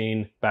 for a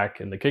machine back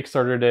in the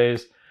Kickstarter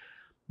days,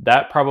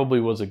 that probably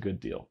was a good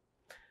deal.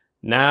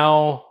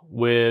 Now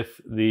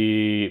with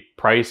the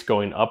price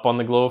going up on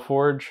the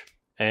Glowforge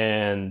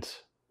and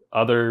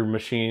other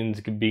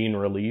machines being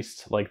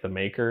released like the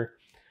Maker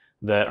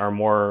that are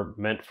more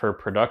meant for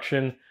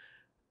production,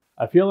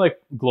 I feel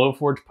like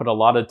Glowforge put a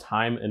lot of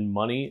time and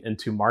money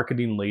into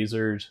marketing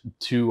lasers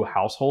to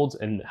households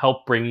and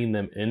help bringing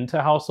them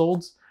into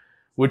households,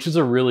 which is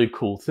a really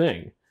cool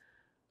thing.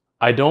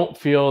 I don't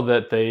feel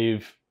that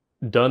they've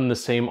done the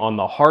same on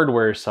the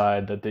hardware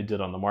side that they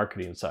did on the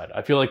marketing side.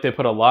 I feel like they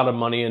put a lot of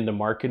money into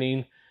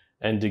marketing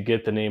and to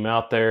get the name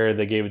out there.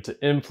 They gave it to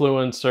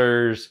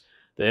influencers.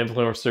 The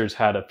influencers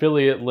had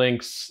affiliate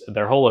links.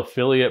 Their whole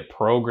affiliate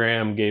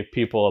program gave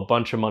people a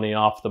bunch of money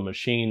off the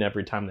machine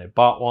every time they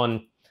bought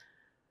one.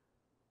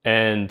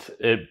 And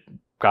it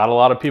got a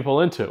lot of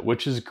people into it,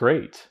 which is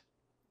great.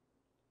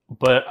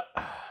 But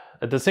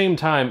at the same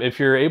time, if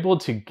you're able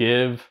to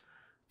give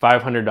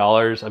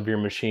 $500 of your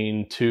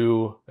machine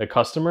to a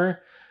customer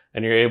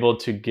and you're able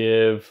to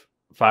give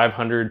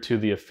 $500 to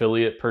the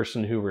affiliate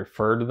person who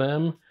referred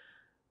them,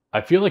 I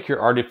feel like you're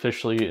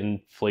artificially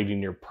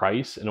inflating your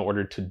price in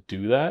order to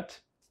do that.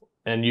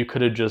 And you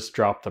could have just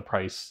dropped the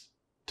price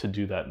to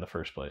do that in the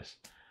first place.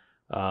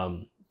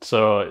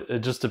 So it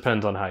just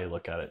depends on how you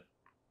look at it.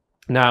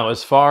 Now,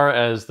 as far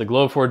as the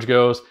Glowforge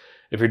goes,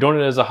 if you're doing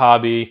it as a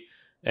hobby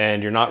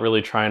and you're not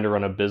really trying to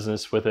run a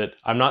business with it,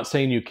 I'm not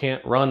saying you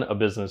can't run a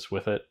business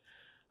with it.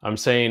 I'm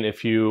saying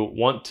if you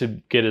want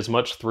to get as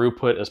much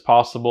throughput as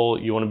possible,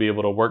 you want to be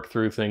able to work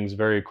through things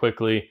very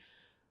quickly,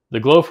 the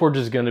Glowforge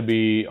is going to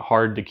be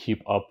hard to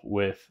keep up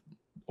with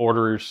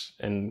orders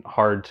and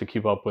hard to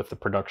keep up with the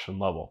production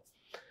level.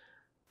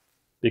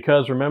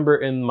 Because remember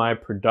in my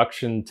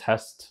production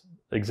test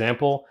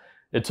example,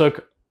 it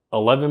took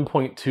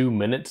 11.2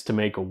 minutes to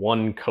make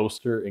one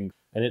coaster, and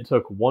it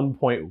took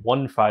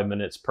 1.15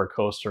 minutes per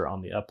coaster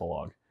on the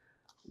Epilog,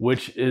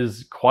 which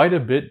is quite a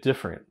bit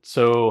different.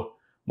 So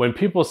when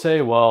people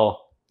say,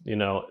 well, you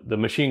know, the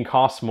machine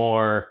costs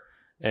more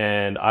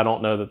and I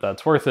don't know that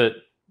that's worth it,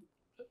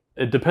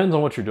 it depends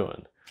on what you're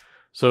doing.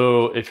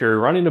 So if you're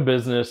running a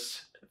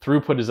business,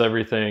 throughput is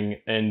everything,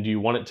 and you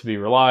want it to be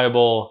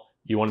reliable,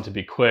 you want it to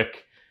be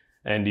quick,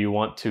 and you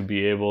want to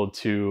be able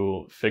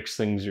to fix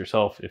things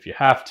yourself if you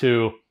have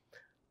to,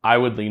 I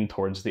would lean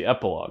towards the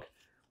Epilog.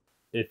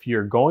 If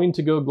you're going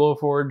to go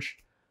Glowforge,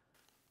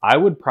 I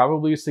would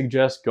probably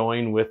suggest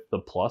going with the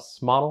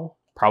Plus model,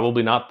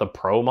 probably not the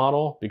Pro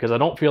model, because I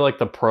don't feel like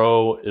the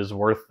Pro is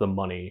worth the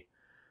money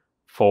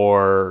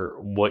for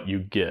what you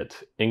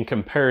get in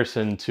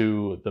comparison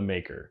to the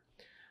Maker.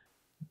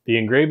 The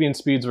engraving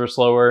speeds were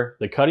slower,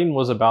 the cutting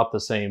was about the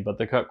same, but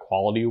the cut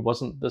quality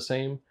wasn't the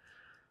same.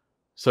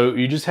 So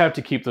you just have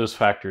to keep those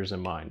factors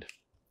in mind.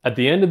 At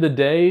the end of the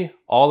day,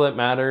 all that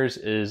matters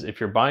is if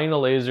you're buying a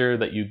laser,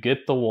 that you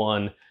get the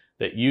one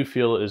that you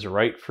feel is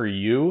right for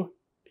you,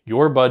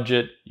 your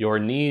budget, your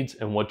needs,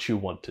 and what you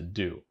want to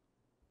do.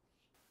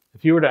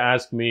 If you were to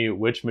ask me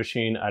which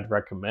machine I'd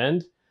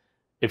recommend,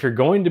 if you're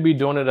going to be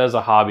doing it as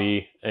a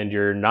hobby and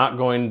you're not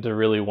going to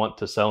really want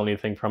to sell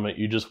anything from it,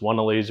 you just want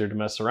a laser to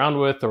mess around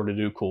with or to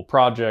do cool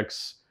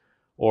projects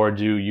or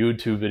do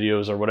YouTube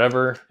videos or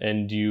whatever,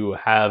 and you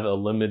have a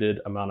limited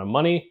amount of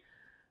money,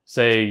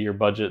 say your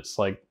budget's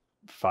like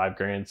 $5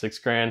 grand,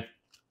 $6 grand,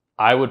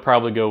 I would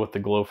probably go with the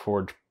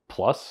Glowforge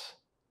Plus.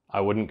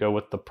 I wouldn't go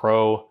with the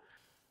Pro.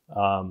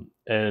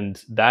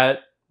 And that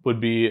would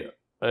be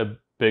a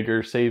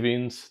bigger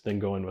savings than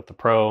going with the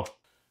Pro.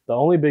 The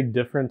only big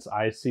difference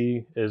I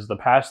see is the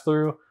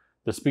pass-through.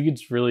 The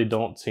speeds really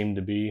don't seem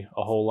to be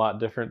a whole lot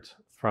different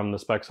from the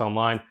specs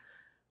online.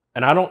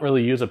 And I don't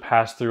really use a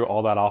pass-through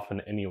all that often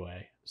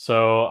anyway.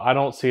 So I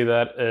don't see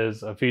that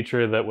as a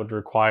feature that would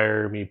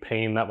require me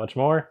paying that much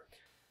more.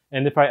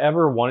 And if I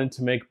ever wanted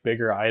to make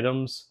bigger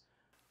items,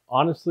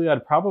 honestly,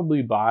 I'd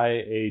probably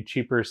buy a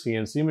cheaper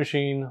CNC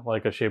machine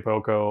like a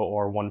Shapeoko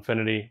or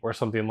Onefinity or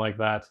something like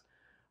that,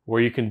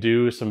 where you can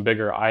do some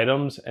bigger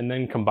items and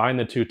then combine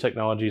the two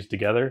technologies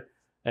together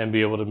and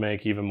be able to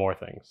make even more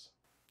things.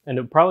 And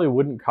it probably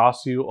wouldn't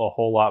cost you a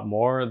whole lot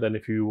more than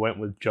if you went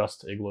with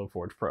just a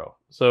Glowforge Pro.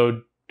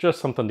 So just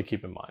something to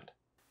keep in mind.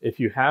 If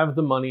you have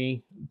the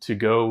money to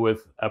go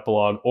with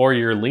Epilog, or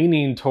you're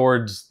leaning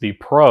towards the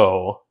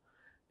Pro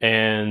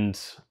and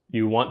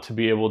you want to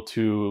be able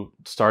to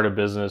start a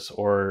business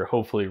or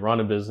hopefully run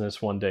a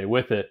business one day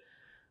with it,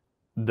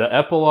 the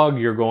Epilog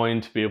you're going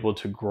to be able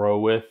to grow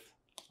with.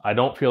 I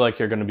don't feel like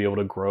you're going to be able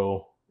to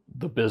grow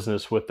the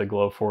business with the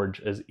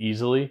Glowforge as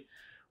easily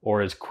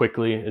or as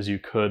quickly as you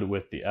could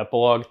with the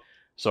Epilog.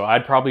 So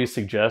I'd probably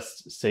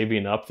suggest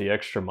saving up the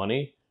extra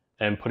money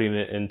and putting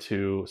it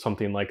into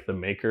something like the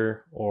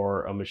Maker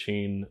or a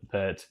machine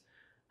that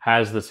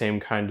has the same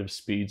kind of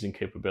speeds and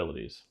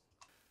capabilities.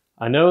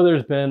 I know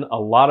there's been a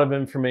lot of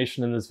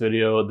information in this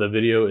video. The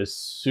video is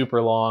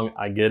super long,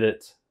 I get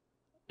it.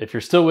 If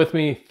you're still with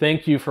me,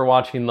 thank you for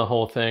watching the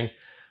whole thing.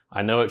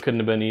 I know it couldn't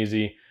have been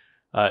easy.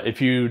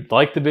 If you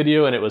liked the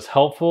video and it was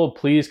helpful,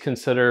 please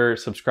consider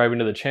subscribing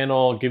to the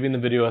channel, giving the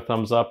video a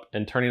thumbs up,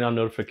 and turning on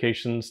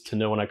notifications to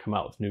know when I come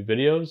out with new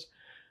videos.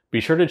 Be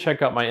sure to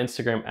check out my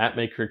Instagram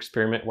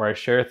 @MakerExperiment, where I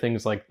share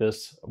things like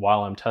this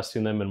while I'm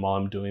testing them and while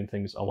I'm doing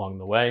things along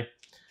the way.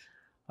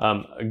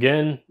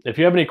 Again, if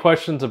you have any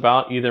questions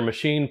about either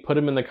machine, put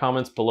them in the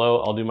comments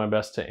below. I'll do my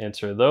best to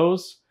answer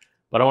those.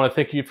 But I want to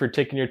thank you for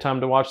taking your time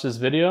to watch this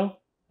video,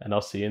 and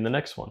I'll see you in the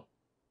next one.